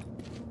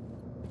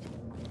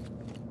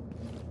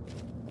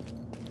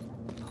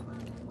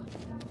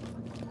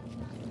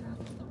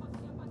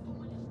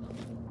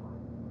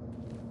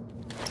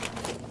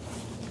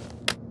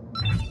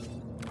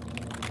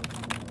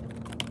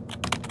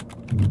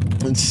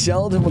 And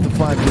Sheldon with the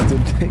 5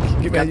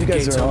 minutes. Man, you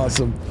guys are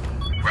awesome.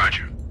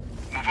 Roger.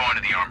 Move on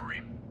to the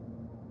armory.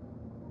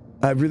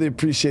 I really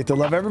appreciate the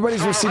love.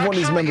 Everybody's received one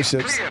of these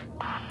memberships.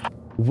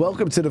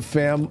 Welcome to the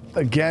fam.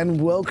 Again,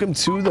 welcome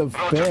to the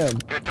fam.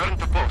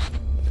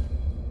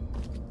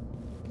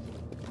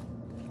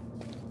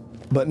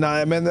 But nah,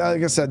 I mean,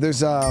 like I said, there's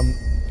the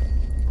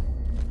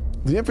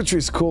infantry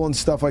is cool and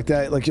stuff like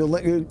that. Like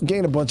you'll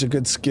gain a bunch of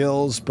good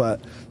skills,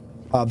 but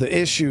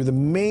the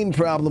main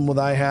problem with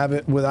I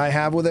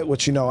have with it,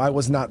 which, you know, I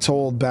was not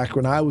told back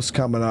when I was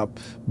coming up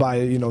by,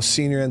 you know,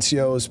 senior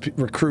NCOs,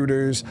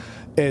 recruiters,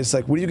 is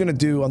like, what are you gonna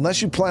do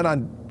unless you plan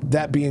on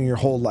that being your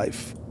whole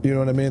life? You know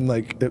what I mean?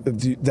 Like,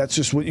 that's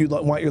just what you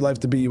want your life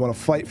to be. You want to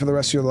fight for the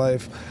rest of your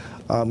life,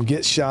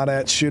 get shot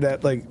at, shoot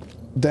at, like,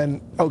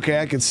 then, okay,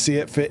 I can see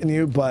it fitting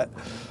you. But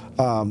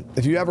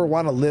if you ever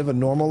want to live a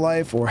normal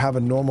life or have a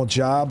normal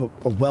job,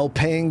 a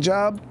well-paying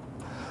job,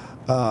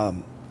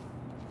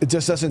 it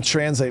just doesn't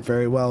translate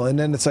very well. And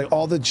then it's like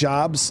all the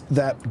jobs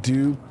that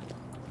do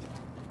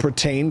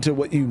pertain to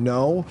what you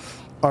know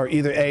are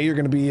either A, you're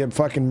going to be a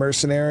fucking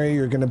mercenary,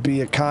 you're going to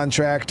be a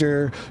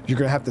contractor, you're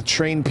going to have to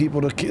train people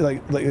to,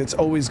 like it's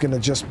always going to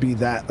just be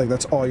that. Like,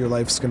 that's all your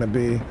life's going to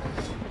be.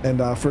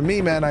 And for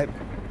me, man,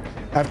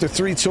 after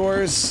 3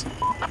 tours,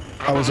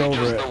 I was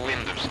over it.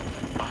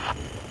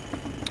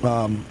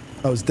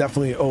 I was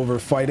definitely over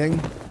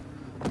fighting.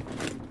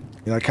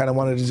 You know, I kind of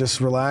wanted to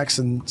just relax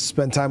and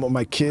spend time with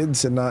my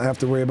kids and not have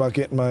to worry about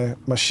getting my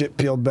shit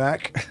peeled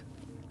back.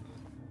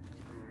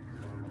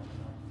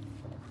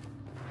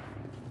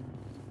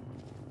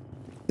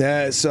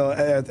 Yeah, so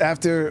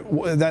after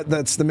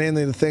that's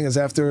mainly the thing, is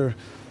after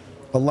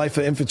a life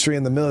of infantry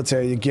in the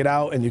military, you get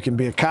out and you can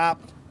be a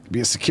cop, be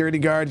a security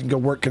guard, you can go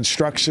work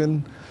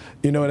construction.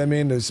 You know what I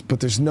mean?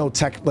 There's no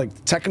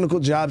technical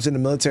jobs in the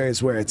military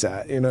is where it's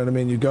at. You know what I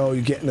mean? You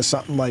get into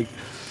something like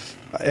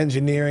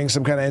engineering,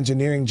 some kind of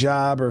engineering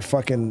job, or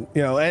fucking,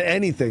 you know,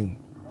 anything.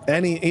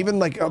 Even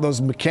like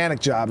those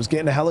mechanic jobs,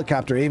 getting a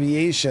helicopter,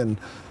 aviation,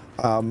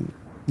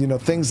 you know,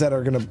 things that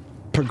are gonna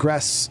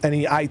progress,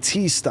 any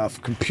IT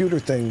stuff, computer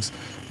things.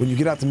 When you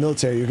get out the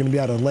military, you're gonna be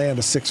able to land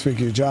a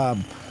 6-figure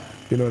job.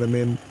 You know what I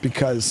mean?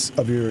 Because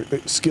of your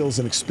skills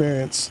and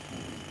experience.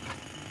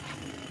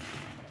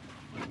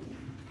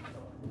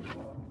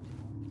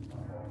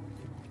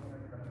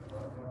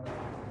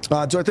 Do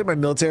I think my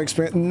military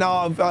experience?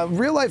 No,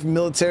 real life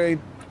military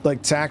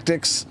like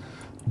tactics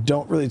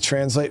don't really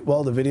translate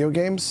well to video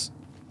games,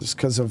 just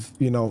because of,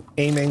 you know,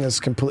 aiming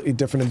is completely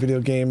different in video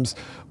games.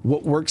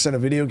 What works in a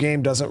video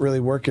game doesn't really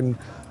work in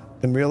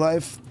real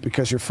life,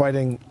 because you're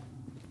fighting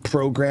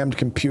programmed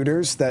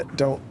computers that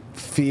don't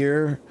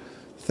fear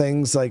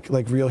things like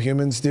real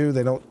humans do.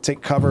 They don't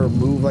take cover or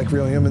move like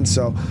real humans.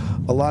 So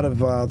a lot of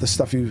the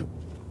stuff you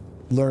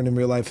learn in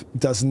real life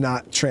does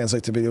not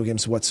translate to video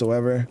games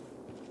whatsoever.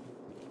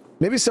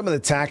 Maybe some of the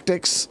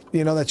tactics,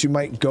 you know, that you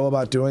might go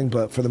about doing,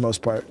 but for the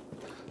most part,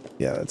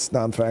 yeah, it's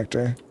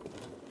non-factor.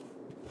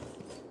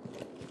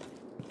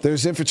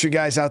 There's infantry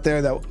guys out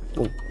there that...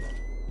 Oh.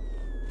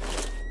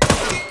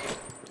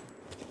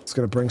 It's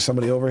gonna bring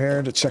somebody over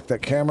here to check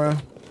that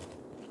camera.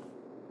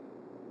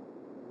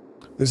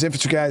 There's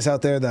infantry guys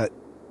out there that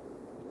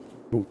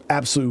will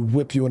absolutely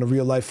whip you in a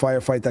real-life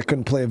firefight that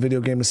couldn't play a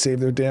video game to save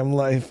their damn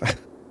life.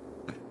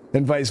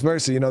 And vice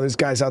versa, you know, there's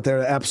guys out there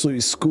that absolutely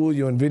school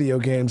you in video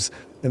games.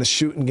 In a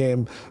shooting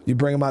game, you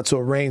bring them out to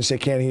a range, they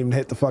can't even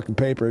hit the fucking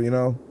paper, you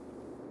know?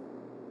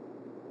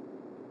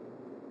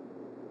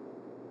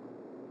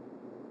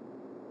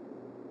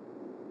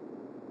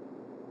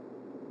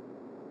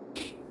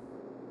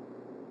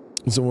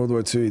 It's in World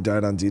War II, he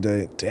died on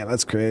D-Day. Damn,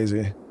 that's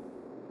crazy.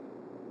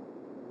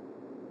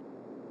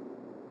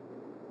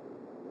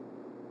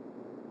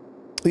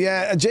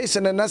 Yeah,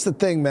 Jason, and that's the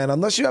thing, man.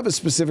 Unless you have a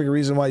specific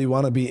reason why you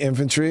want to be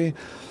infantry,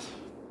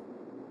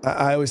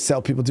 I always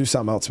tell people, do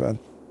something else, man.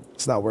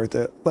 It's not worth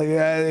it. Like,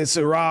 yeah, it's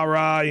a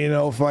rah-rah, you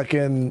know,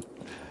 fucking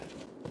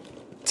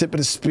tip of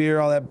the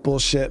spear, all that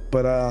bullshit,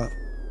 but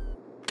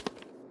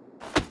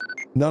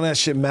none of that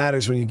shit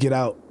matters when you get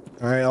out.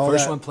 All right, all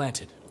First that, one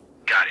planted.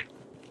 Got it.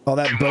 All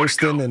that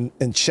boasting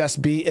and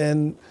chest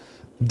beating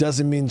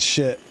doesn't mean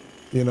shit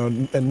you know,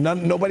 and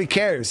nobody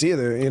cares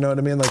either. You know what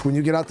I mean? Like when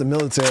you get out the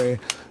military,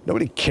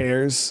 nobody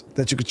cares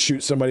that you could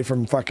shoot somebody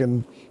from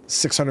fucking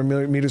 600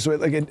 meters away.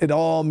 Like it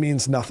all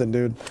means nothing,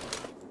 dude.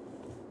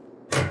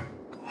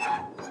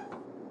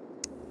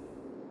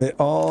 It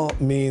all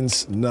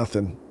means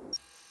nothing.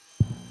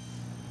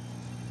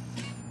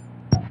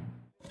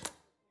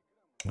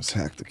 Let's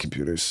hack the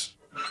computers.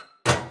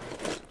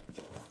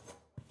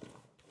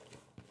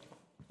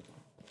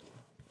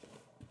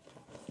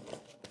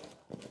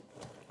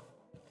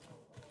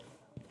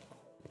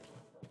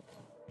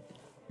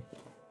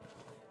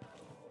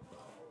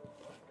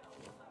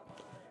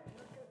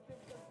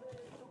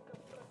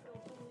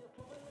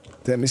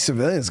 Damn, these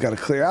civilians got to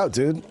clear out,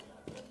 dude.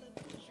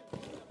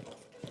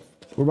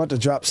 We're about to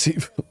drop C.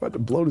 We're about to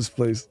blow this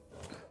place.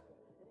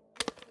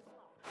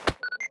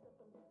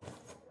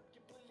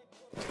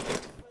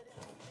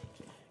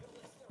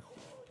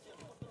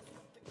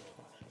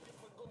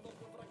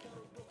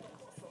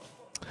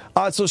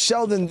 So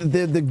Sheldon,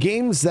 the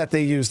games that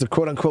they use, the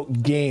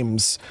quote-unquote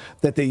games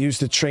that they use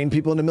to train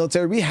people in the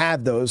military, we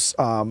have those,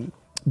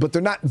 but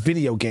they're not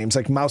video games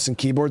like mouse and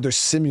keyboard. They're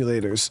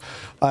simulators,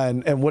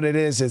 and what it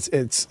is,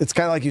 it's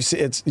kind of like you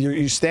see,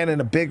 you stand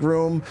in a big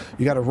room,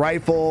 you got a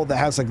rifle that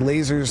has like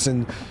lasers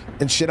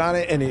and shit on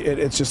it, and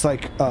it's just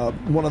like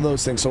one of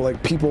those things. So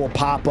like people will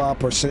pop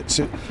up or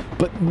shit,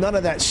 but none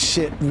of that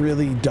shit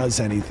really does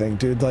anything,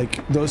 dude.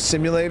 Like those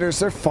simulators,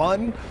 they're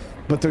fun,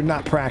 but they're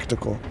not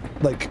practical.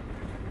 Like.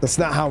 That's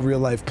not how real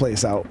life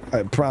plays out.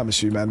 I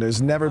promise you, man.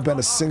 There's never been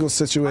a single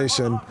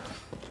situation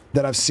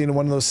that I've seen in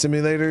one of those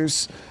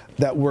simulators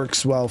that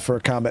works well for a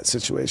combat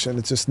situation.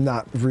 It's just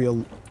not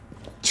real,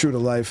 true to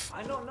life.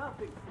 I know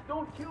nothing.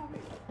 Don't kill me.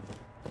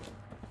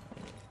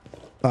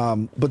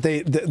 But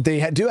they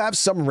do have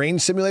some range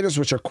simulators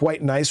which are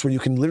quite nice, where you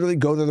can literally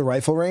go to the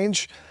rifle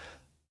range,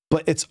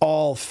 but it's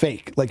all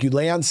fake. Like you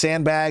lay on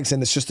sandbags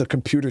and it's just a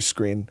computer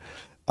screen.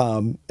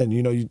 And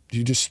you know, you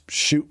just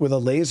shoot with a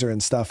laser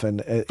and stuff,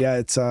 and yeah,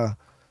 it's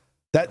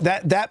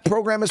that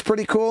program is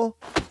pretty cool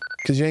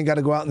because you ain't got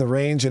to go out in the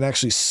range and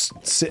actually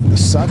sit in the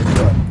sun.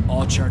 But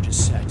all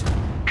charges set.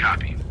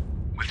 Copy.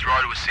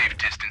 Withdraw to a safe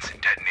distance and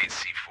detonate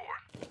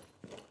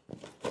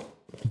C4.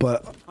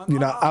 But you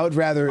know, I'd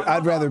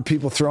rather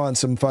people throw on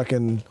some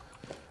fucking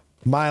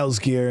Miles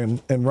gear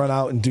and run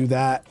out and do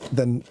that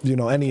than, you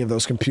know, any of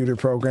those computer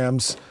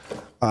programs.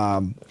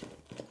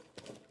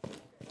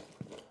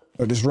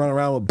 Or just run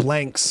around with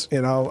blanks,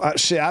 you know.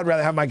 Shit, I'd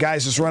rather have my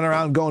guys just run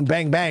around going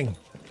bang bang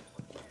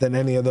than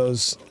any of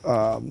those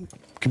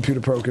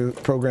computer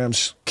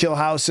programs. Kill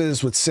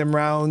houses with sim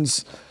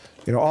rounds,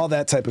 you know, all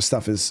that type of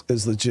stuff is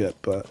legit.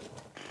 But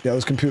yeah,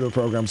 those computer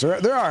programs they're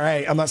all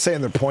right. I'm not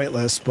saying they're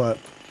pointless, but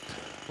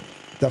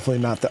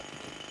definitely not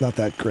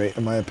that great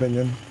in my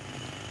opinion.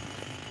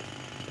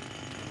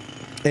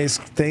 Ace,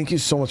 thank you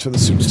so much for the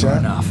super chat.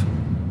 Enough.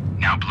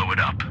 Now blow it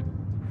up.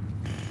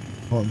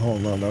 Hold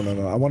on,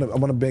 no. I want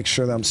to make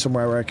sure that I'm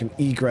somewhere where I can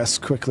egress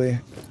quickly.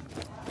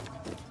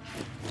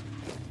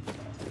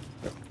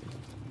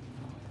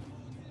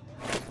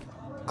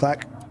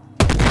 Clack.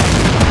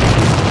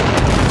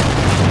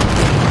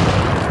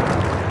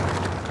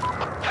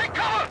 Take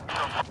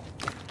cover.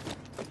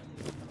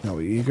 Now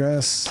we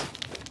egress.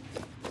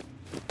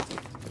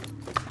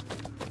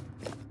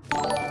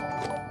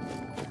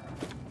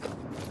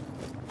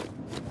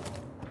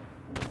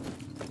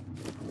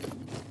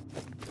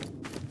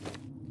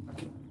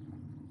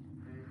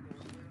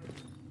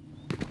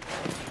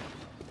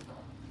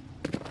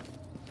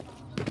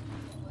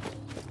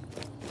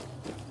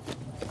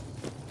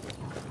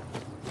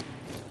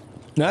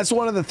 Now, that's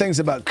one of the things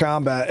about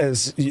combat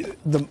is you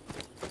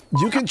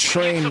can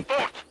train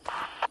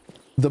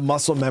the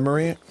muscle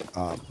memory.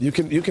 You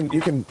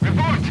can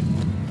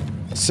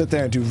sit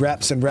there and do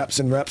reps and reps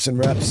and reps and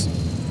reps.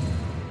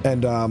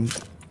 And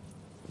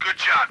good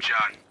job,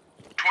 John.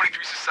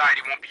 23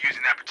 Society won't be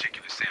using that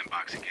particular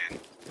sandbox again.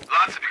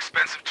 Lots of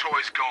expensive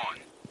toys gone,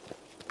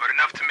 but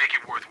enough to make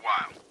it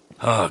worthwhile.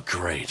 Oh,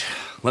 great.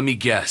 Let me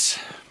guess.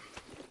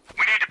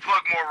 We need to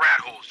plug more rat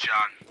holes,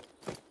 John.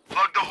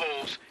 Plug the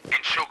holes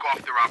and choke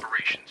off their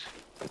operations.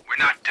 We're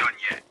not done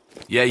yet.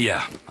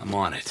 Yeah, I'm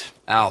on it.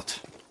 Out.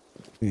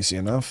 Easy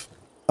enough.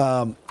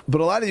 But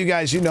a lot of you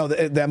guys, you know,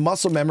 that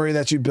muscle memory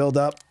that you build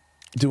up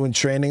doing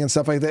training and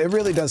stuff like that, it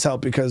really does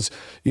help because,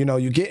 you know,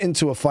 you get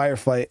into a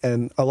firefight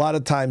and a lot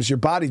of times your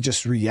body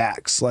just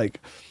reacts. Like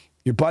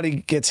your buddy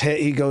gets hit,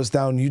 he goes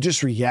down, you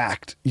just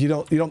react. You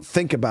don't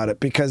think about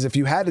it, because if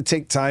you had to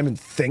take time and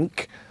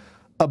think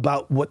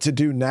about what to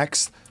do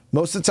next,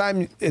 most of the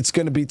time it's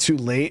going to be too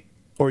late.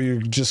 Or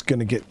you're just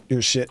gonna get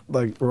your shit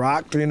like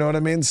rocked, you know what I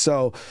mean?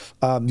 So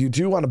you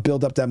do want to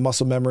build up that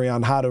muscle memory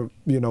on how to,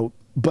 you know.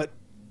 But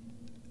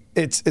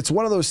it's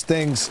one of those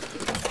things.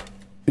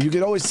 You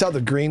could always tell the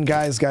green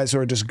guys who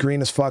are just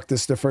green as fuck.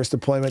 This is their first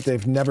deployment.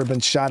 They've never been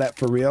shot at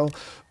for real.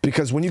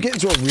 Because when you get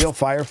into a real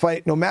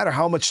firefight, no matter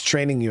how much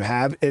training you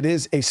have,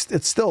 it's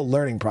still a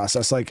learning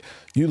process. Like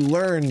you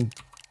learn,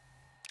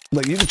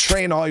 like you can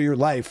train all your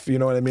life, you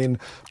know what I mean?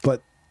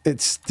 But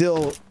it's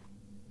still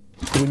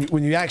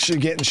when you actually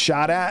getting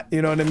shot at,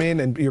 you know what I mean,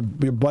 and your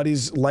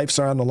buddies' lives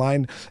are on the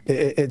line,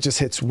 it just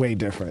hits way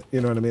different.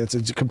 You know what I mean? It's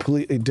a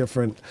completely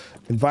different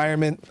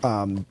environment.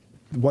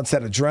 Once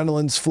that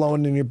adrenaline's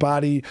flowing in your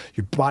body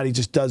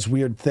just does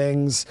weird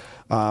things.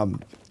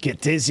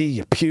 Get dizzy,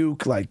 you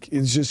puke. Like,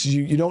 it's just,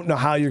 you don't know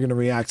how you're going to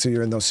react till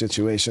you're in those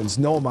situations.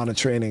 No amount of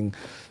training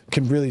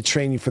can really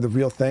train you for the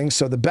real thing.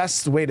 So the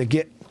best way to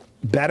get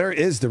better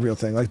is the real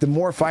thing. Like, the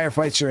more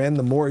firefights you're in,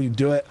 the more you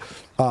do it,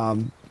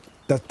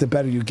 the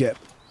better you get.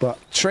 But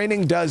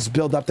training does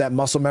build up that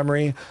muscle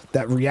memory,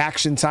 that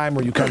reaction time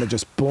where you kind of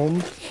just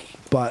boom.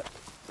 But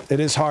it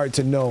is hard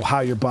to know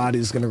how your body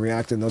is going to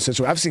react in those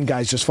situations. I've seen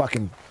guys just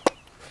fucking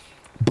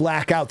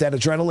black out. That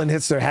adrenaline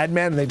hits their head,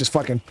 man, and they just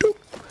fucking doop.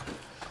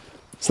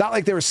 It's not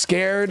like they were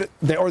scared,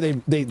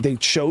 they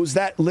chose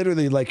that.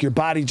 Literally, like, your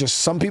body just,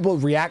 some people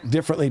react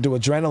differently to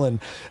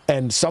adrenaline,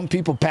 and some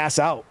people pass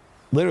out.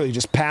 Literally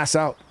just pass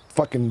out.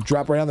 Fucking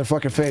drop right on their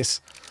fucking face.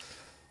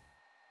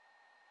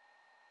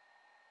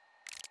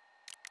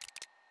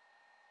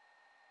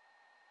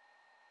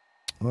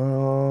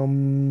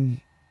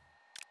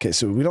 Okay,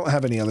 so we don't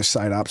have any other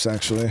side ops,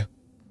 actually.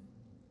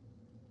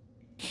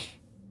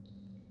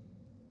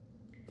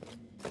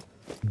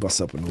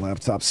 Bust up in the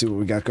laptop, see what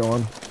we got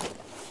going.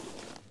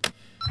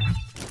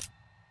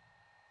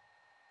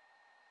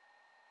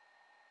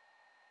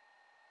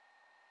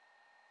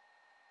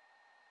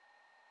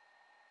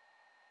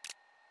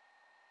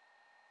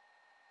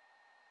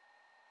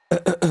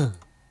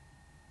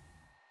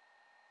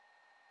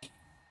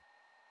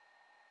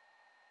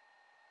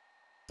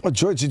 Oh,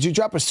 George, did you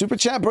drop a super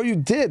chat? Bro, you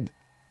did.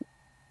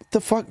 What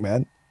the fuck,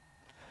 man?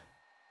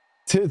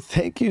 Dude,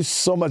 thank you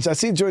so much. I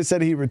see George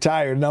said he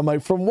retired, and I'm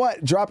like, from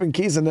what? Dropping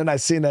keys, and then I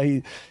seen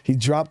that he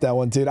dropped that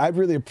one, dude. I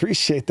really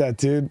appreciate that,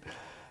 dude.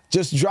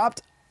 Just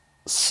dropped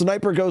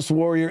Sniper Ghost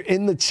Warrior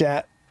in the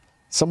chat.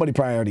 Somebody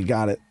probably already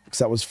got it, because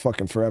that was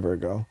fucking forever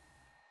ago.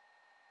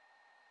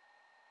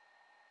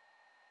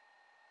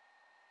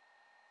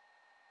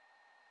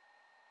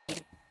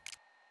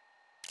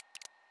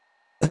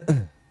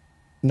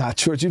 Nah,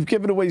 George, you've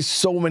given away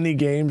so many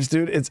games,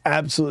 dude. It's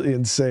absolutely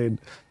insane.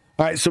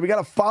 All right, so we got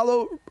to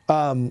follow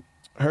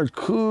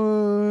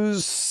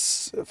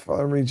Hercules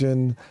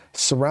region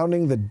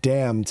surrounding the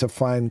dam to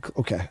find...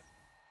 Okay.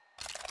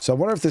 So I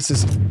wonder if this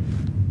is...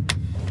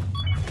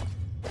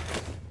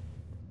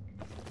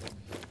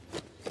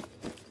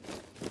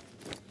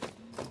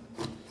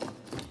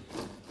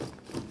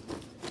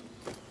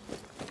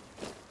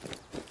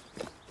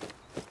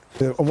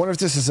 I wonder if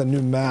this is a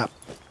new map.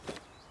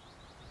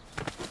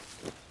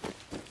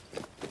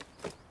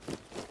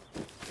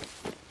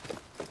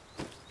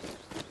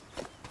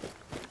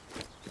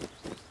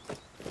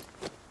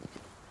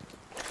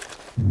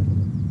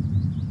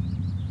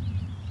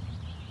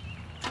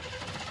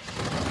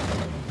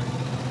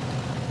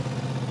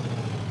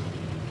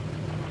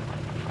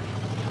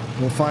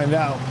 We'll find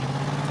out.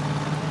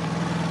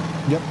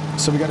 Yep,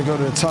 so we got to go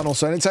to the tunnel.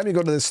 So anytime you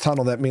go to this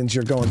tunnel, that means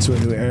you're going to a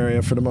new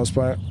area for the most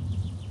part.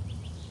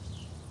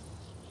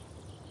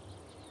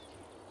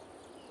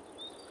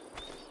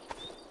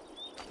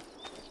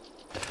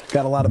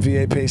 Got a lot of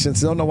VA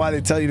patients. Don't know why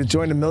they tell you to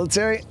join the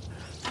military.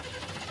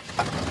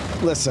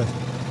 Listen,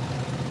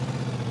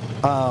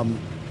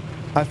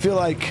 I feel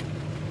like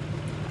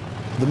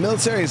the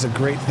military is a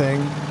great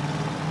thing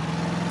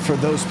for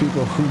those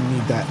people who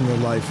need that in their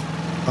life.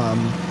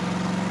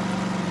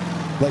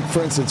 Like,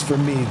 for instance, for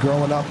me,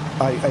 growing up,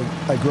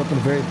 I grew up in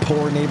a very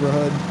poor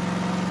neighborhood.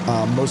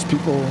 Most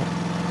people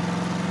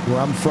where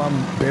I'm from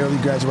barely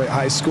graduate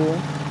high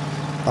school.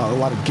 A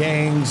lot of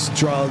gangs,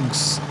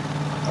 drugs,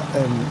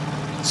 and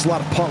it's a lot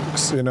of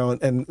punks, you know,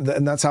 and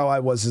that's how I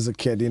was as a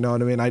kid, you know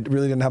what I mean? I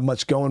really didn't have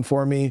much going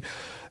for me.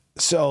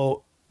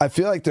 So I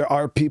feel like there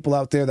are people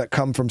out there that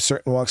come from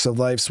certain walks of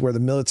life where the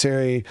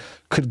military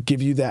could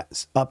give you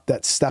that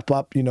step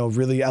up, you know,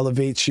 really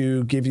elevate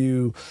you, give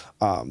you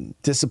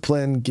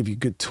discipline, give you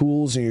good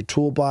tools in your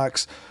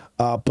toolbox.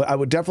 But I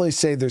would definitely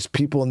say there's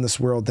people in this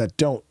world that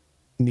don't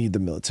need the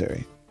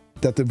military.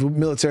 That the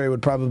military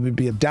would probably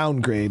be a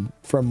downgrade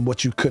from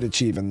what you could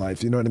achieve in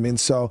life. You know what I mean?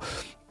 So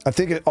I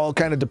think it all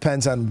kind of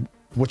depends on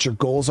what your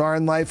goals are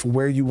in life,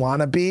 where you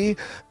want to be,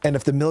 and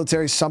if the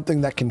military is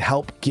something that can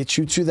help get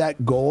you to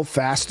that goal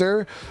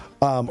faster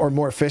or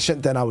more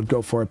efficient, then I would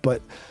go for it.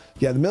 But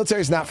yeah, the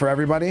military is not for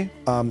everybody.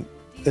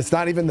 It's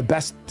not even the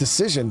best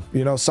decision.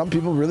 You know, some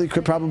people really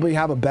could probably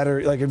have a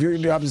better, like if your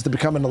job is to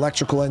become an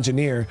electrical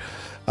engineer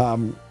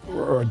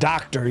or a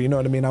doctor, you know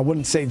what I mean? I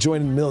wouldn't say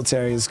joining the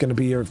military is going to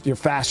be your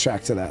fast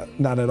track to that.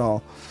 Not at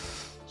all.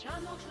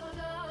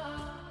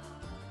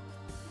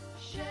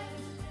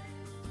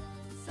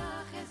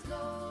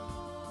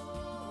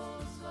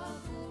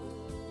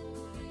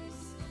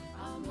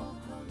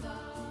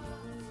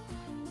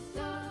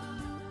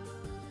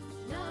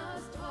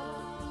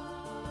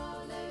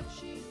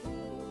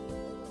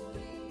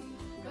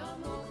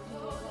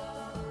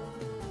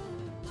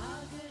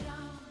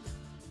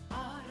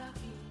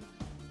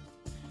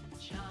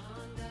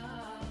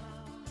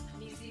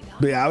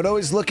 But yeah, I would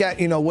always look at,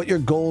 you know, what your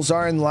goals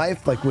are in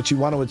life, like what you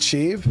want to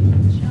achieve.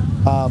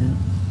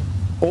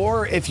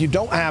 Or if you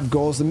don't have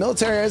goals, the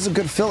military is a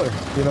good filler.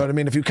 You know what I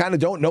mean? If you kind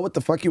of don't know what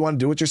the fuck you want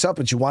to do with yourself,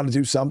 but you want to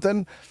do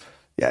something,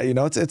 yeah, you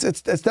know, it's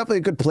definitely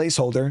a good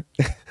placeholder.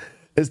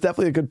 It's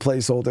definitely a good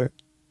placeholder.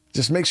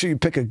 Just make sure you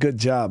pick a good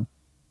job.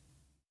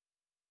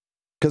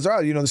 Because,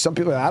 you know, there's some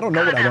people, I don't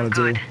know what I want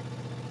to do.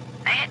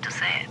 I hate to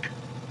say it.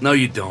 No,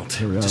 you don't.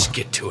 Just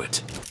get to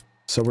it.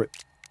 So we're,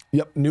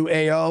 yep, new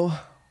AO.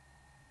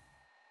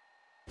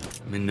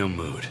 I'm in no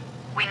mood.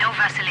 We know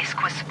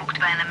Vasilisk was spooked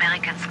by an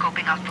American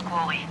scoping out the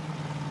quarry.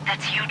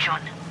 That's you,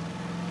 John.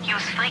 He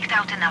was freaked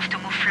out enough to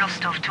move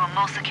Flostov to a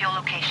more secure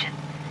location.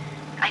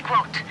 I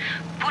quote,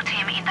 put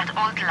him in that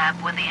old lab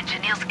where the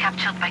engineers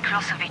captured by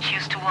Klossevich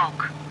used to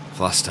work.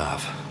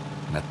 Flostov,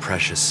 that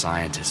precious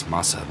scientist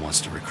Mossad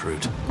wants to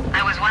recruit.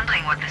 I was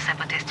wondering what the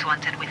Separatists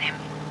wanted with him,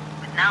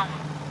 but now...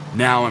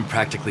 Now I'm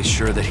practically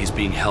sure that he's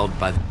being held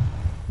by the...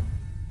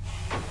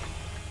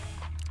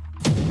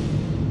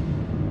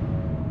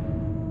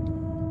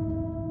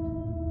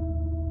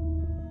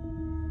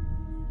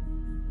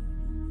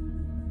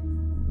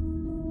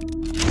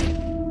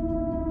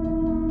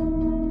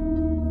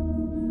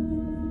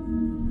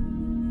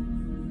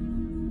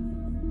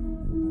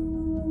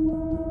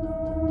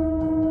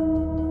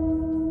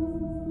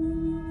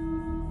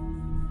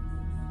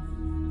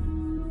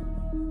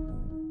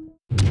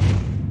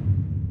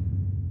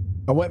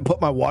 I went and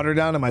put my water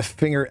down and my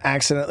finger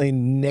accidentally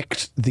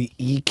nicked the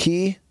E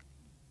key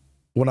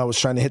when I was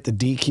trying to hit the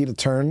D key to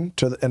turn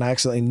to and I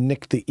accidentally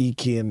nicked the E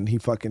key and he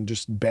fucking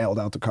just bailed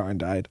out the car and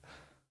died.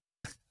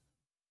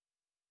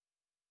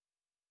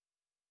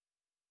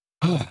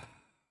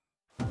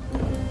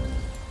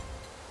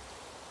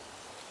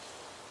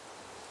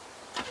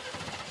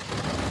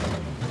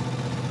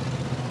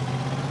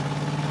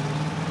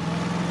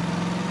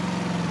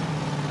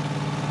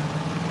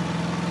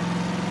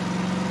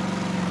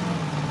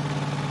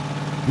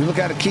 You look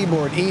at a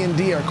keyboard, E and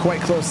D are quite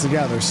close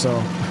together, so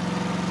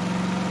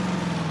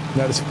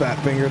I just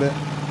fat fingered it.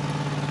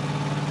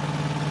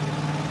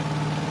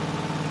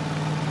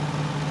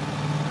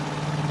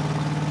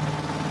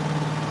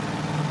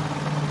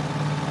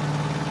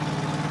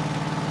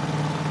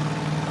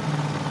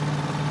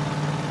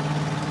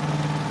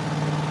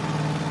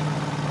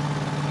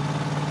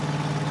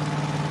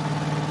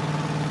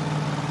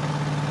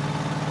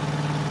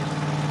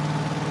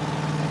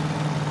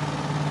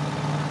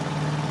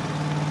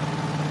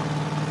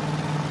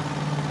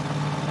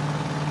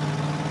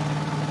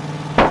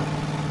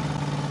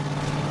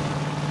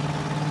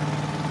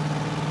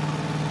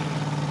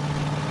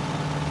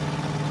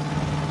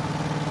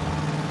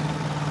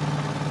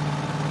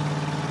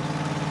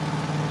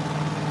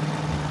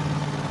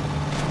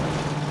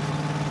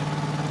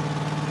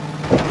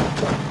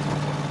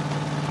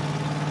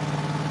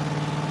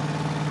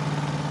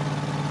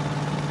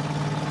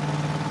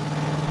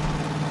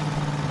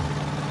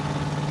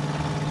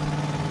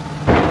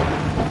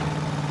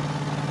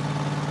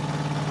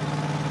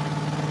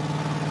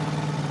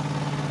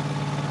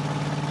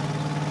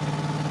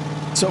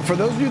 So for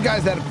those of you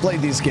guys that have played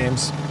these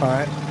games, all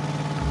right,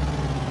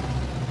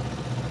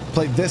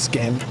 played this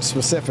game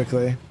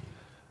specifically,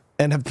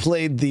 and have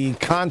played the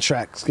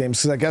Contracts games,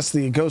 because I guess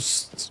the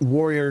Ghost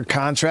Warrior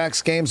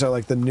Contracts games are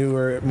like the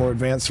newer, more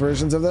advanced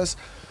versions of this.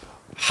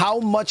 How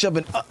much of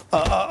an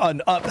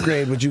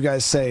upgrade would you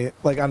guys say,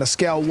 like on a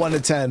scale 1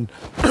 to 10,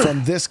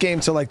 from this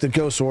game to like the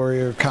Ghost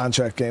Warrior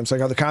Contract games?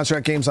 Like, are the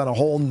Contract games on a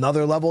whole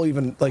nother level,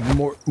 even like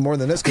more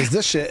than this? Because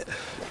this shit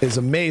is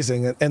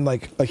amazing and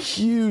like a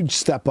huge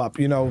step up,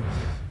 you know,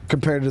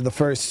 compared to the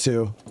first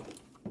two.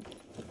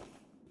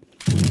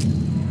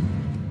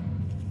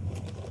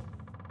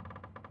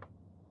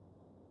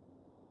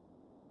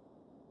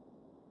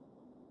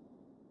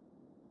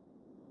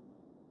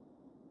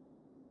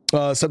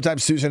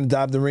 Sometimes Susan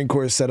Dobb, the Marine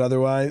Corps, said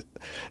otherwise.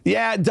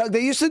 Yeah, Doug,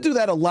 they used to do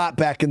that a lot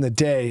back in the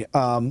day.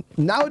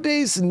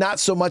 Nowadays, not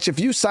so much. If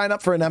you sign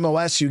up for an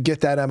MOS, you get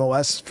that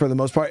MOS for the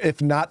most part.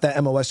 If not,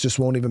 that MOS just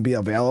won't even be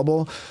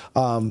available.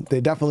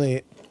 They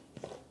definitely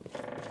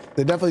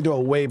do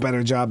a way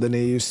better job than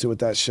they used to with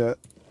that shit.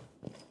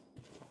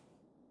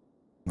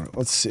 All right,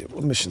 let's see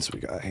what missions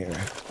we got here.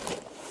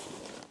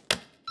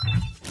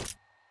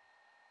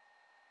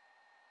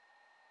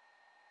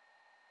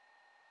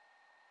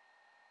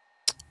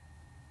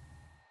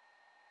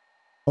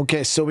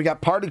 Okay, so we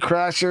got Party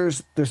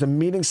Crashers. There's a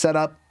meeting set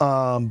up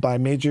by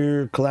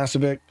Major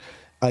Kalasevic.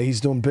 He's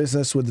doing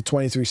business with the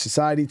 23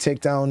 Society. Take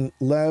down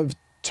Lev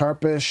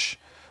Tarpish.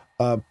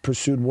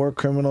 Pursued war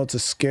criminal to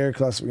scare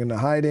Kalasevic into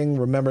hiding.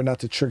 Remember not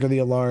to trigger the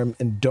alarm.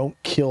 And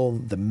don't kill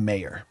the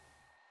mayor.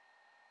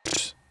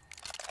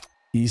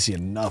 Easy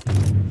enough.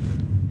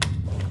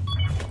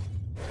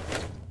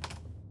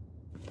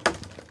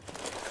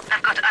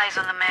 I've got eyes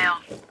on the mayor.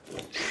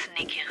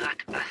 Sneaky rat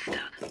bastard.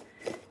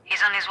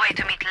 He's on his way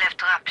to meet Lev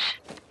Trapsh.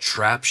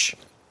 Trapsh?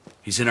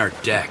 He's in our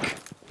deck.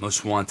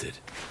 Most wanted.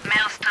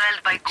 Mayor's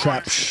trailed by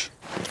goons.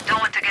 Don't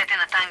want to get in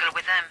a tangle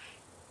with them.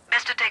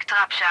 Best to take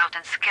Trapsh out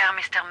and scare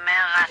Mr.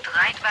 Mayor Rat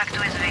right back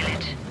to his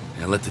village.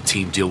 And let the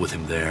team deal with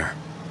him there.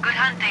 Good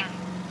hunting.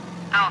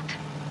 Out.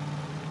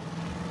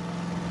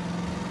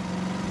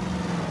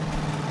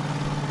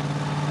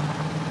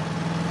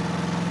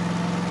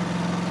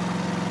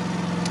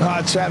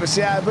 Travis,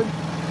 yeah, but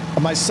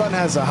my son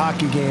has a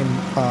hockey game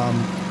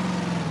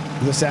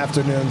this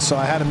afternoon, so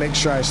I had to make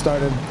sure I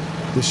started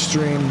the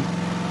stream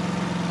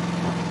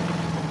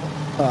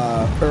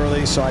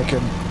early so I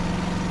could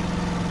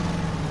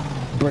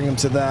bring him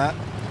to that.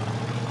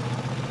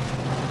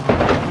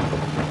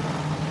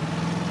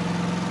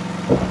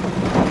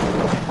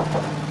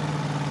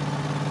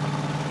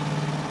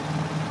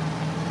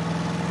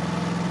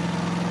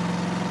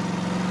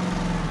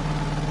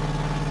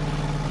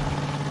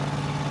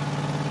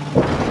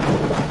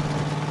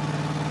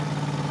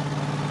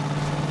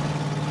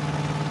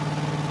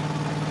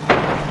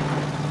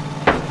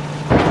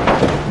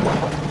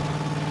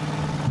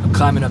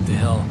 Climbing up the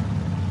hill.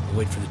 I'll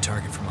wait for the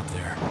target from up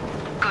there.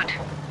 Good.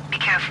 Be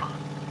careful.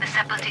 The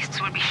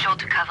separatists will be sure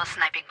to cover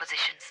sniping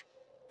positions.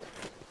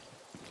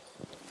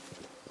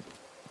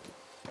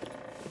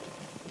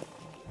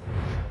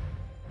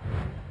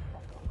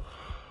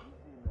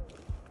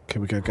 Okay,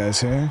 we got guys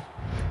here.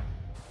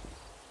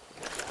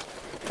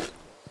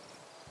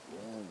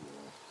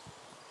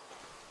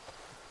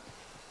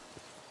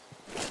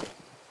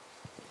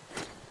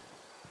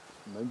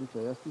 Mind if I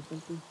ask you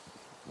something?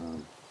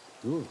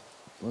 Sure.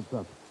 What's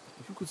up?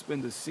 If you could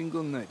spend a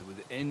single night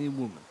with any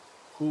woman,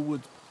 who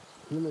would?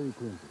 Hillary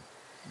Clinton.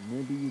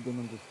 Maybe you don't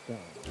understand.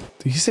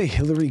 Did you say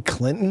Hillary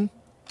Clinton?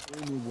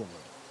 Any woman.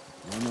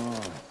 No,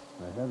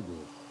 I have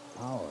the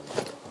power.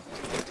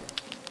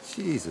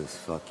 Jesus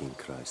fucking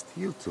Christ.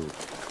 You too.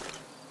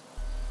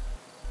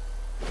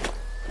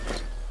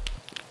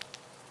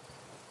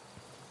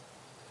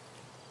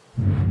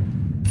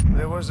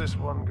 There was this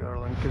one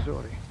girl in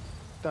Kazori,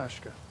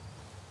 Tashka.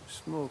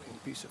 Smoking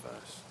piece of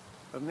ass.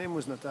 Her name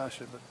was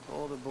Natasha, but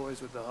all the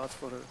boys with the hearts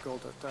for her called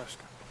her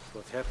Tashka.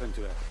 What happened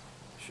to her?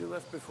 She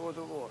left before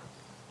the war.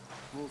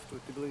 Moved to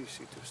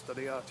Tbilisi to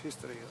study art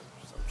history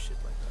or some shit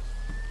like that.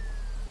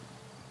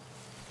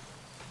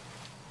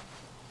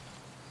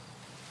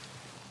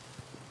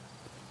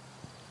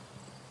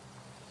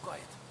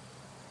 Quiet.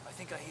 I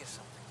think I hear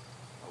something.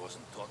 I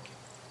wasn't talking.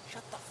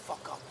 Shut the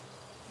fuck up.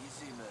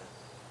 Easy, man.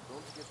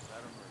 Don't get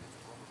paranoid. It's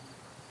probably...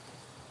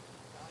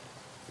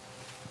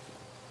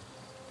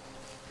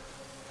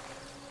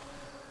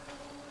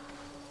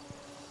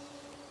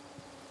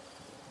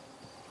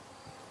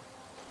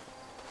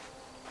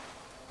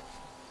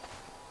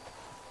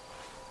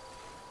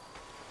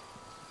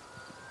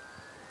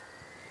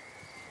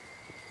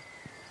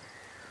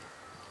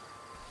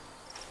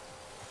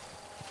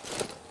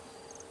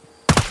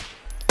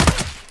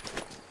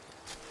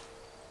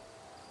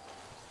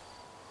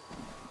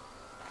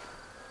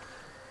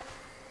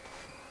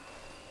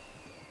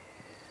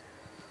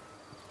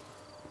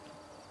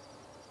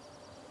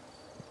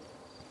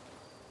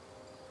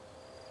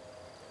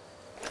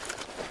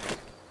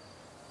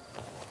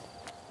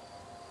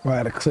 I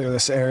had to clear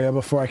this area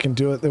before I can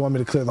do it. They want me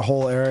to clear the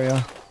whole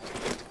area.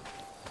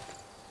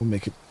 We'll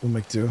make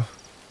do.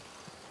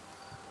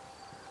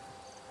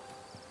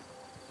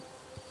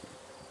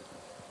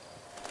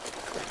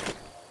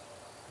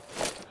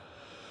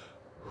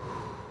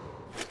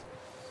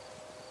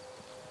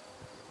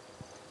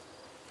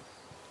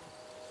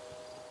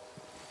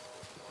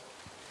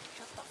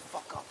 Shut the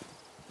fuck up.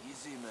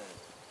 Easy, man.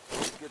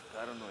 Don't get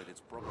paranoid.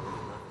 It's probably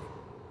nothing.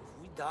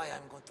 If we die,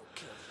 I'm going to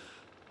kill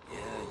you.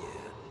 Yeah, yeah.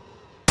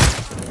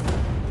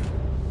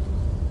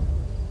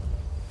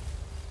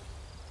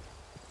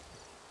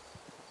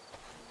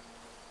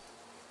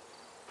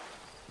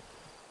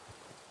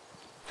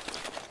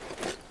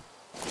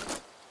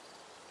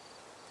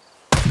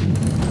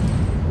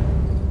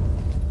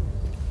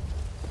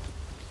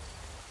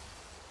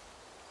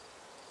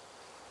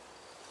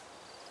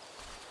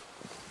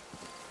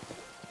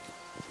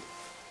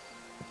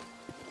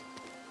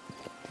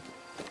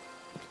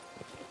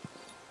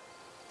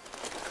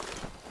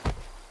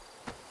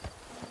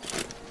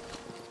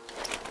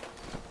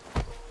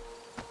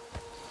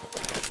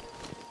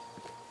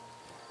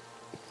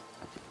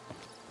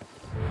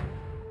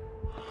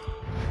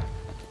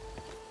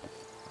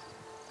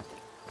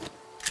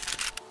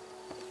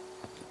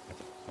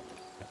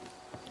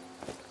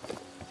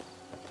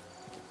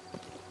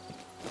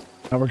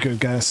 Now we're good,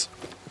 guys.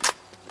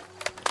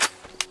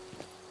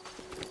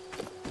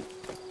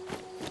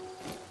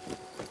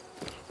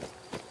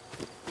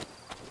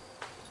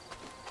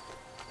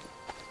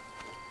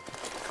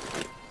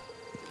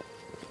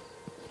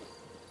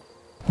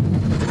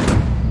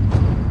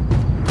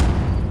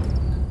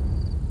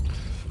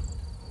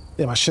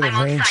 Yeah, I should have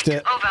ranged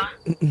it.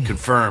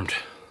 Confirmed.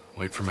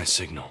 Wait for my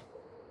signal.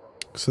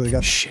 So they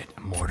got shit,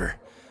 a mortar.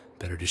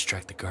 Better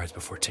distract the guards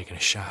before taking a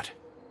shot.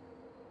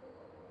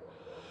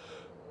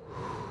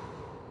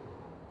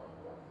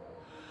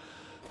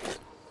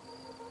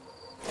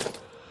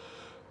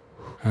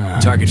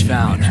 Target's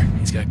found.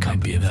 He's got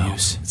company of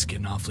use. It's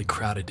getting awfully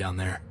crowded down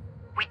there.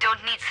 We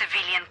don't need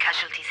civilian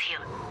casualties here.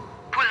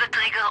 Pull the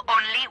trigger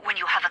only when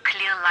you have a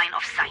clear line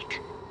of sight.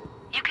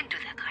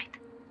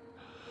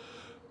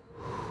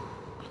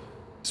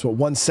 So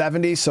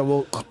 170, so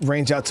we'll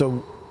range out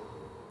to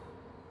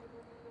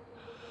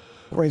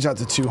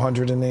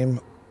 200 and name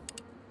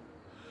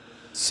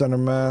center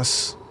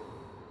mass.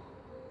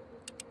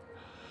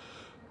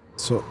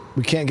 So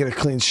we can't get a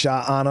clean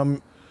shot on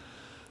him.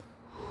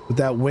 With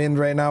that wind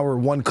right now, we're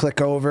one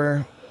click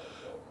over.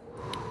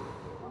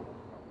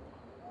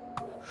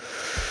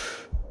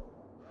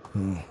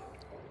 Won't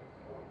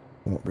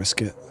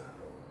risk it.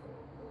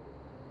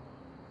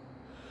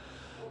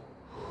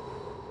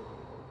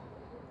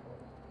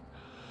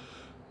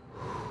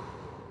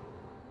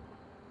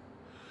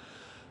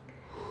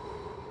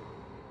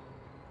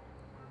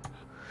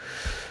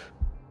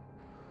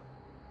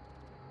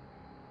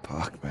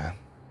 Fuck, man.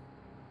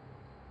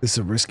 This is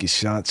a risky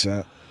shot,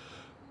 chat.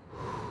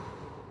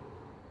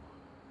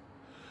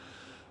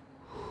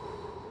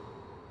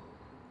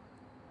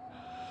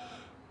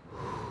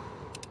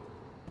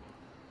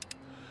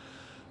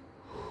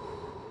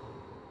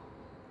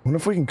 I wonder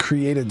if we can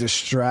create a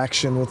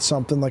distraction with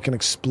something like an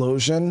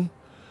explosion.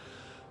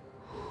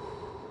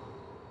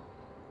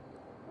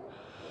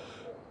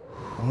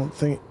 I don't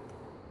think...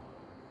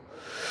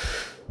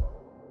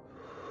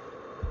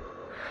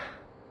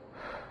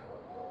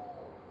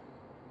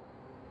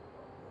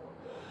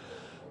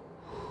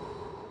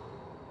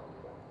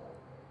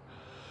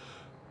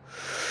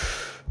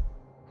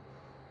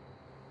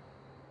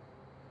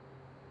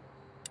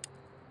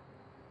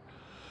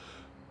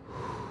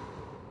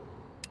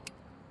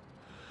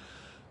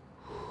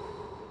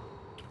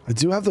 I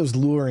do have those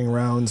luring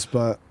rounds,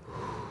 but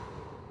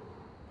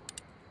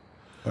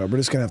we're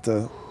just gonna have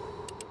to.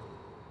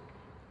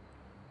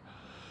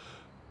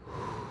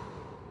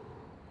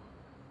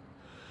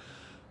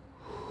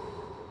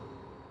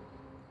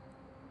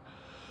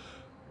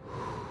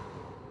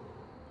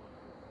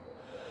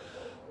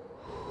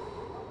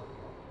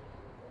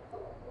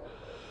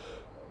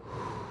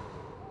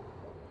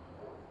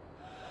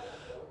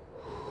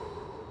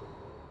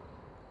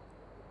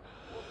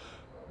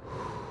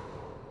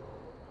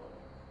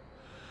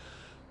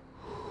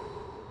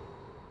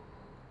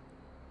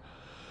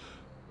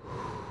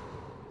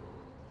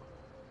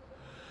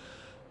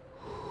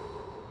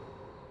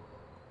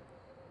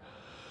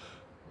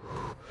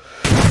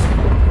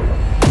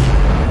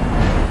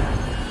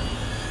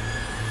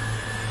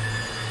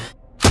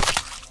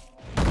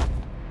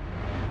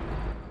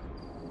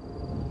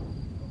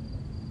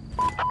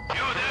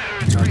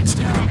 Target's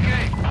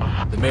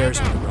down. The mayor's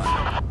on the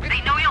run.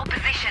 They know your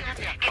position.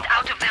 Get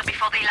out of there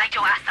before they light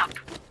your ass up.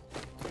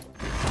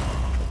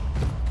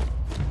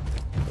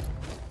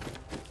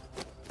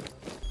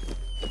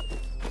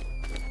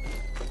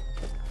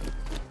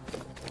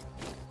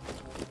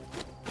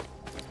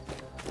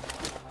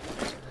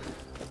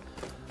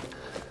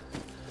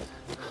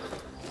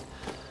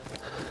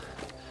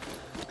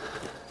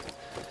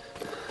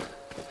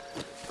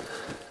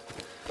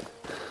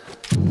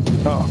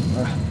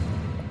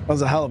 That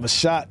was a hell of a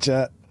shot,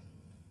 chat.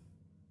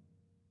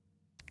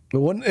 It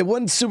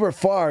wasn't super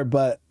far,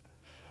 but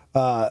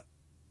yeah,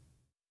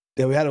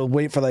 we had to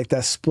wait for like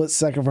that split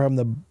second for him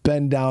to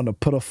bend down to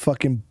put a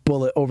fucking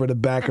bullet over the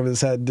back of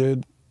his head,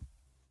 dude.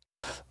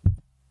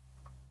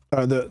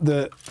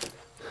 The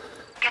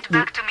Get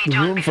back to me,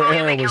 John, room for before you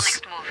error make your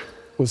next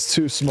move. was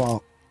too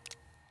small.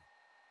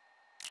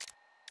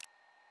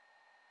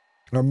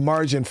 Our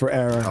margin for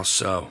error. How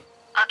so?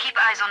 I'll keep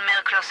eyes on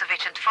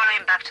Miroklosevich and follow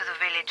him back to the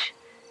village.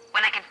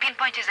 When I can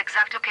pinpoint his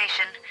exact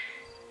location...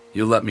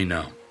 You let me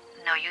know.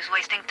 No use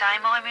wasting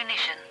time or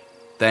ammunition.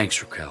 Thanks,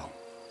 Raquel.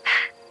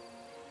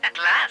 At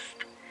last.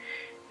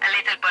 A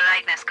little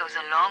politeness goes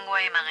a long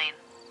way, Marine.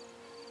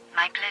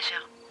 My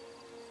pleasure.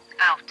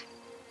 Out.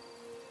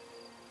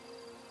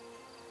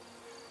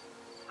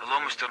 Hello,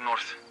 Mr.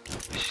 North.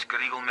 This is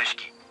Grigol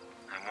Meshki.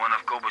 I'm one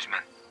of Kobo's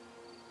men.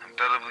 I'm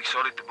terribly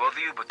sorry to bother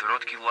you, but the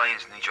Rotki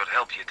Lions need your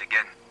help yet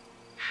again.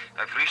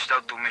 I've reached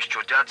out to Miss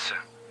Jojatsa.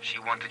 She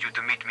wanted you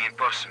to meet me in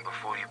person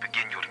before you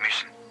begin your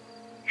mission.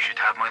 You should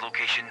have my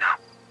location now.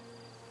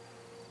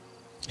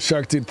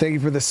 Shark dude, thank you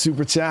for the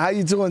super chat. How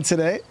you doing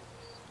today?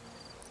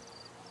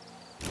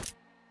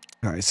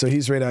 All right, so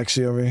he's right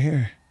actually over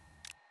here.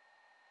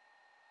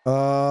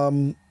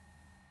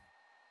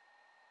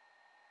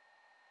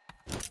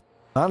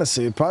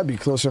 Honestly, it'd probably be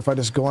closer if I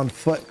just go on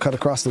foot, cut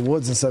across the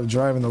woods instead of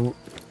driving the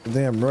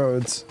damn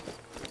roads.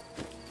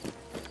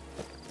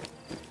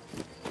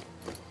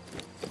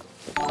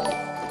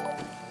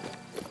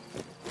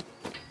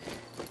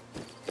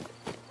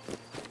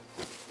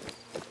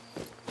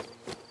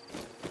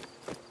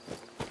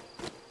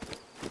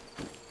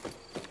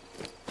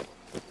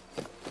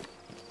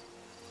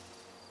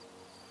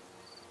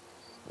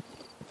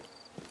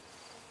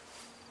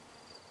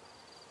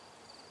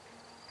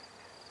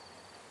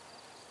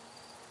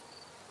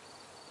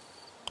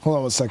 Hold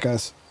on one sec,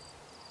 guys.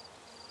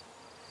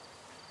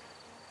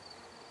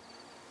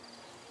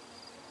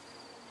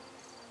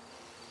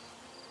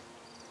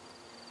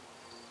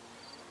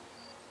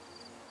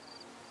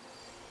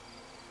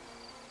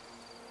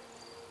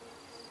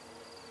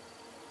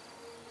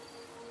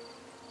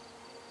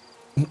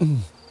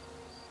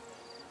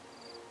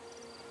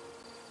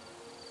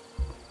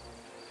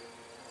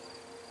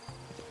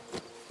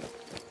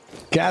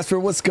 Casper,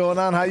 what's going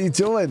on? How you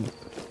doing?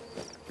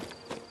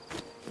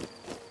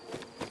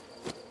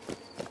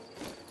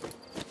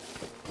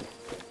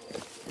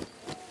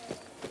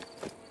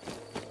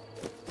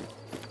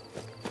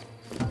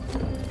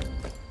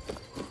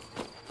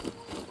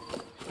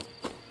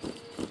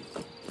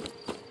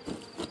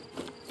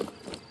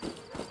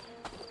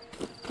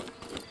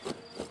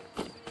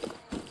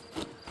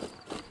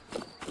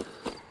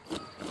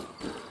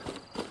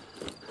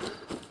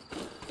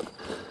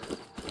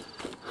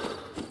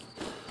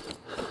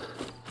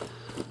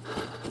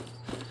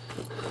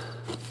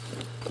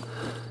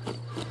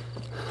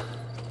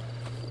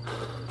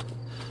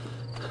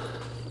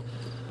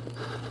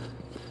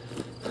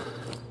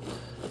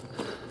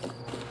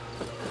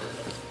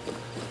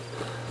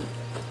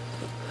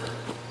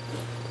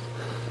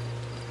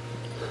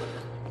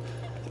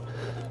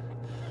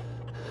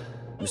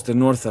 Mr.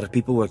 North, our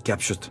people were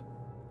captured.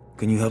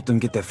 Can you help them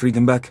get their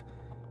freedom back?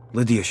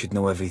 Lydia should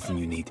know everything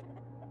you need.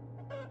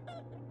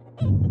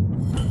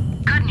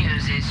 Good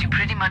news is you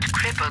pretty much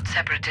crippled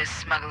separatist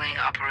smuggling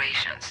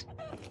operations.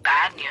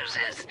 Bad news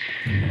is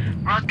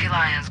Rodkey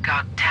Lyons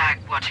got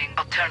tagged watching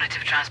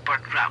alternative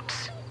transport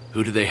routes.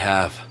 Who do they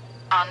have?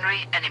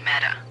 Henri and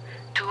Imeda,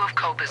 two of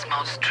Copa's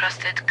most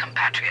trusted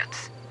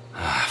compatriots.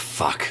 Ah,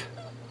 fuck.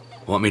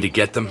 Want me to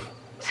get them?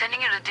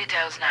 Sending you the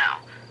details now.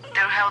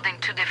 They're held in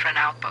 2 different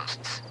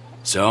outposts.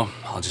 So,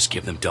 I'll just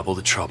give them double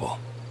the trouble.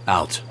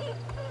 Out.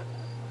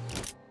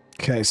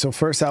 Okay, so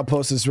first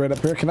outpost is right up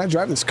here. Can I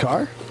drive this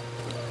car?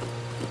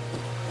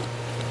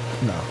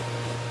 No.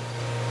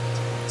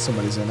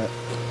 Somebody's in it.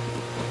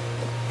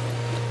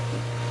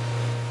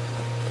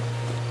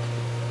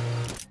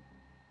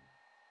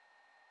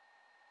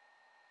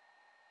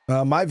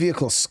 My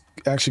vehicle's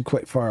actually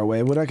quite far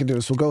away. What I can do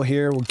is we'll go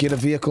here, we'll get a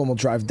vehicle, and we'll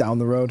drive down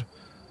the road.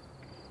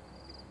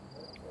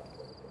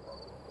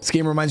 This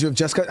game reminds you of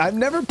Just Cause. I've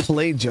never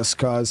played Just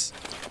Cause.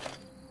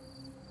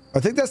 I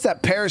think that's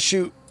that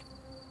parachute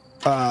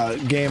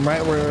game,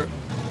 right? Where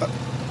I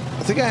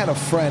think I had a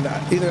friend.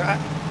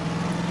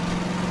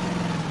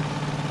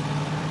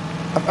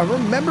 I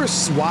remember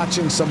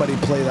watching somebody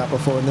play that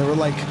before, and they were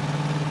like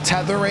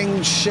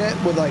tethering shit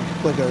with like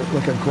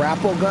a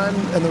grapple gun,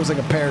 and there was like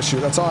a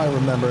parachute. That's all I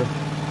remember.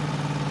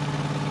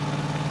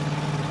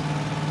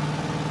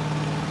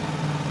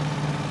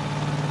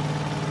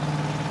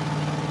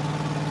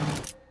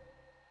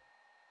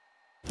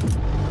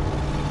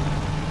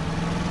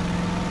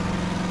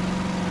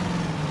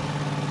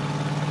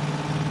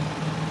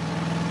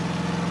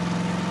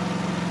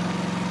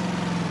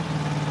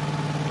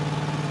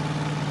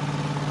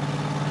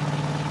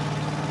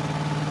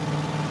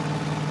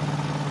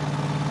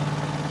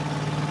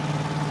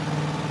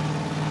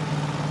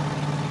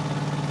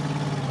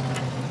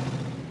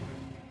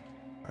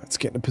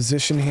 Get in a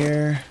position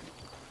here.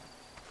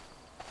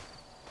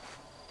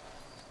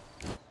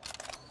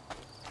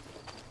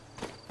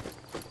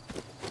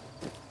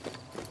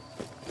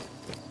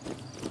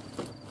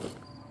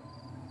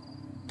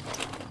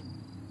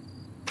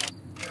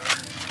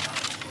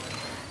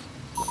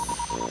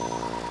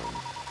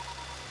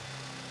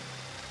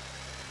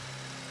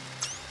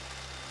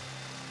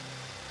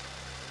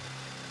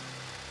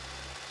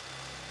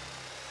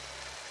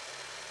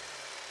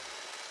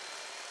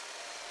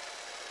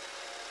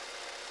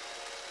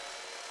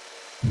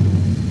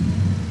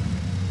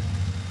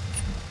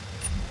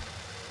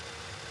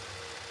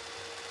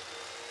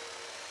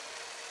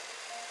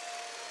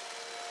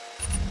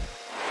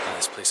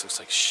 This place looks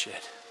like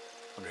shit.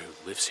 Wonder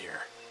who lives here.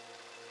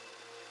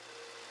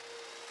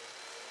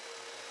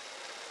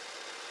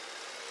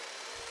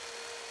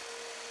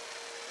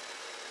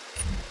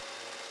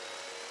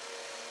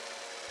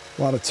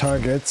 A lot of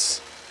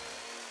targets.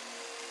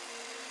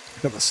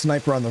 Got the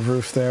sniper on the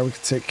roof there we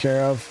can take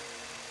care of.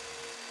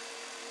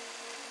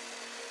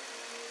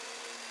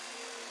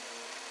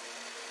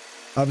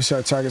 Obviously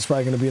our target's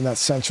probably going to be in that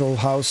central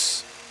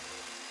house.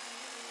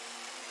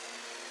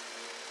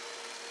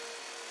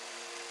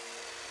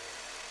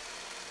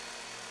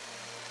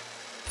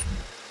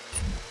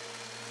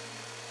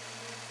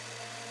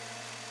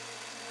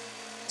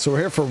 So we're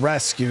here for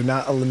rescue,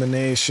 not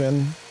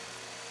elimination.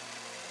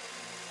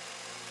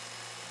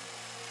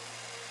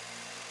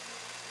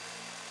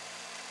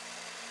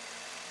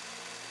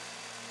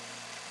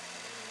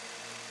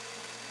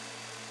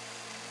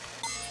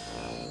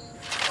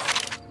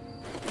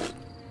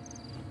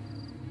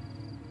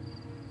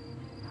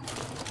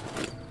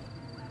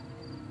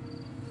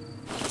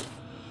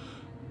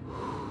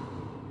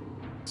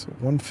 So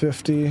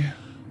 150. A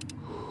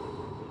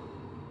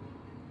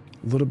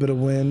little bit of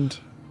wind.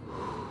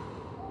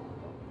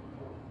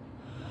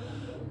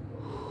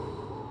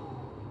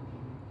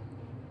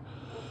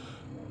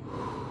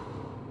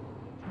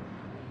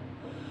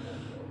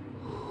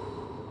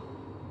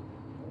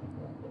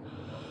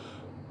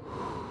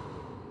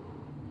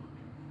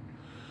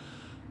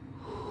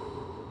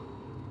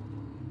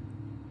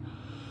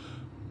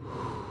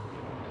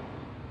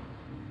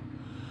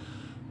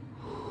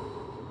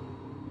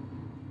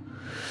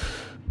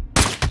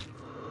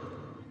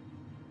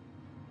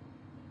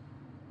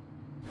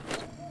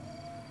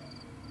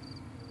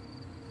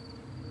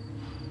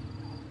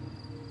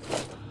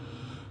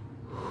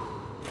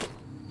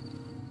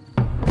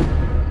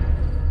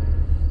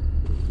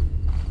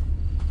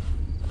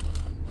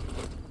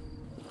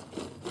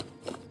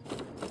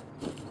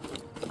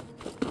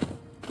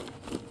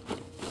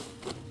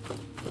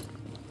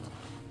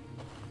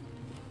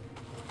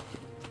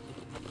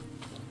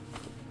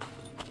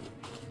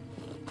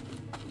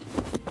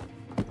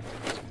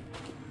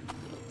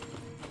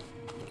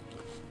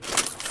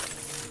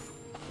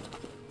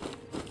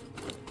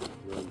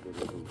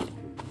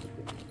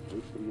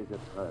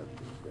 tired of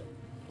this guy.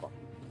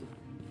 Fucking shit.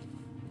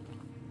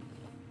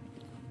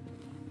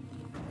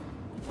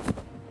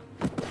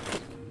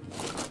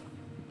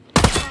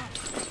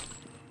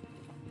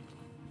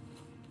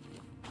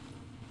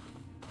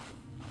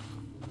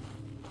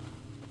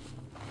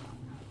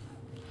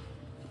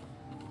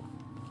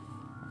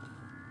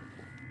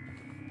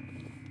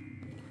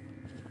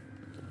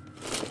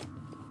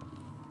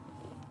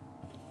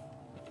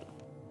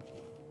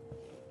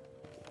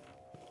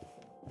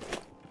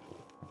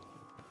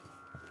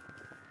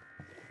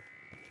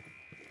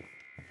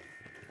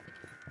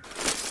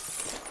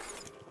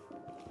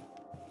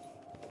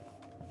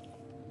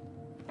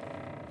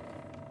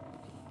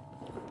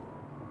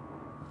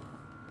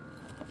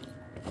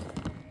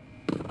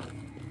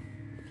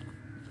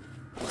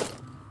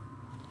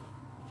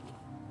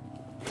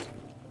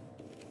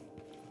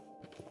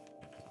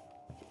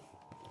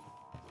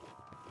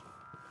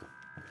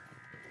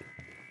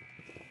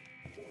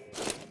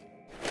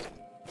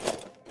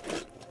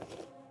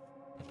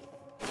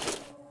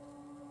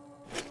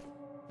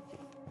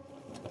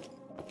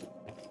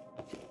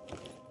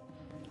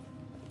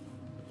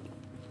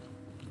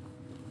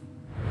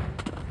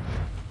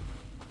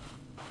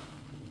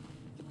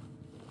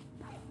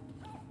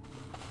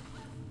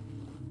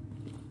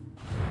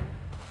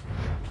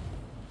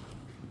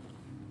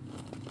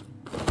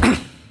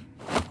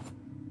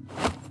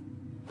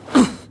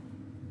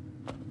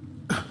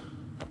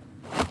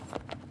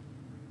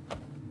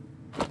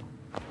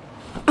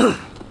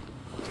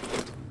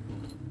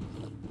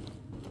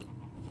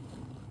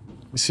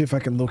 Let me see if I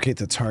can locate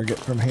the target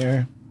from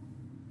here.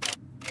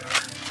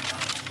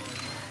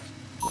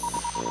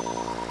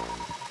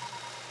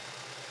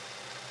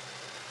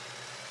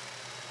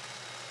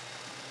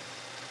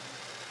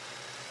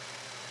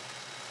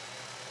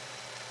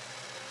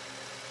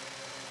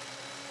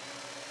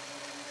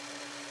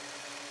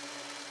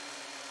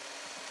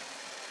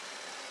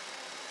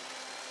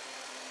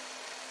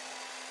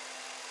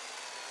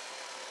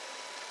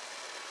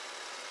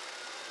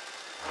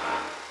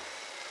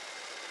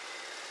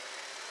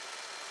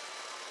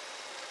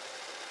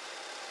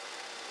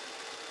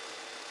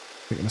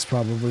 I think it's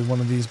probably one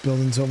of these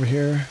buildings over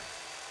here.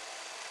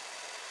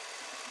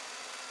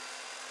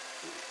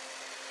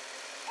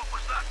 What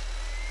was that?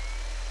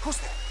 Who's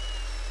there?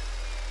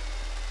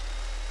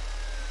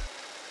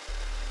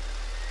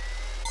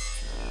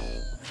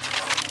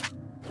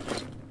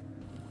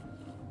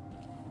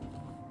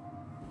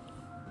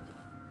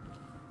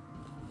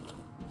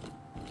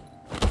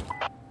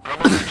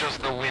 Probably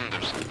just the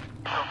windows.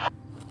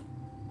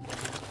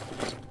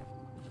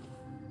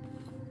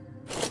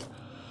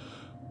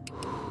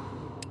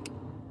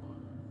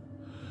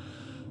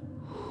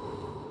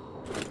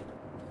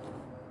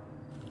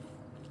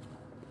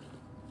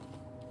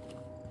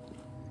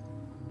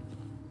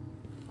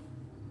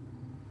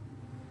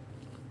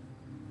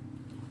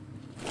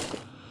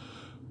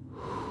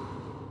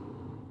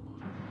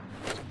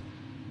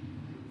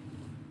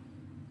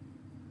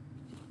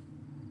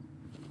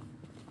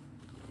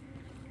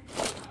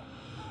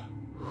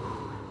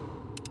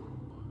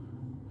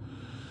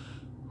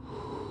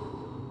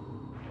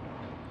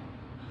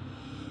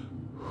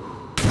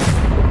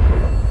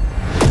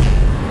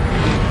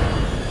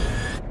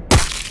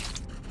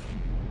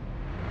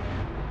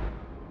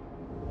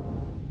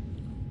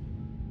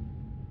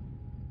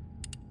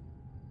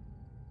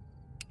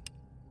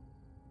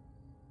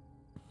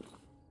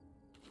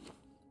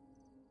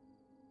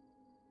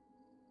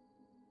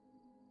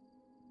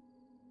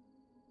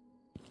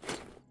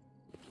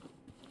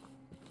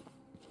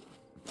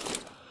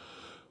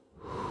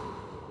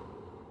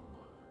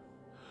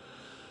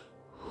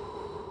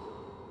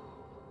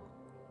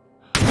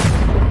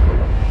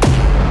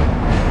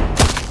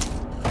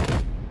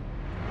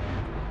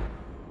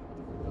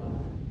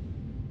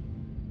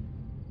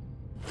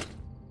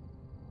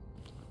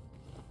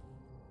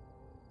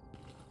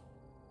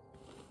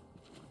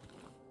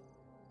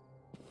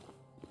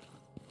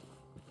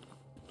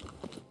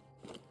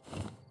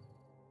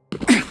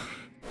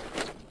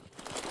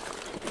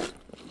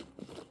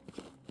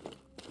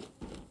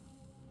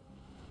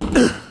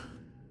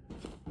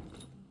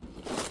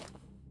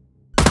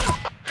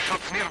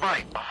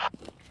 Nearby.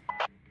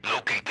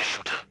 Locate the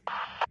shooter.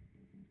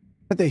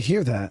 How'd they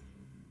hear that?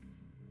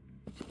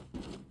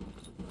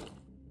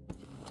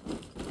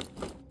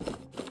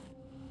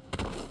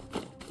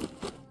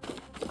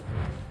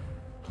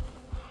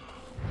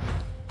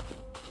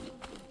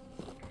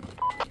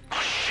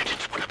 Oh shit,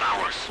 it's one of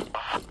ours.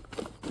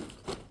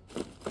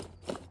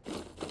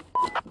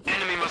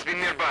 Enemy must be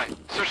nearby.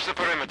 Search the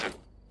perimeter.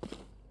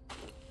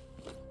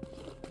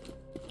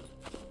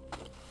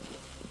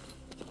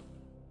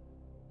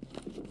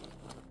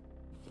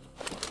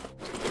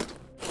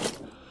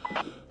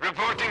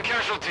 Reporting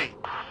casualty.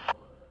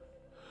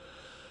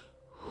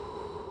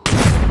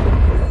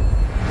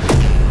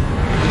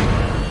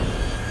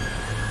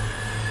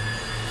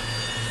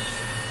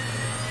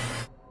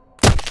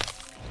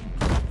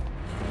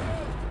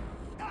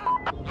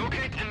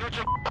 Locate and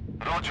nurture.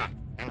 Roger.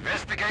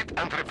 Investigate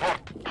and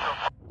report.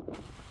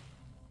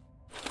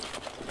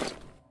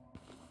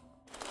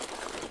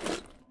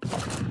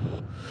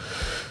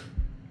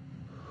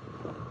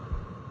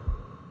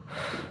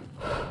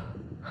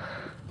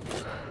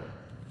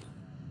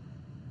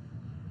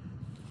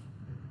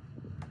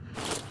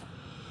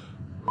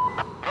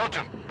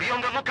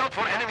 on the lookout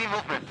for enemy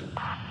movement.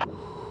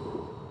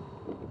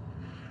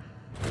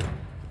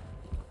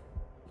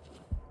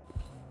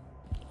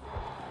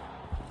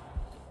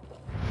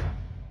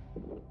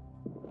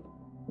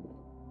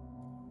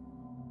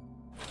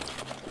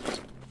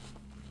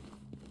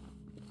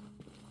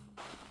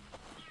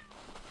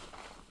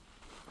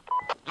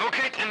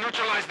 Locate and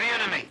neutralize the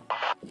enemy.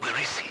 Where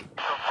is he?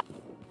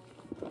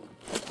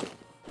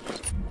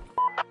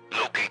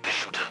 Locate the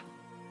shooter.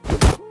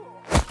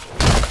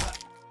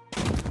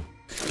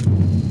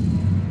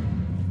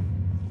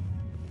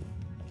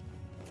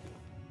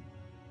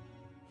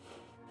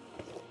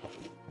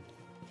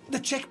 The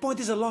checkpoint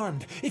is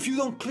alarmed. If you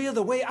don't clear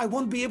the way, I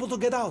won't be able to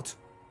get out.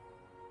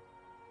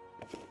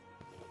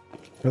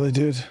 Really,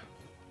 dude?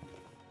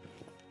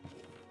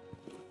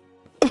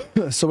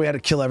 So we had to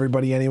kill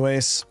everybody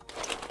anyways.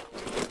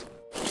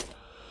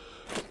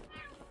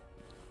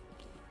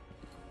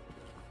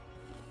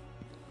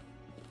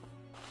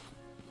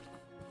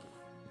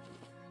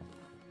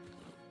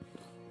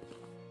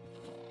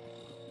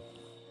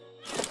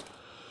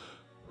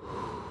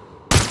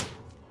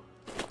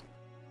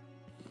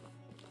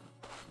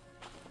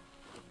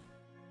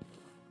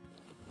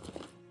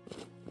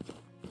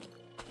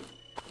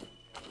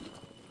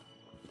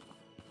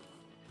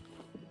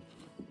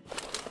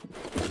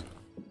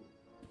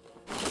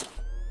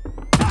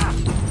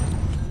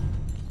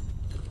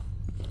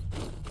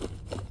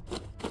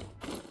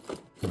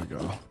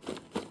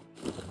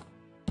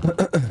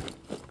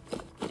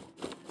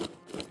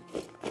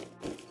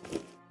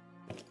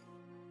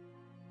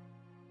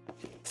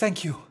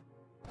 Thank you.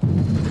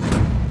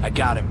 I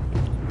got him.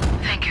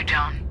 Thank you,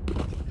 John.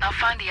 Now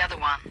find the other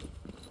one.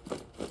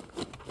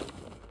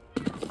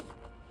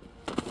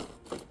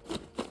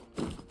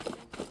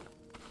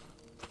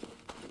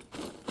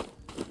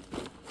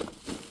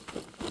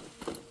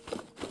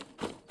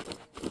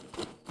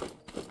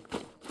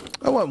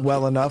 That went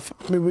well enough.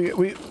 I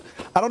mean,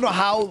 I don't know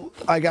how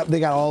they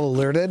got all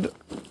alerted.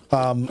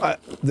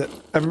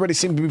 Everybody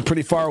seemed to be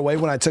pretty far away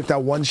when I took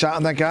that one shot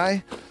on that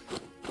guy.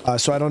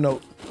 So I don't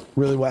know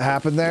really what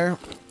happened there.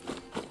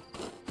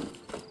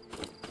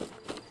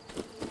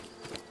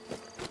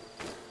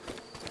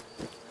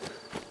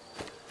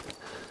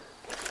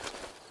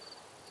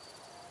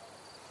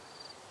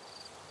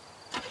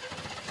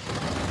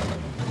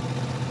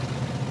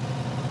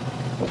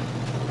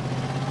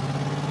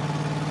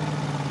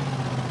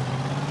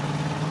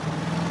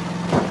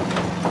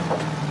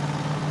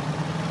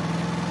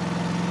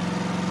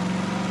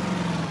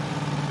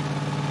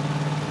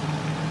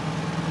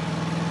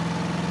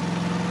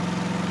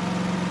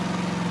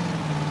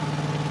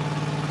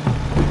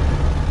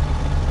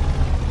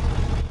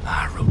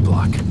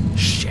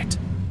 Shit.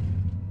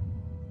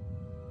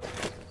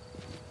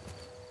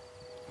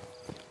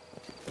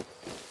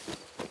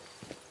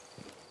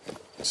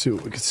 See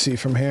what we can see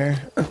from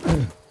here.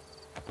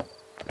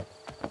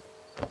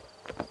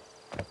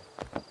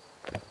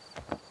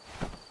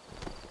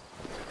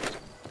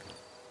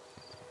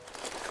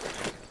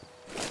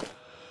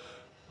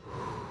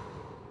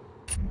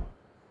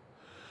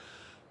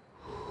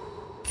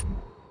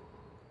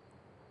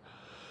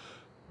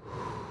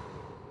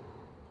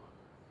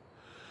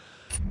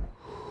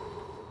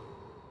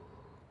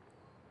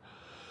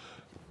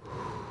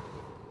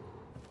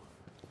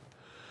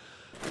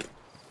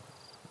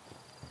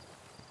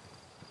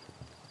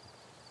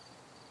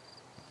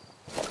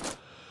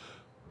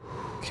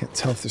 Can't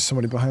tell if there's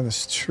somebody behind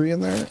this tree in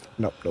there.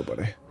 Nope,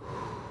 nobody.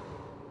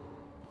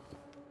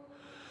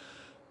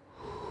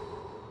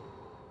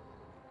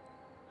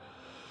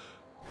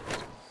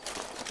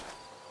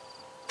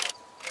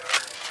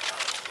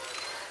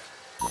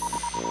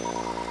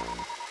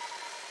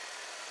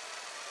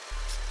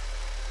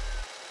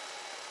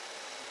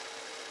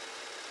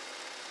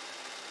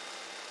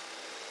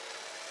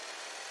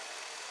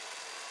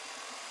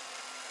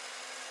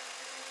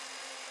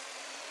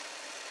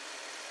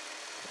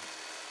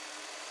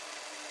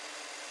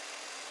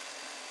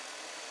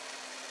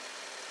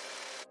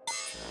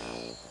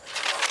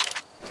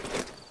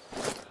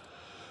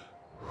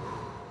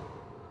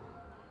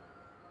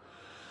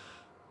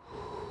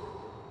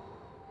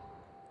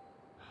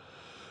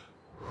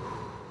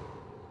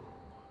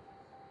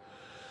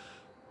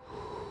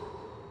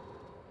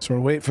 So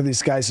we'll wait for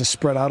these guys to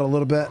spread out a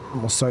little bit,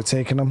 and we'll start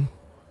taking them.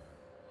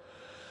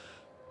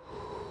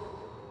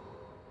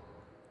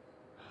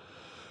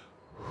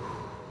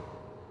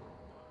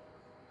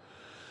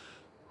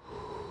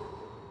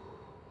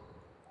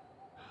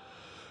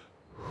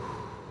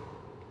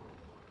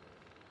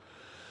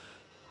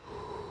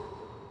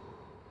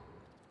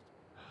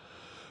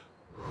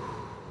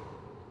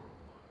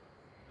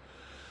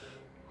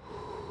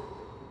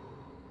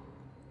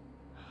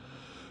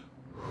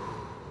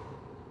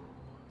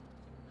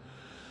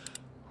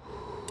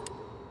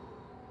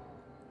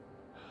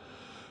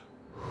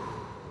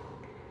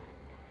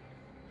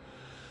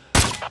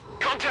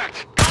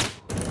 Contact!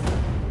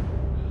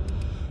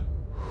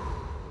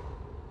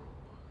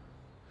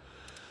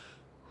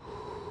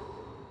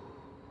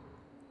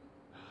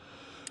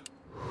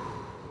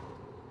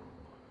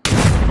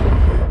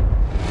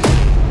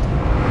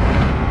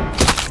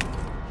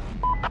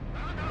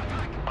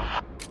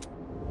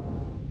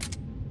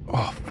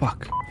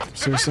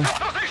 Seriously? Hey,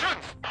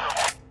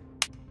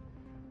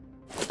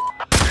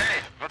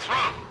 what's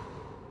wrong?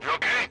 You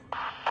okay?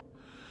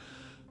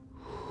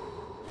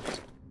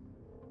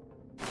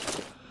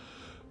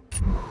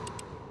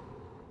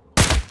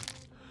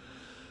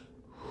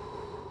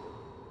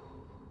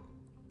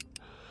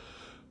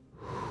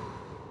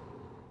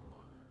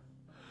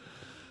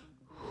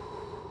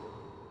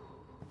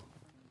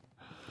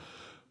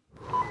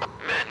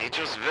 Man, he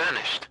just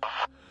vanished.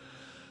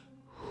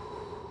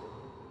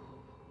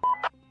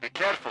 Be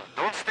careful,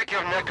 don't stick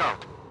your neck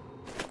out.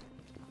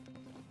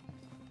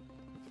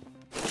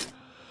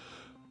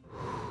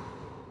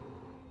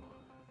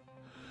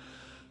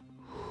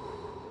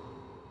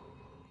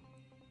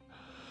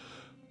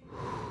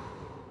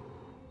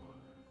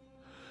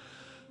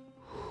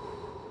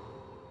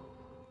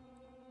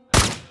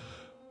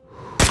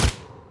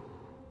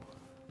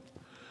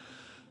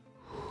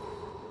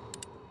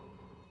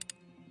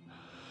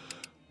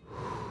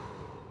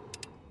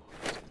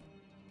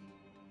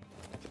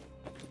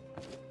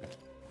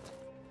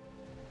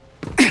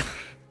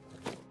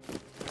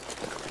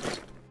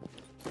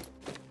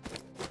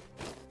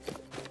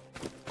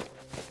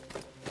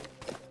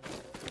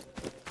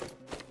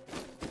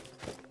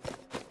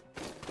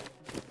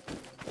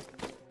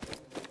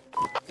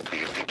 Do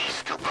you think he's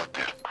still out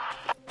there?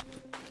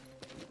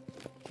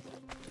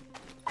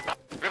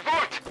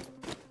 Report!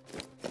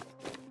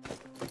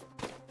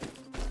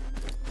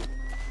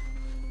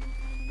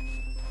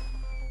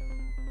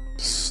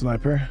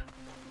 Sniper.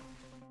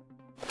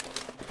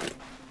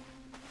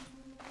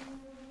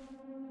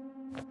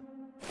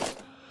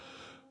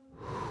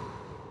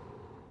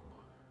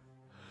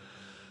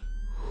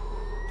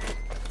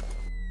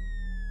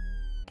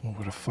 Oh,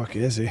 where the fuck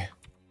is he?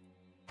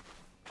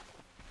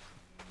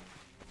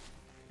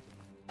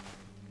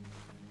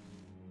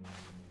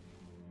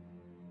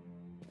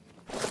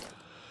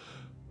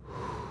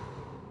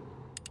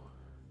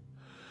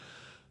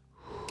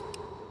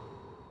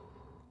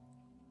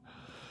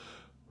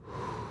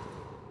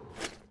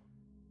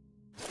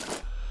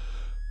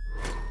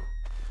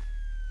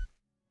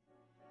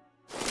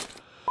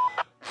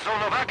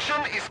 Zone of action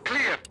is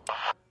clear.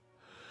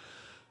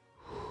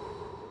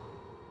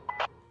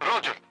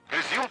 Roger.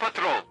 Resume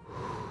patrol.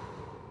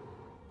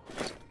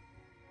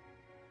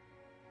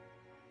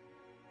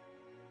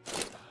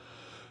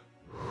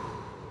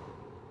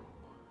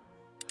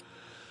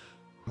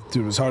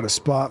 Dude was hard to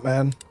spot,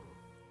 man.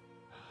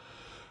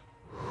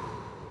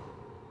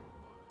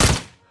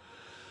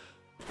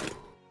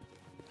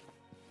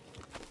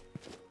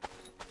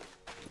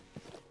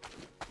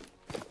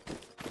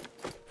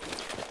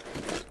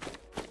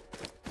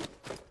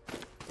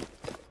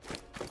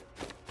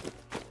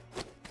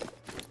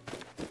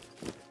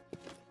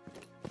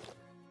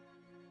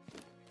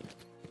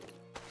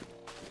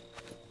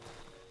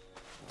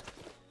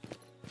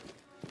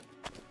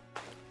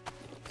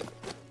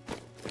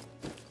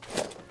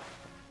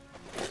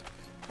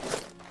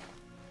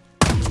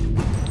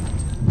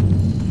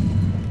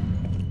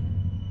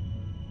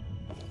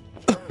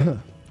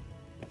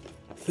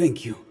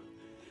 Thank you.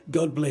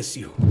 God bless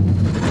you.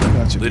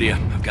 Gotcha. Lydia,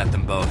 I've got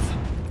them both.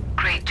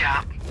 Great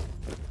job.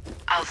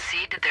 I'll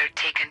see that they're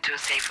taken to a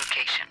safe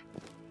location.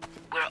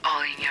 We're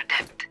all in your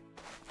debt.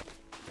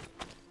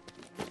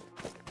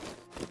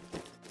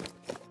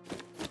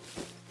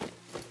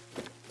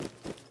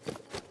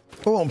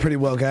 Going pretty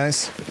well,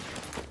 guys.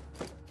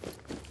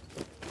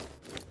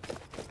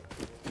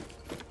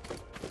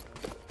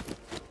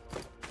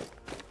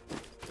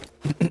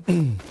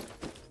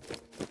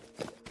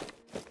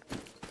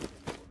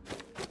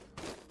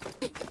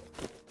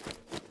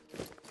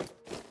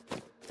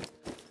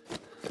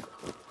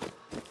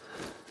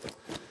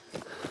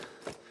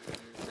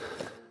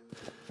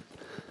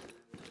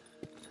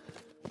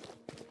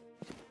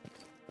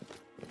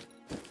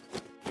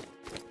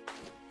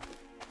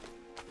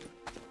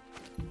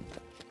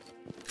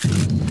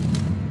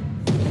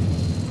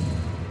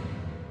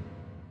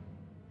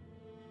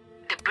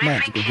 Might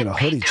have to go get a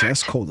hoodie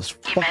chest. Cold as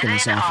fuck in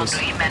this office.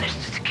 He managed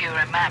to secure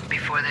a map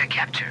before their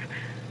capture.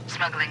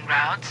 Smuggling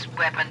routes,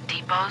 weapon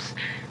depots,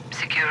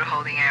 secure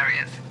holding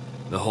areas.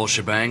 The whole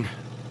shebang?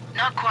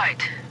 Not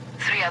quite.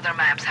 3 other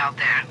maps out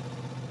there.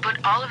 Put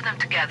all of them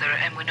together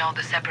and we know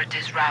the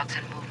separatist routes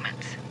and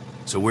movements.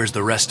 So where's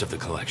the rest of the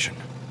collection?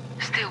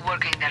 Still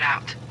working that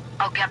out.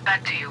 I'll get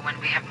back to you when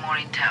we have more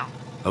intel.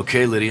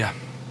 Okay, Lydia.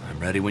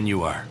 I'm ready when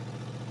you are.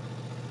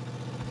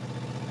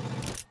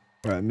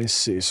 All right, let me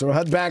see. So we'll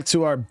head back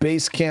to our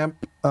base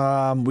camp.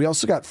 We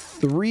also got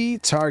 3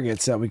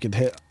 targets that we could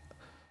hit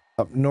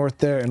up north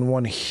there and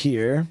 1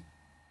 here.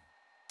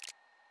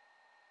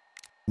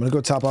 I'm gonna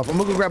go top off. I'm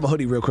gonna go grab a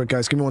hoodie real quick,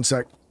 guys. Give me 1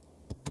 sec.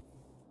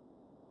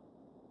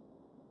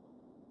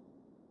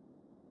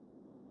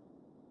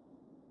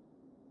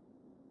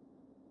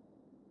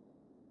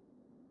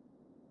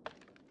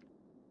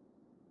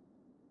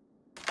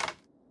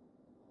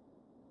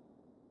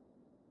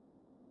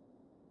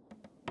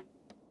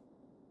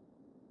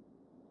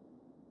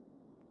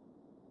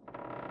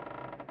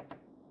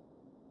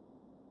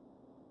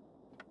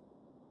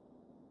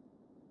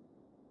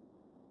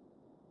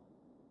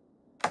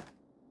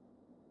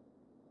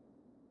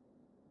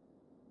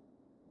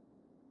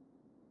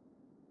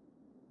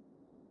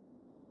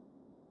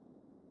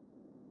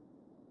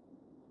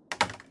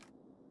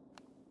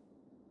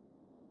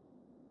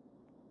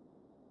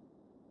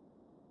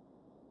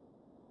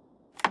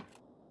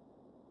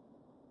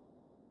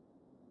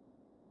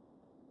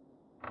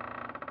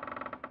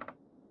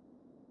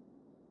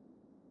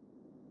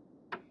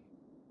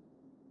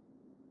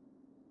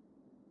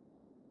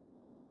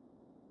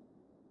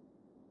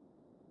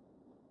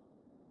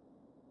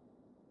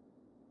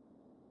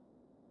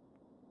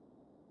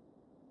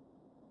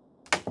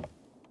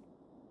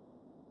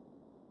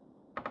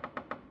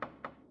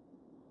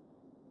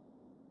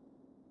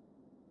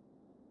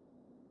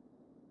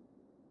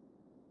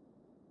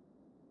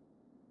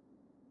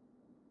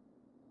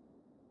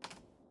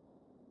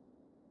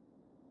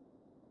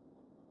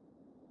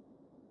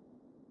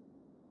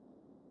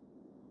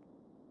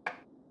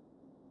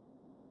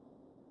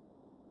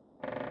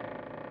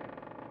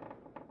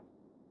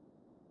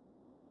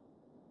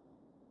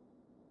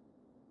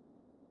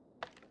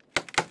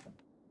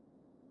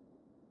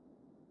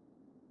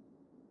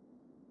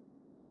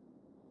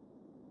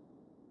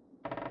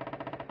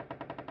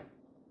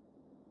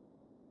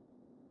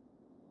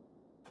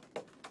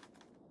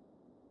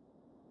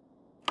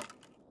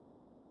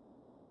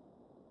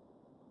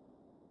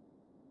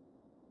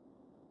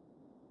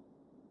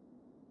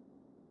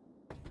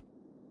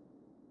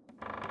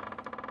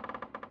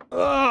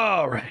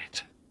 All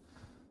right.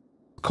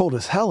 Cold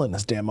as hell in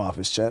this damn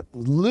office, chat.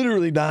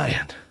 Literally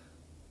dying.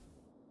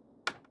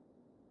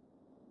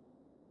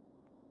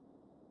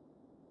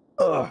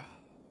 Ugh.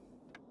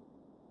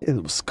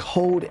 It was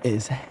cold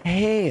as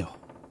hell.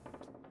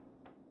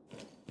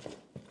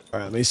 All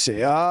right, let me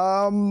see.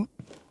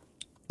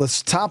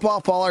 Let's top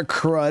off all our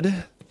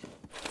crud.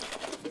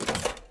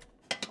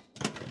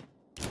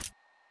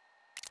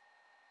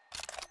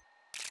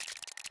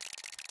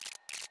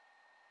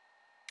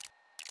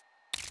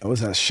 What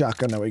was that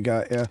shotgun that we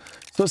got? Yeah.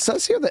 So it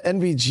says here the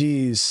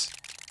NVGs.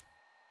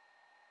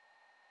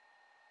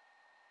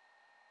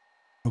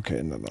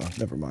 Okay, no,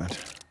 never mind.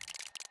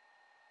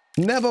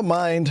 Never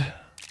mind.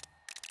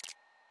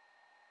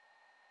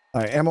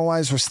 All right,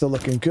 ammo-wise, we're still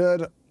looking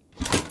good.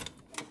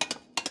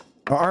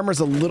 Our armor's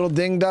a little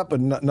dinged up,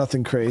 but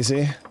nothing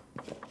crazy.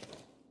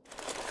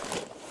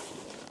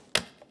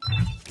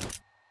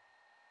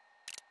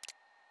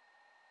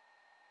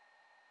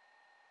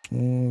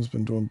 He's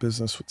been doing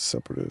business with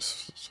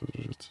separatists. So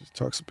he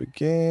talks a big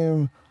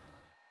game.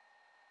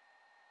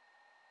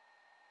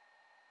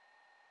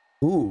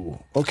 Ooh,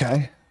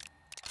 okay.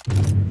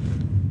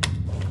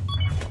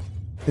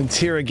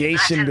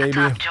 Interrogation, baby.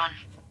 Top, John.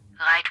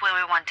 Right where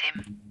we want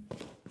him.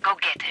 Go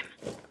get him.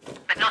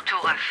 But not too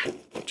rough.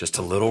 Just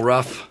a little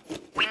rough?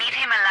 We need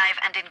him alive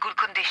and in good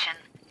condition.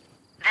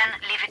 Then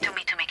leave it to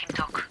me to make him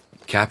talk.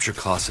 Capture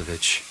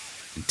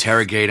Clausewitz.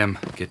 Interrogate him.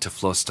 Get to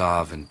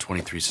Flostov and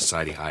 23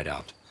 Society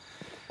hideout.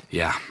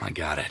 Yeah, I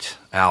got it.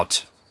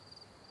 Out.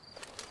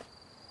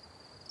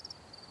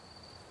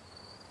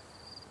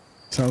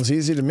 Sounds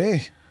easy to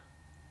me.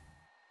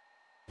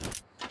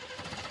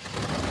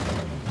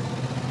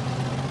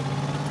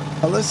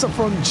 Alyssa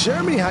from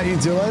Germany, how you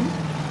doing?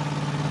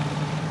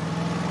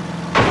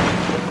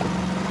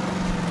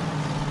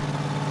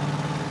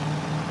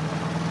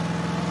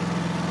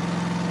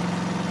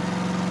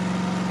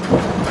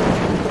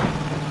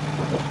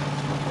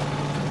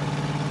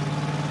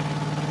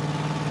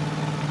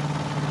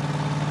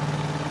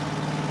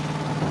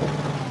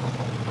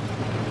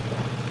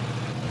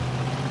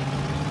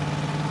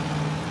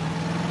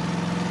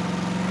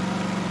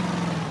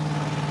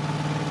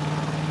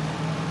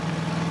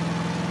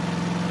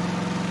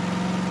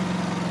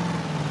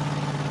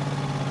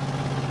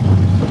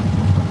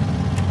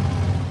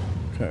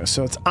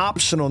 So it's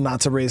optional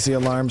not to raise the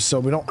alarm, so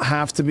we don't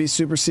have to be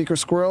super secret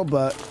squirrel,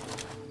 but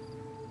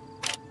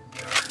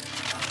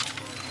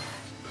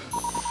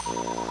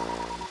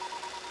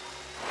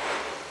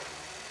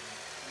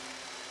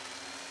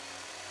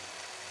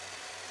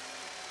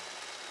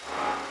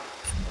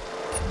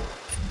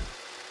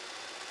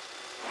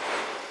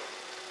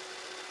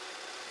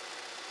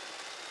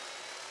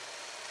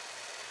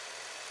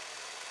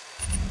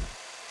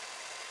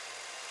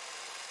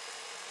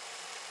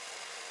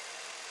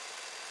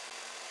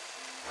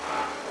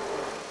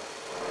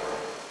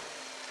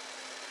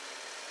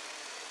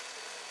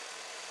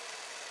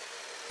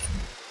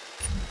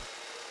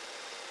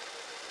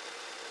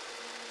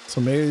so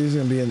maybe he's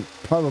gonna be in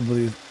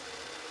probably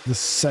the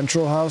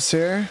central house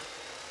here.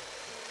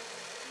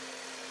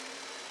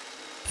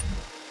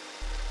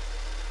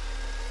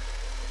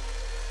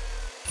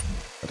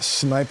 Got a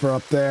sniper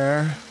up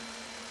there.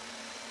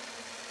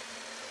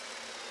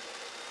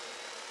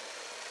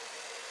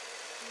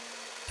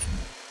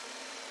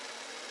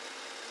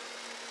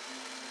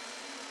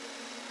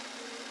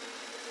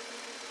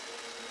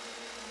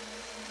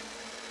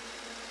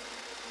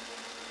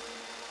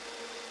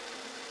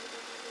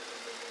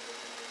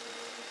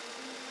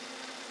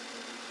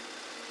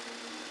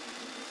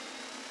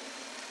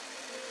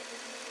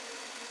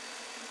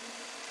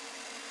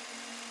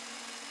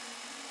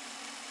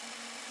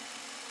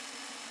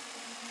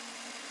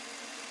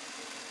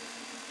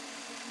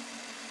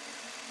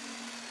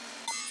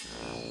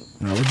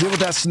 Now we'll deal with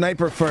that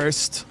sniper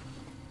first.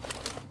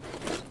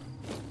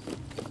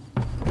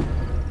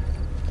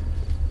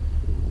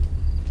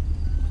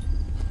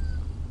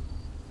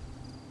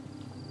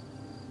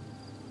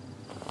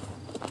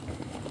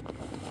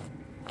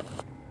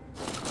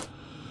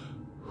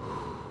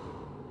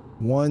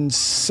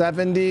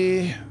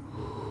 $170.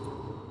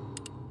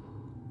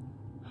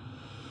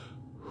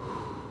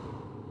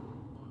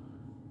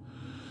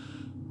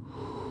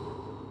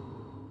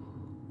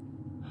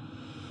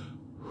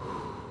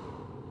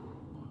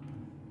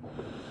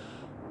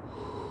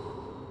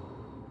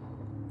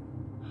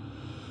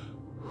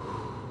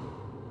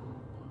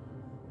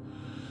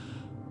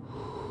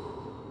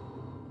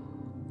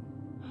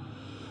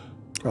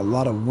 Got a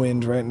lot of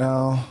wind right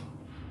now.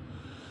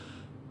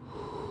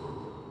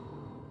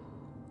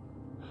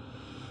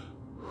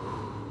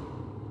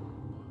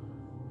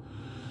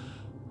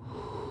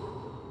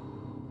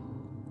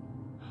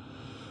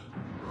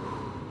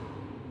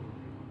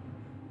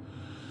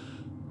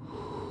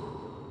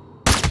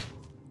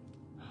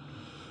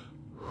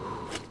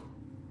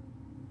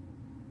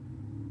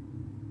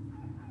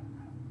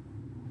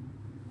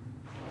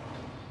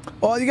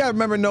 Well, you gotta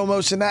remember, no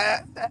motion.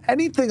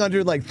 Anything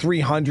under like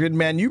 300,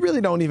 man, you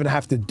really don't even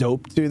have to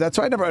dope to. That's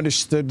why I never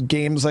understood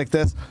games like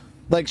this.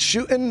 Like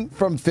shooting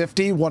from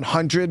 50,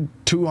 100,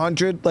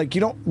 200, like you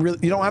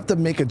don't have to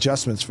make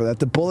adjustments for that.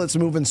 The bullet's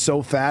moving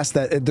so fast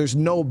that there's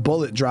no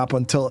bullet drop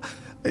until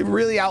it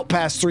really out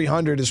past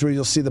 300 is where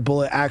you'll see the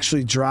bullet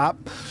actually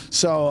drop.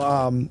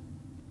 So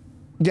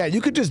yeah, you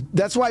could just,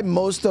 that's why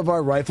most of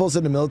our rifles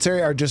in the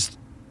military are just,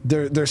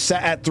 they're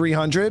set at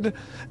 300,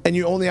 and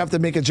you only have to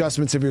make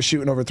adjustments if you're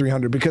shooting over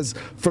 300, because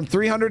from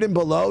 300 and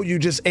below, you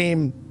just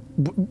aim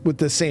with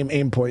the same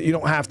aim point. You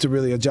don't have to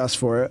really adjust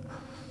for it.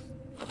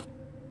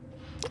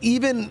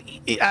 Even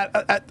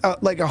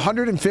at like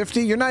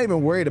 150, you're not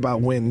even worried about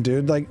wind,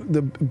 dude. Like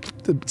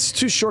it's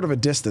too short of a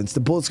distance.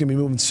 The bullet's gonna be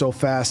moving so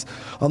fast,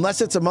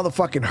 unless it's a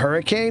motherfucking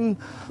hurricane.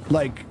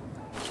 Like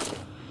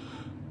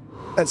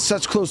at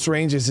such close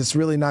ranges, it's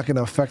really not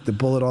gonna affect the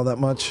bullet all that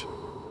much.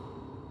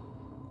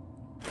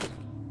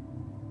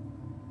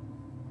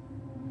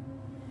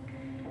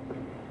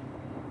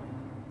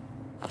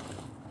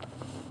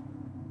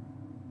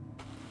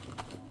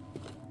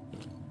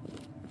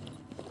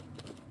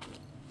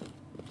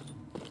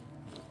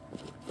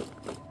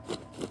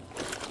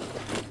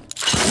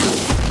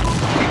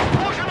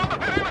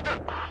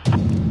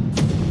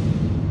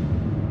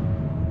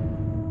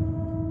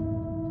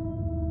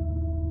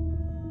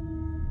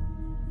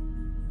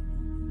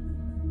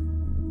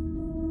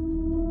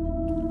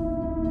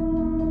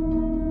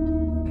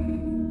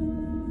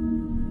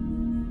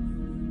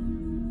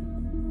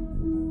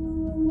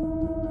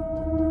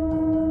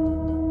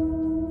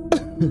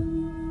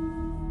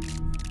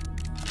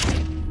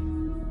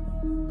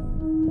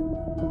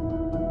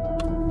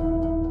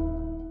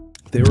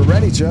 They were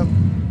ready, Joe.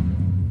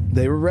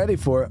 They were ready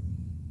for it.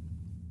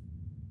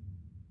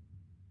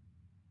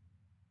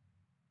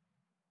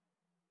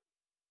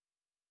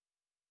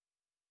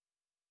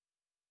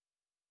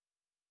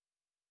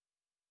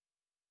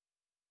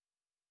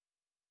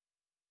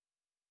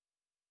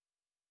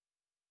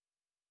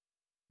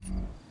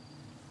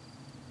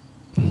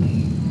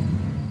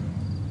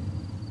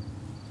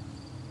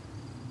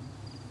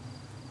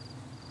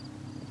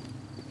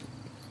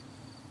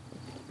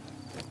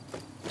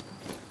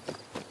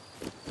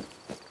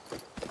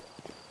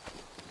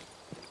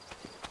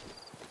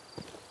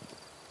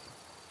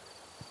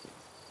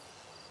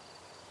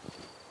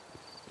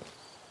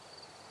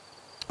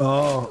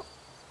 Oh,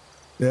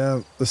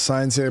 yeah, the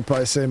signs here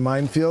probably say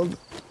minefield.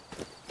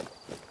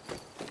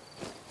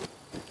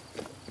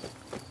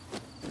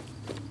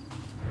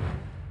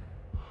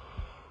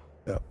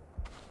 Yep.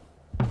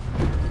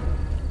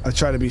 I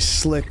try to be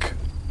slick.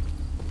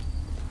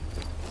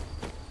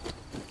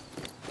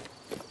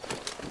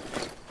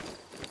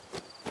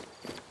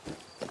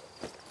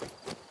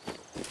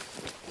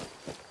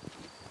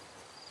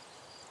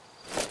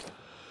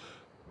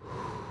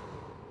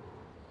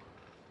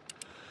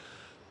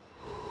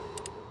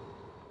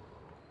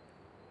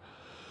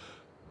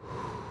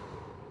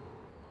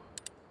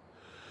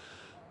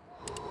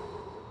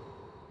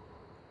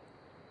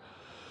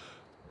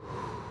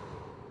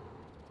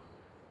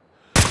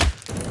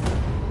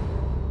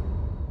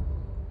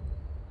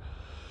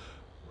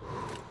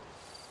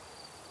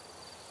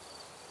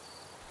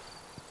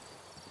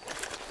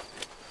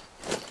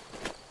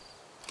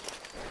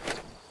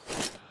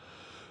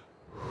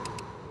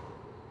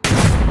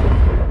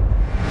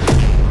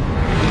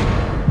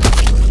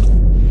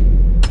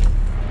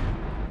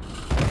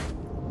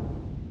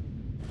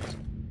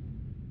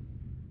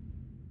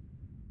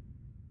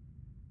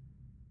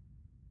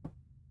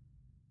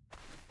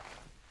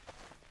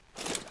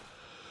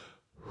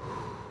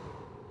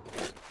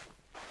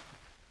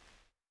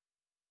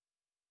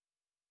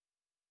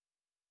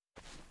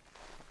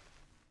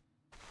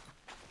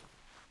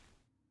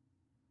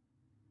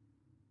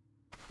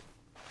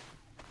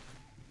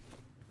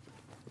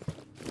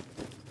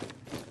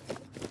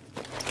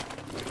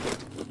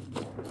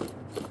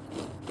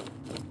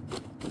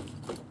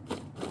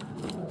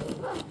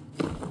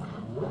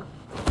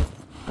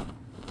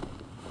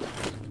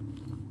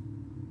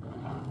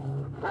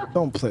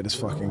 Don't play this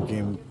fucking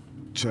game,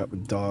 chat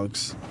with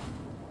dogs.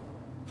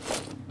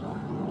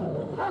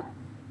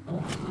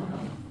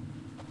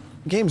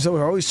 Games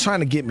over, always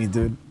trying to get me,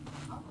 dude.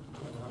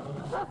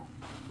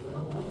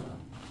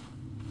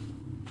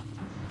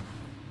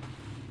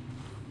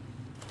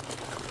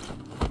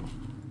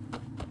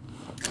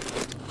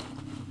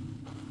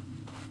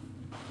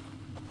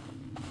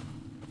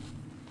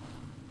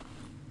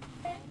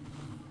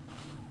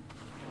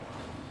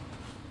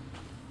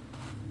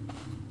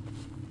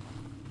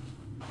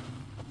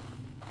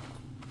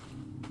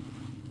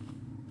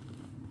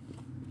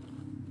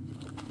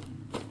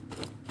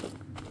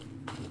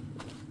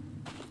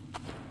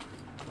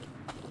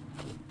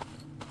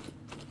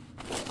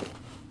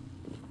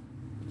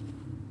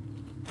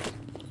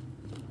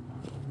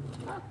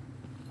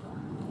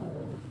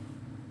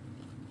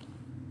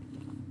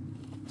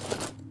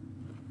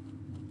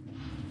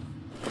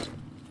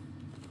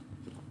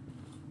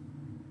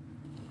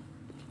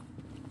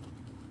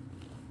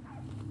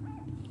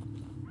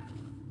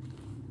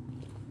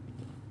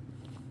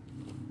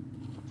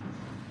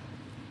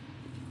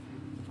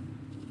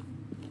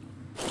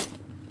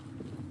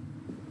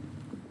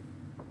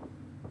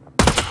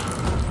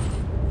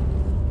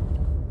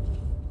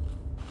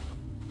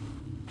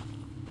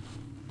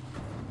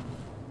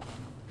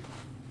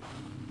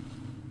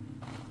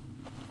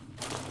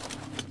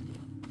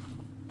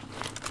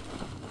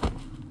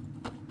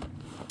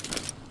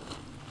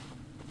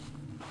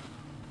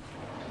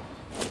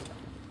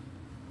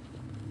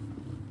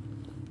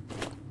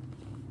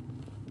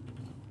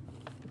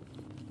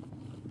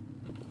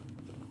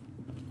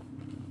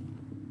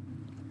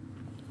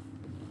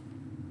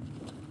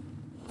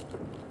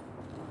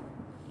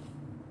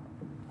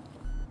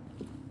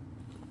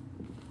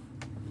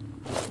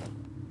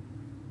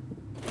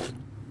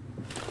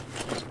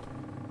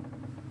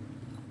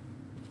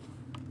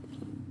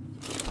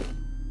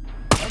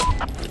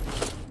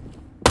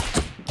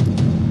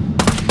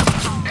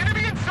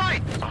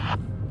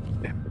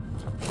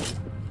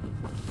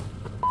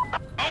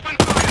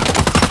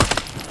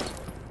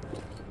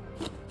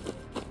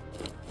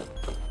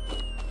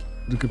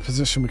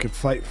 position we could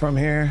fight from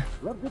here.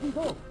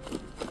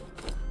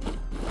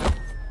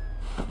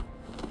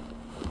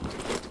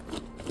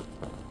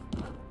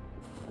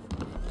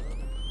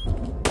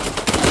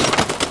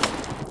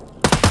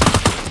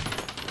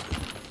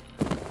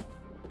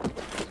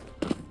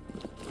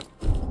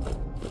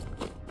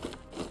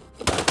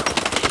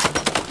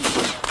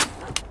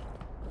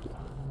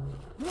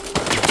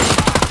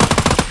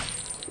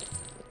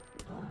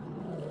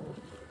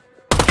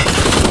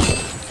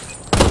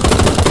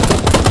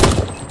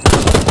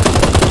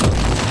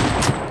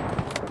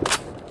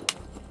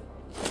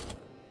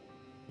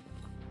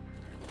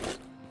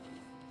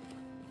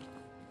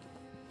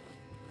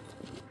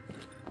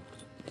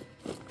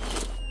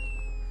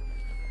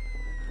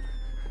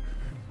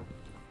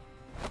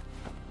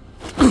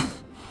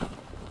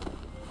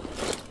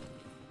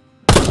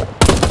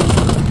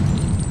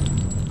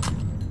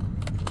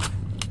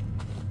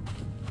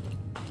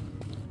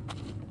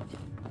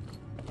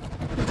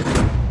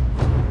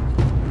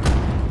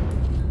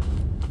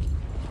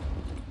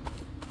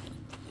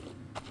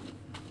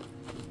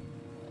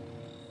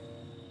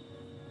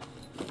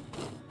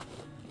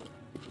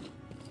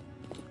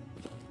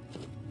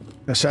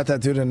 I shot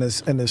that dude in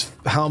his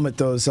helmet.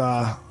 Those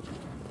I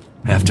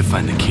have to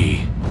find the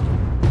key.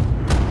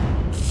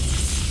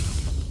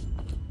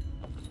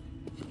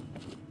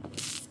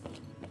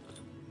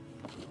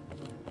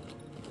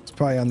 It's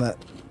probably on that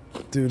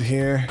dude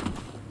here.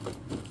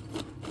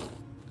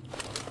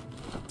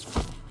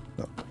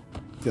 No,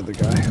 the other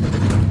guy.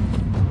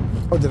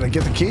 Oh, did I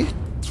get the key?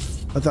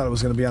 I thought it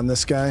was gonna be on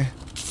this guy.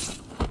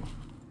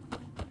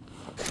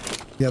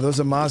 Yeah, those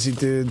are Mozzie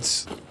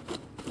dudes.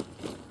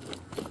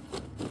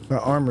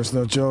 That armor's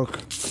no joke.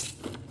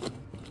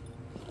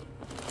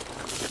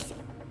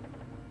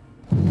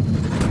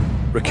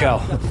 Raquel,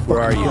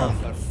 where are you?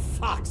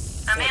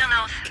 I'm here,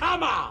 North.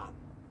 Come on!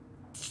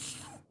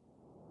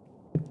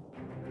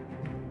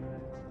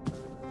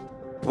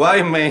 Why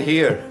am I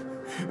here?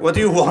 What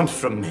do you want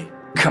from me?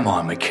 Come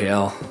on,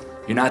 Mikhail.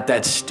 You're not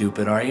that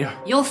stupid, are you?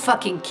 You're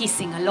fucking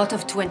kissing a lot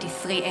of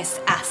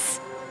 23S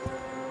ass.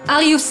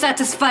 Are you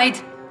satisfied?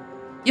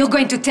 You're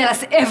going to tell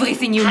us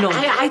everything you know.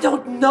 I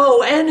don't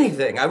know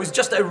anything. I was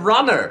just a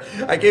runner.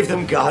 I gave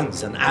them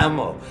guns and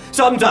ammo.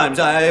 Sometimes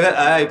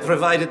I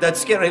provided that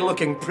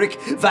scary-looking prick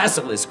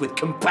Vasilisk with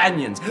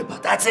companions,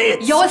 but that's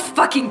it. You're a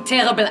fucking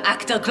terrible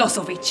actor,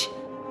 Klosovic.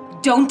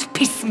 Don't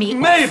piss me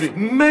off.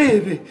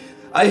 Maybe.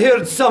 I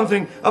heard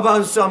something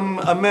about some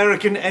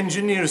American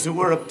engineers who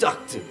were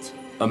abducted.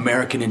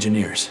 American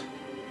engineers?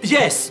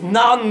 Yes,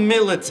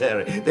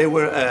 non-military. They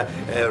were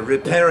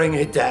repairing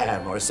a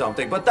dam or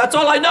something, but that's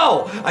all I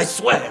know, I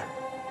swear.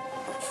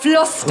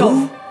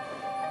 Flostov.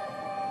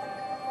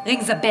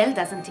 Rings a bell,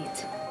 doesn't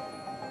it?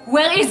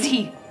 Where is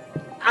he?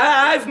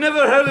 I've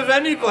never heard of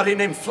anybody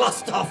named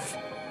Flostov.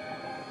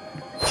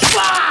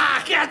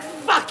 Fuck! It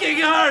fucking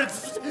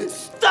hurts!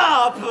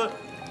 Stop!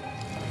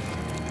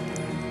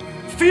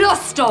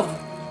 Flostov!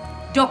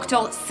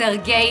 Dr.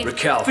 Sergei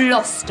Raquel.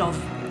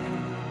 Flostov.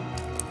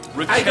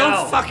 Raquel. I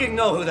don't fucking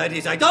know who that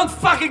is. I don't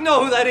fucking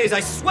know who that is.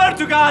 I swear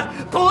to God,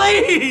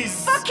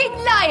 please! Fucking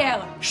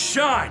liar!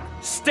 Sean,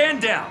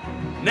 stand down.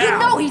 Now. You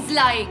know he's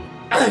lying.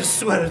 I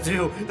swear to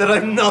you that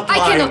I'm not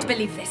lying. I cannot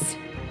believe this.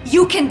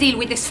 You can deal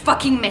with this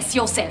fucking mess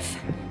yourself.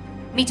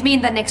 Meet me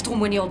in the next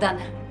room when you're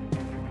done.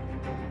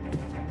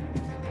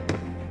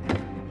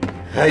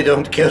 I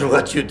don't care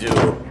what you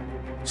do,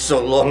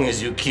 so long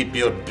as you keep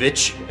your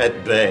bitch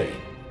at bay.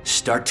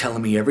 Start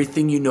telling me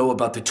everything you know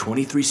about the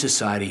 23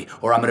 Society,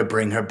 or I'm gonna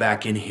bring her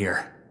back in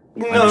here.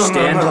 No,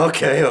 Understand? no,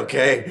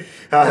 okay.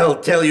 I'll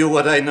tell you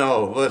what I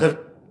know,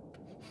 but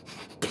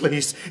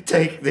please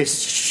take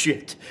this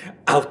shit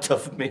out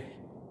of me.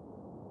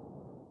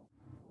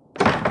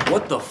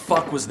 What the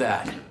fuck was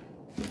that?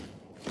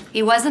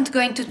 He wasn't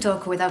going to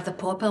talk without the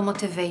proper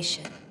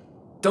motivation.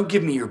 Don't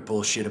give me your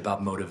bullshit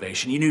about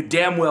motivation. You knew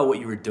damn well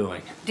what you were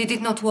doing. Did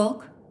it not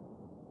work?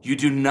 You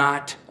do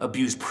not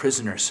abuse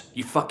prisoners.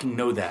 You fucking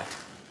know that.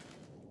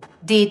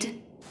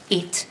 Did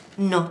it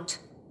not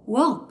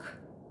work?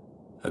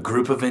 A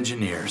group of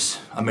engineers,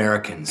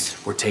 Americans,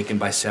 were taken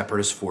by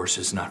separatist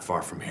forces not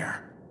far from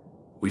here.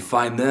 We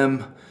find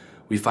them,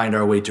 we find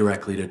our way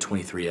directly to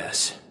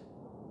 23S.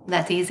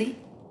 That easy?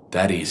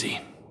 That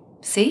easy.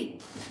 See?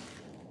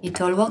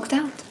 It all worked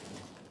out.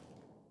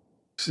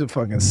 She's a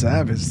fucking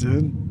savage,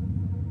 dude.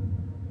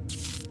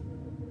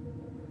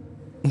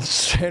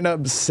 Straight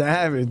up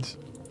savage.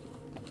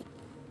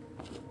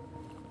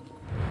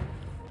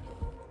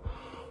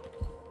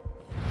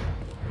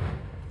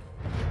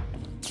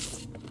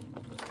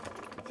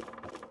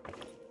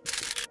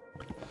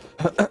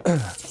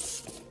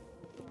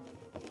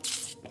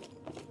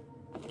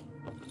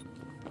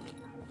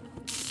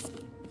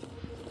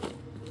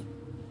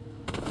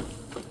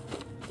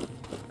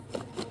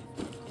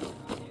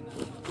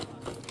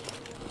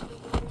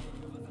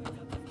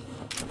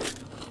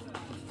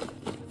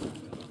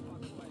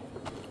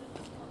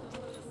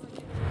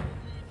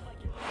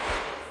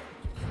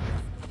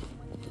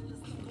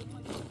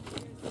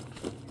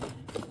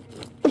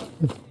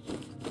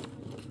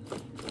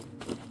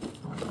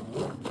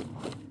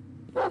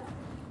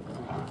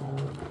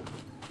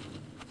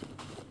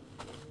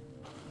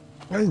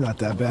 He's not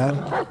that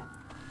bad.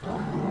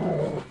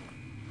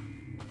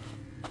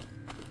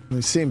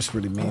 He seems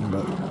pretty mean,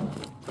 but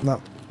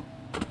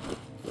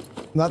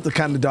not the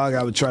kind of dog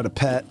I would try to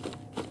pet.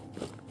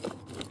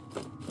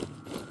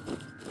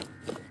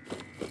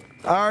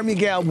 Army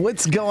gal,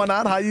 what's going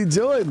on? How you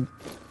doing?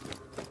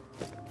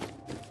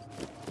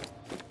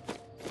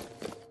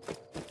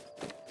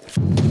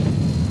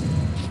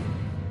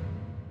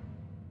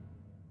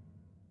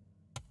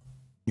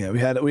 Yeah, we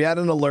had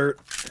an alert.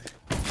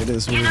 It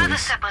is what You it know the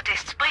is.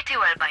 Separatists pretty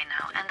well by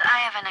now, and I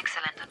have an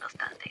excellent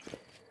understanding.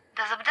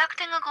 Does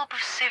abducting a group of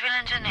civil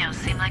engineers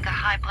seem like a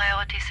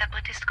high-priority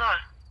Separatist goal?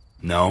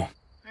 No.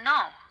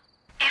 No.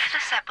 If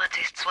the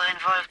Separatists were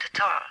involved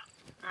at all,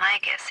 my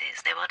guess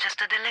is they were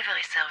just a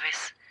delivery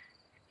service.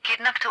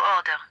 Kidnap to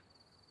order.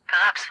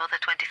 Perhaps for the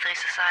 23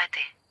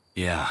 Society.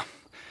 Yeah.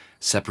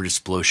 Separatists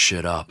blow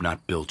shit up,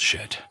 not build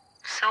shit.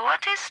 So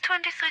what is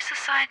 23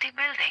 Society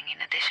building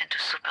in addition to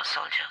super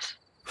soldiers?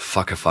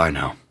 Fuck if I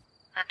know.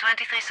 The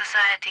 23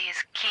 Society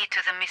is key to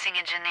the missing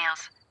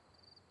engineers.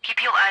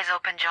 Keep your eyes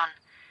open, John.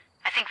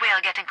 I think we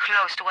are getting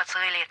close to what's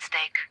really at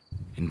stake.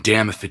 And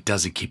damn if it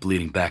doesn't keep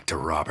leading back to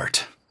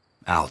Robert.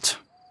 Out.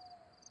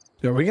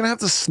 Yeah, we're gonna have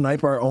to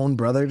snipe our own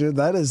brother, dude.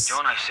 That is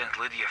John, I sent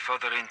Lydia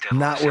further intel.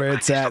 not where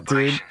it's at,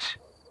 dude.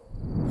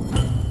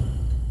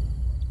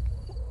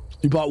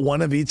 You bought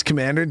one of each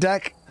commander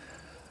deck?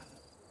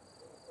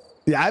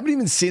 Yeah, I haven't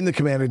even seen the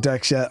commander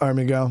decks yet,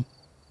 Army Go.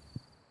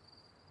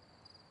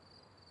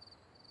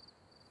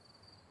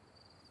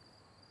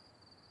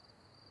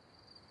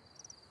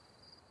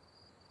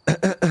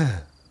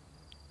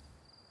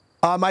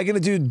 Am I going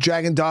to do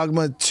Dragon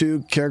Dogma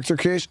 2 character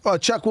creation? Oh,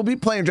 Chuck, we'll be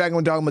playing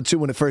Dragon Dogma 2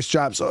 when it first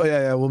drops. Oh,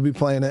 yeah, we'll be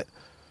playing it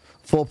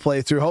full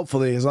playthrough,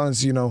 hopefully, as long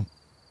as, you know,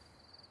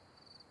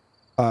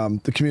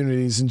 the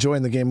community is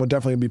enjoying the game. We'll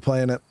definitely be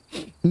playing it.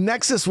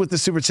 Nexus with the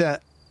super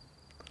chat.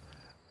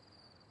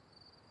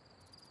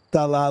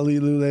 Dalali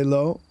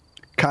Lulelo,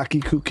 Kaki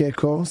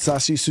Kukeko,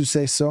 Sashi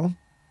Suseso.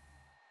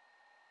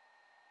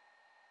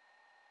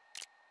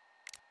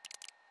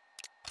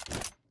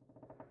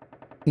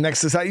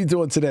 Nexus, how you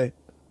doing today?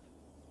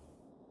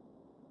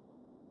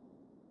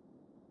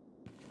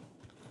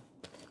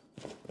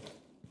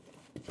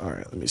 All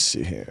right, let me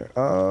see here.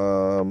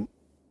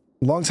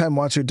 Long-time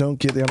watcher, don't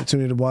get the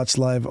opportunity to watch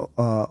live.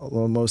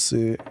 Well,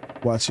 mostly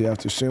watch you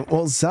after stream.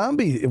 Well,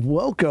 Zombie,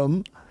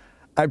 welcome.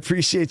 I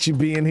appreciate you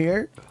being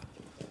here.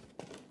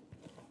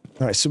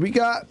 All right, so we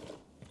got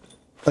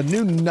a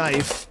new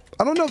knife.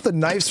 I don't know if the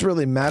knives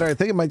really matter. I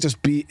think it might just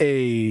be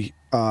a,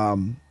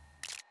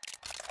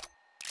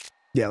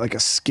 yeah, like a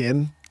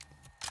skin.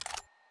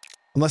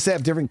 Unless they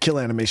have different kill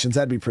animations,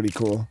 that'd be pretty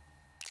cool.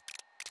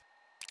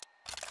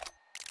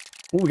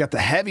 Oh, we got the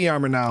heavy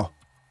armor now.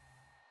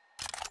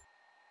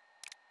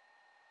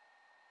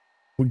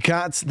 We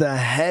got the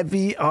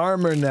heavy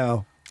armor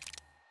now.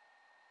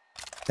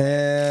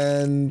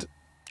 And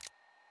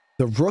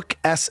the Rook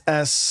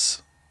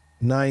SS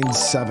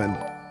 97.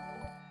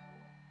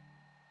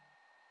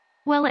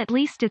 Well, at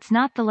least it's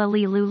not the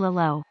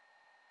Lalilulalo.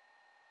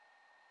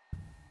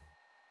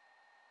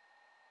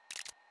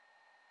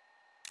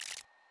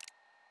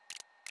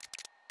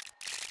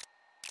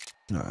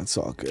 No, it's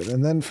all good.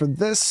 And then for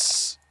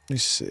this, let me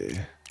see.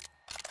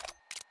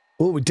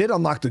 Oh, we did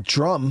unlock the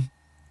drum.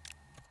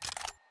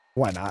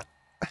 Why not?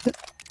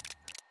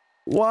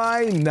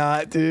 Why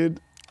not, dude?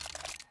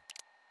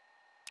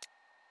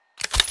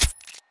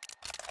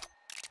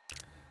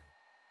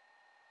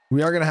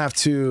 We are going to have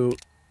to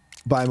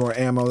buy more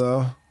ammo,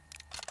 though.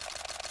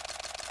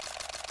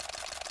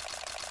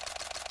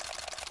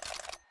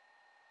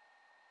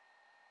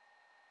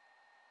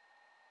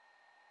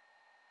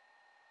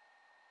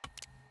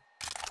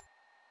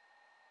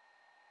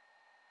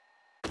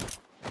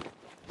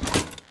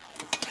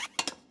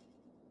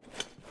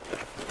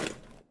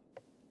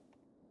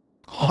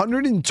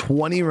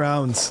 $120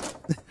 rounds.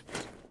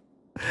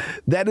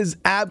 That is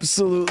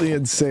absolutely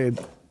insane.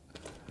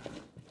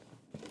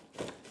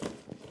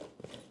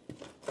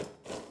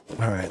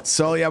 All right,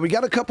 so yeah, we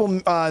got a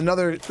couple,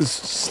 another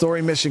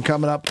story mission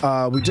coming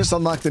up. We just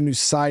unlocked a new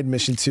side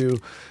mission to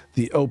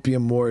the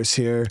Opium Wars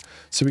here.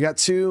 So we got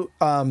two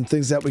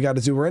things that we got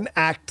to do. We're in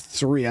Act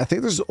 3. I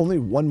think there's only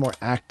one more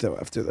act though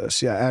after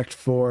this. Yeah, Act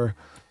 4.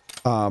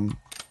 So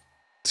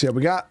yeah,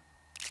 we got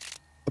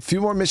a few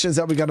more missions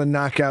that we got to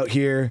knock out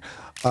here.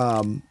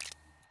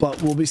 But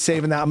we'll be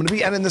saving that. I'm going to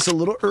be ending this a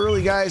little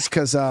early, guys,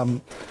 because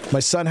my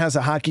son has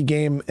a hockey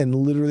game in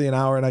literally an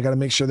hour, and I got to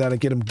make sure that I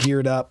get him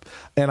geared up,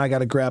 and I got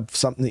to grab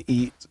something to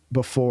eat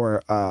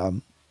before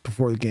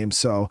the game.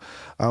 So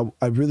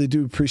I really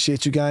do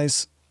appreciate you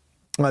guys.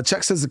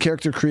 Chuck says the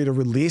character creator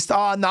released.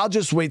 Oh, and I'll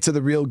just wait till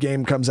the real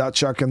game comes out,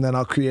 Chuck, and then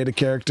I'll create a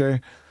character,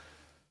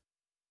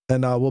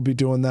 and we'll be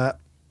doing that.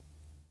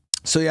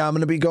 So yeah, I'm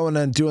gonna be going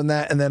and doing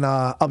that, and then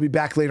I'll be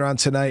back later on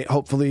tonight,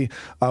 hopefully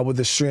with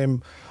the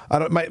stream.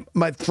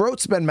 My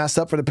throat's been messed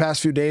up for the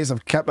past few days.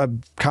 I've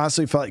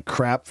constantly felt like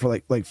crap for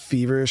like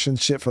feverish and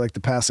shit for like the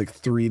past like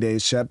 3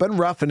 days. Shit, I've been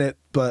roughing it,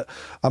 but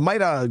I might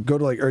go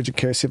to like urgent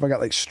care, see if I got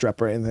like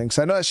strep or anything. Cause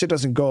I know that shit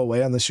doesn't go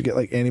away unless you get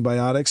like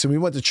antibiotics. And we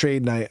went to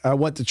trade night. I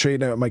went to trade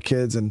night with my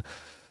kids, and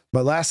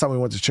my last time we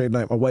went to trade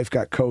night, my wife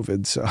got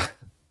COVID. So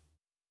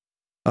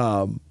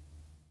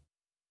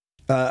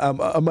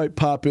I might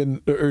pop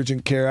in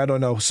urgent care. I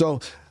don't know. So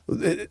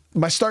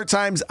my start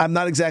times, I'm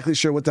not exactly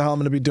sure what the hell I'm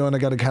going to be doing. I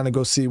got to kind of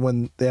go see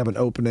when they have an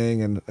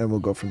opening, and we'll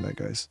go from there,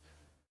 guys.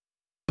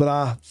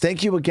 But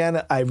thank you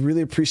again. I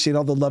really appreciate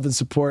all the love and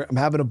support. I'm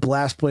having a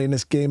blast playing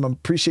this game. I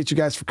appreciate you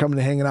guys for coming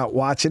and hanging out,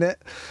 watching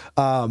it.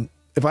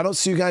 If I don't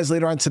see you guys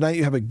later on tonight,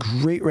 you have a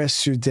great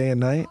rest of your day and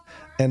night.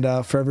 And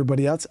for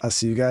everybody else, I'll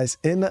see you guys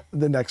in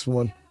the next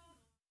one.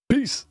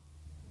 Peace.